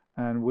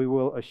 and we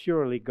will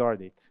assuredly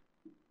guard it."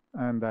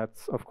 And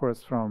that's, of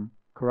course, from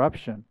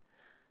corruption.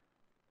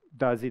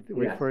 Does it yes.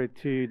 refer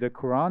to the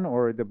Quran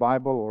or the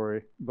Bible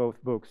or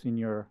both books in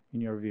your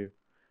view?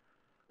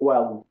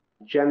 Well,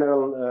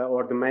 general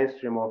or the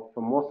mainstream of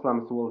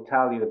Muslims will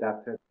tell you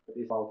that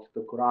it's about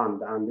the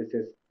Quran, and this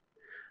is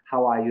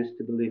how I used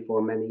to believe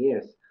for many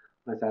years.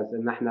 It says,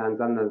 "نحن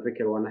أنزلنا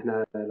الذكر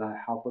ونحن له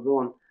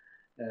حافظون,"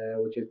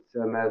 which is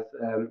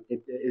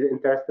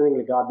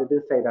interestingly, God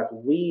didn't say that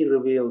we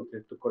revealed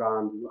the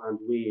Quran and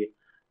we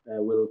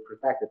will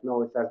protect it.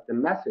 No, it says the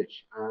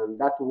message, and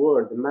that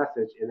word, the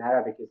message in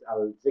Arabic is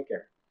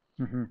al-zikr.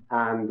 Mm-hmm.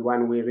 And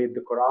when we read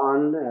the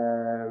Quran,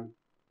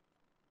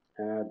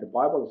 the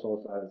Bible is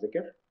also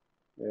al-zikr.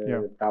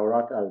 Yeah.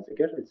 Tawrat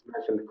al-zikr, it's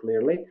mentioned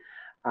clearly.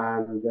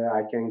 And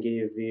I can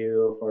give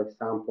you, for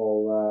example,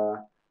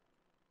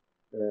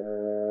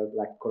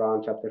 like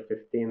Quran chapter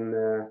 15,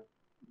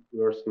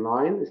 verse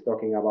 9 is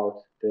talking about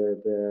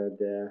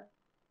the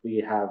we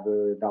have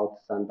doubt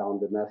send down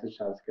the message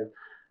as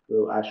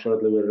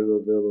assuredly we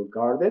will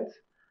guard it.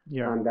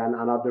 Yeah. And then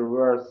another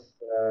verse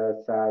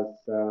says,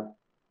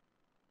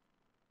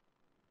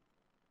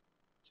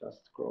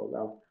 just scroll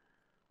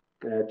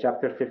down,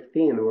 chapter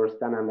 15, verse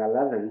 10 and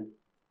 11,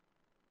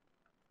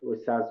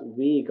 which says,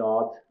 "We,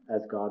 God,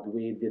 as God,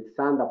 we did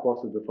send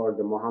apostles before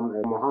the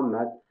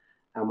Muhammad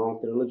among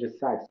the religious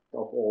sects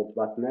of old,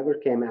 but never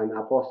came an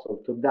apostle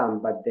to them,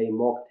 but they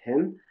mocked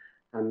him."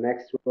 And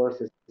next verse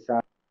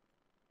says,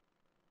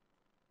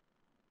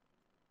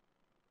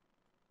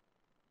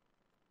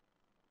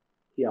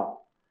 yeah,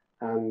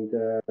 and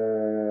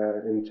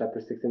in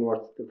chapter 16,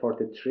 verse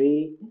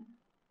 43,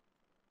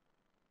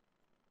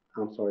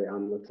 I'm sorry,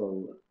 I'm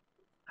little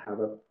have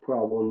a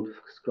problem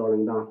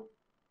scrolling down.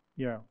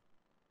 Yeah.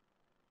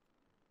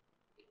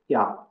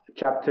 Yeah,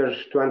 chapter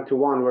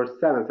 21, verse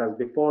 7 says,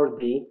 "Before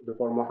thee,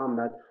 before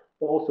Muhammad,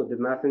 also the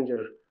messenger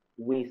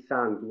we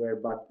sent were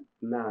but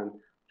men,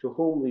 to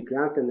whom we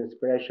granted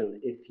inspiration.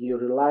 If you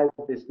realize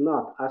this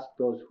not, ask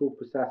those who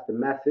possess the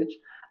message."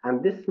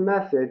 And this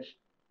message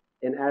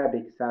in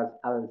Arabic says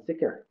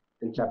al-zikr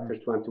in chapter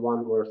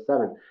 21, verse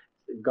 7.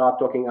 God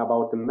talking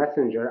about the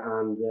messenger,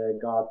 and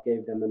God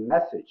gave them a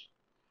message.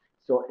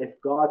 So if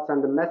God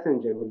sent a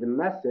messenger with the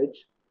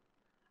message,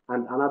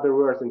 and another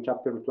verse in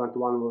chapter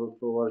 21,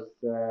 verse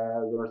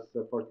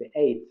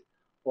 48,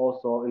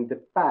 also in the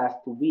past,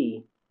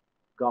 we,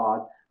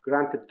 God,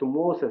 granted to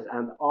Moses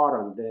and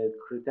Aaron the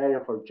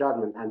criterion for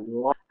judgment and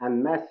law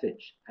and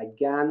message,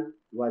 again,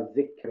 was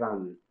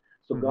zikran.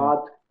 So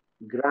God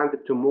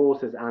granted to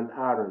Moses and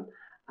Aaron.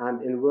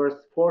 And in verse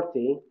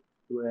 40,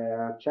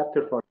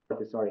 chapter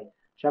 40, sorry,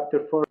 chapter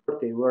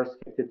 40, verse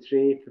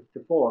 53,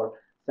 54,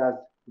 says,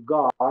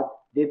 "God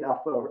did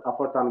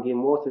aforetime give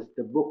Moses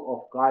the book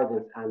of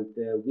guidance, and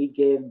we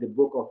gave the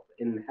book of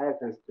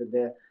inheritance to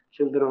the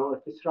children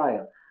of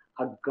Israel."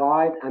 A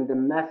guide and the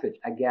message,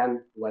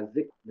 again, was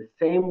the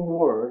same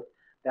word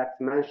that's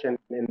mentioned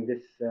in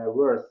this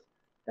verse,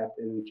 that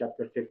in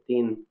chapter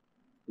 15,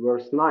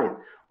 verse 9.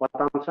 What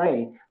I'm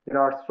saying, there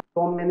are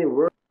so many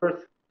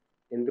verses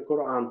in the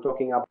Quran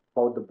talking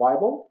about the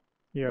Bible,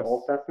 the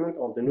Old Testament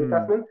or the New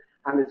Testament,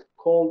 and it's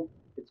called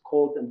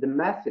the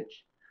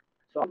message.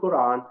 So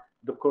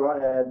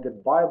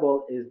the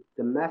Bible is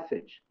the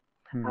message.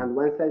 And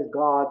when says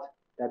God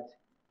that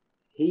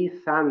he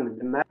sent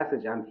the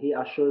message and he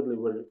assuredly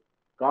will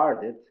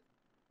guard it,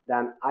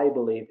 then I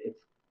believe it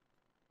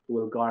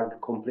will guard the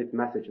complete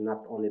message,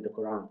 not only the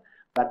Quran.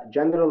 But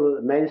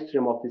general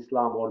mainstream of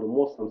Islam or the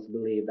Muslims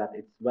believe that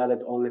it's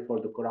valid only for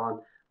the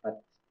Quran,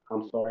 but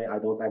I'm sorry, I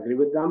don't agree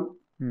with them.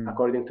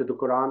 According to the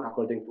Quran,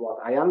 according to what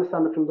I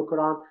understand from the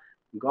Quran,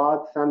 God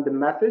sent the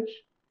message,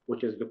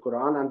 which is the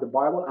Quran and the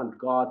Bible, and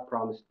God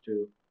promised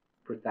to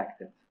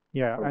protect it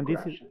Yeah, from and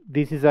corruption.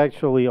 this is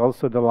actually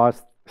also the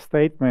last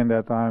statement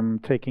that I'm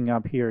taking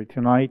up here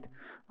tonight.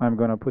 I'm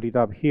going to put it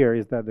up here,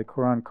 is that the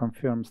Quran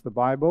confirms the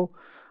Bible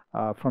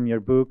from your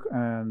book.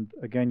 And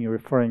again, you're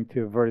referring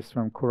to a verse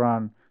from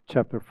Quran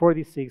chapter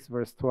 46,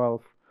 verse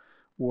 12,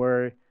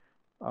 where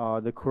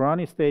the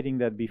Quran is stating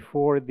that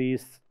before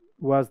this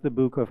was the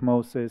book of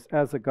Moses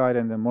as a guide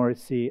and a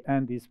mercy,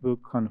 and this book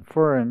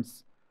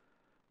confirms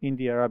in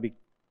the Arabic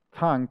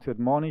tongue to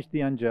admonish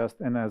the unjust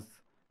and as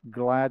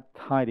glad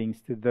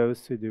tidings to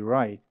those who do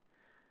right.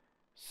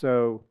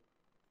 So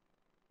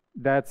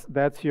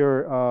that's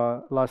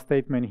your last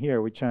statement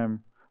here, which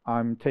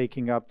I'm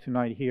taking up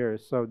tonight here.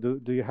 So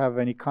do you have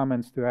any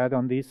comments to add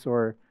on this,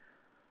 or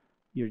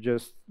you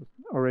just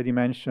already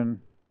mentioned?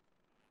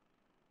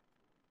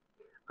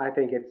 I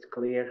think it's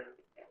clear.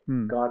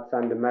 God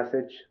sent the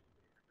message,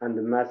 and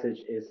the message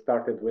is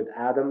started with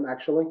Adam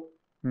actually,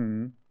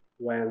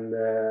 when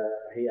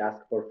he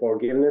asked for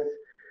forgiveness,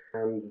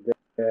 and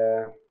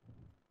uh,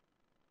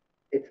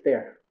 it's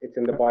there. It's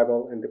in the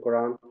Bible, in the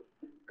Quran.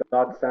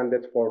 God sent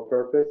it for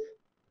purpose.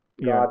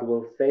 Yeah. God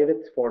will save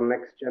it for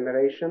next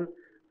generation.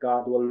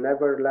 God will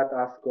never let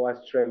us go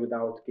astray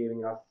without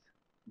giving us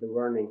the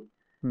warning.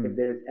 If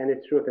there is any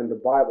truth in the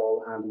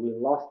Bible and we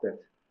lost it,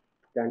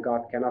 then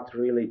God cannot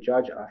really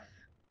judge us.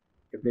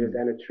 If there is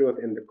any truth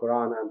in the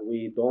Quran and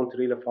we don't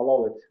really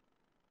follow it,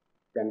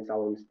 then it's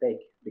our mistake,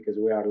 because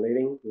we are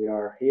living, we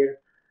are here.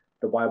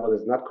 The Bible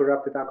is not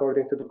corrupted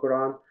according to the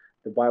Quran.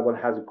 The Bible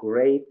has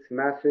great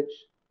message.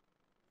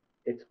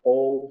 It's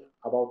all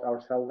about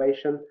our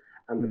salvation,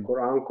 and the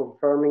Quran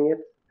confirming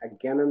it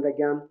again and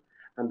again.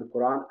 And the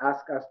Quran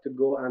asks us to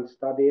go and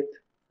study it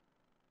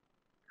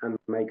and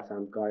make us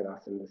and guide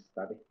us in this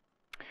study.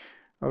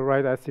 All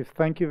right, Asif,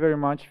 thank you very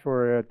much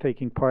for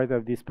taking part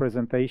of this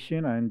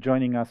presentation and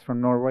joining us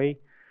from Norway.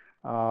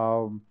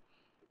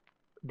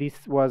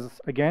 This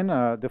was, again,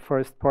 the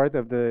first part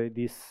of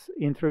this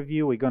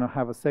interview. We're going to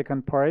have a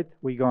second part.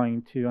 We're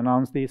going to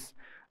announce this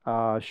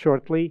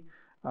shortly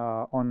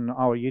on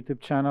our YouTube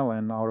channel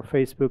and our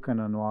Facebook and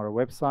on our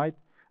website,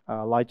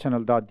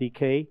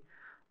 lightchannel.dk.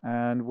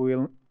 And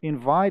we'll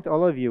invite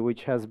all of you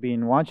which has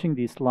been watching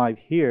this live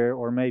here,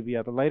 or maybe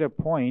at a later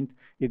point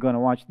you're going to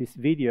watch this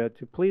video,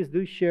 to please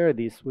do share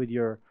this with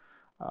your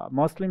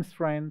Muslims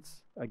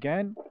friends.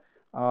 Again,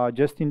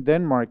 just in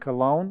Denmark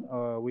alone,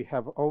 we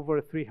have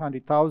over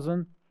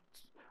 300,000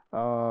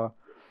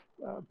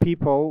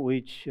 people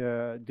which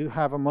do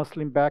have a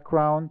Muslim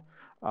background.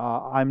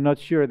 I'm not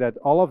sure that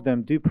all of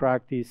them do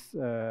practice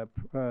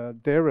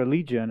their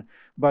religion,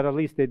 but at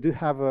least they do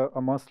have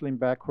a Muslim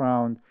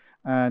background.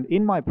 And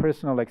in my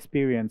personal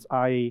experience,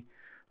 I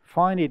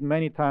find it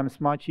many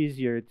times much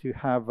easier to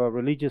have a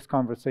religious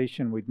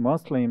conversation with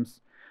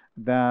Muslims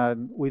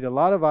than with a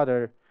lot of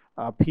other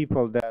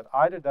people that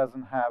either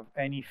doesn't have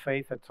any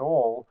faith at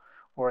all,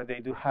 or they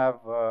do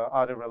have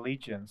other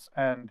religions.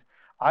 And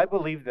I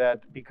believe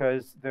that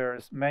because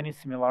there's many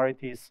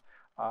similarities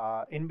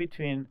in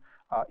between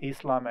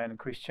Islam and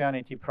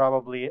Christianity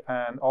probably,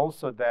 and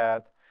also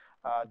that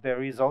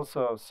there is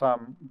also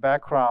some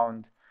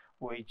background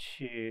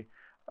which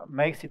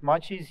makes it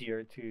much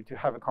easier to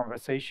have a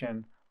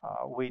conversation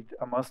with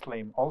a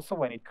Muslim, also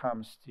when it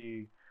comes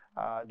to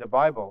the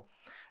Bible.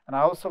 And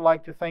I also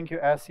like to thank you,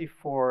 Asif,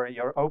 for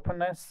your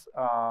openness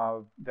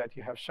that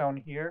you have shown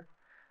here.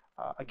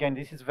 Again,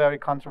 this is very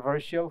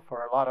controversial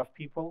for a lot of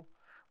people.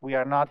 We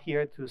are not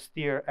here to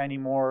steer any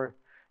more,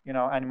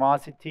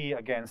 animosity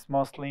against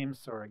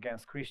Muslims or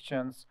against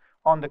Christians.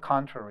 On the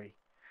contrary,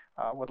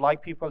 would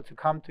like people to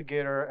come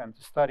together and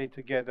to study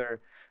together.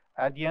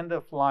 At the end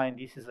of the line,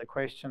 this is a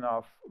question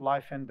of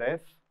life and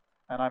death,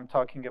 and I'm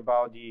talking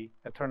about the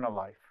eternal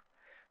life.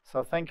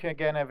 So thank you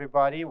again,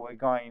 everybody. We're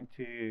going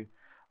to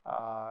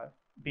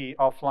be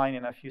offline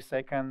in a few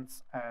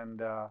seconds,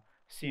 and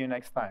see you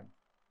next time.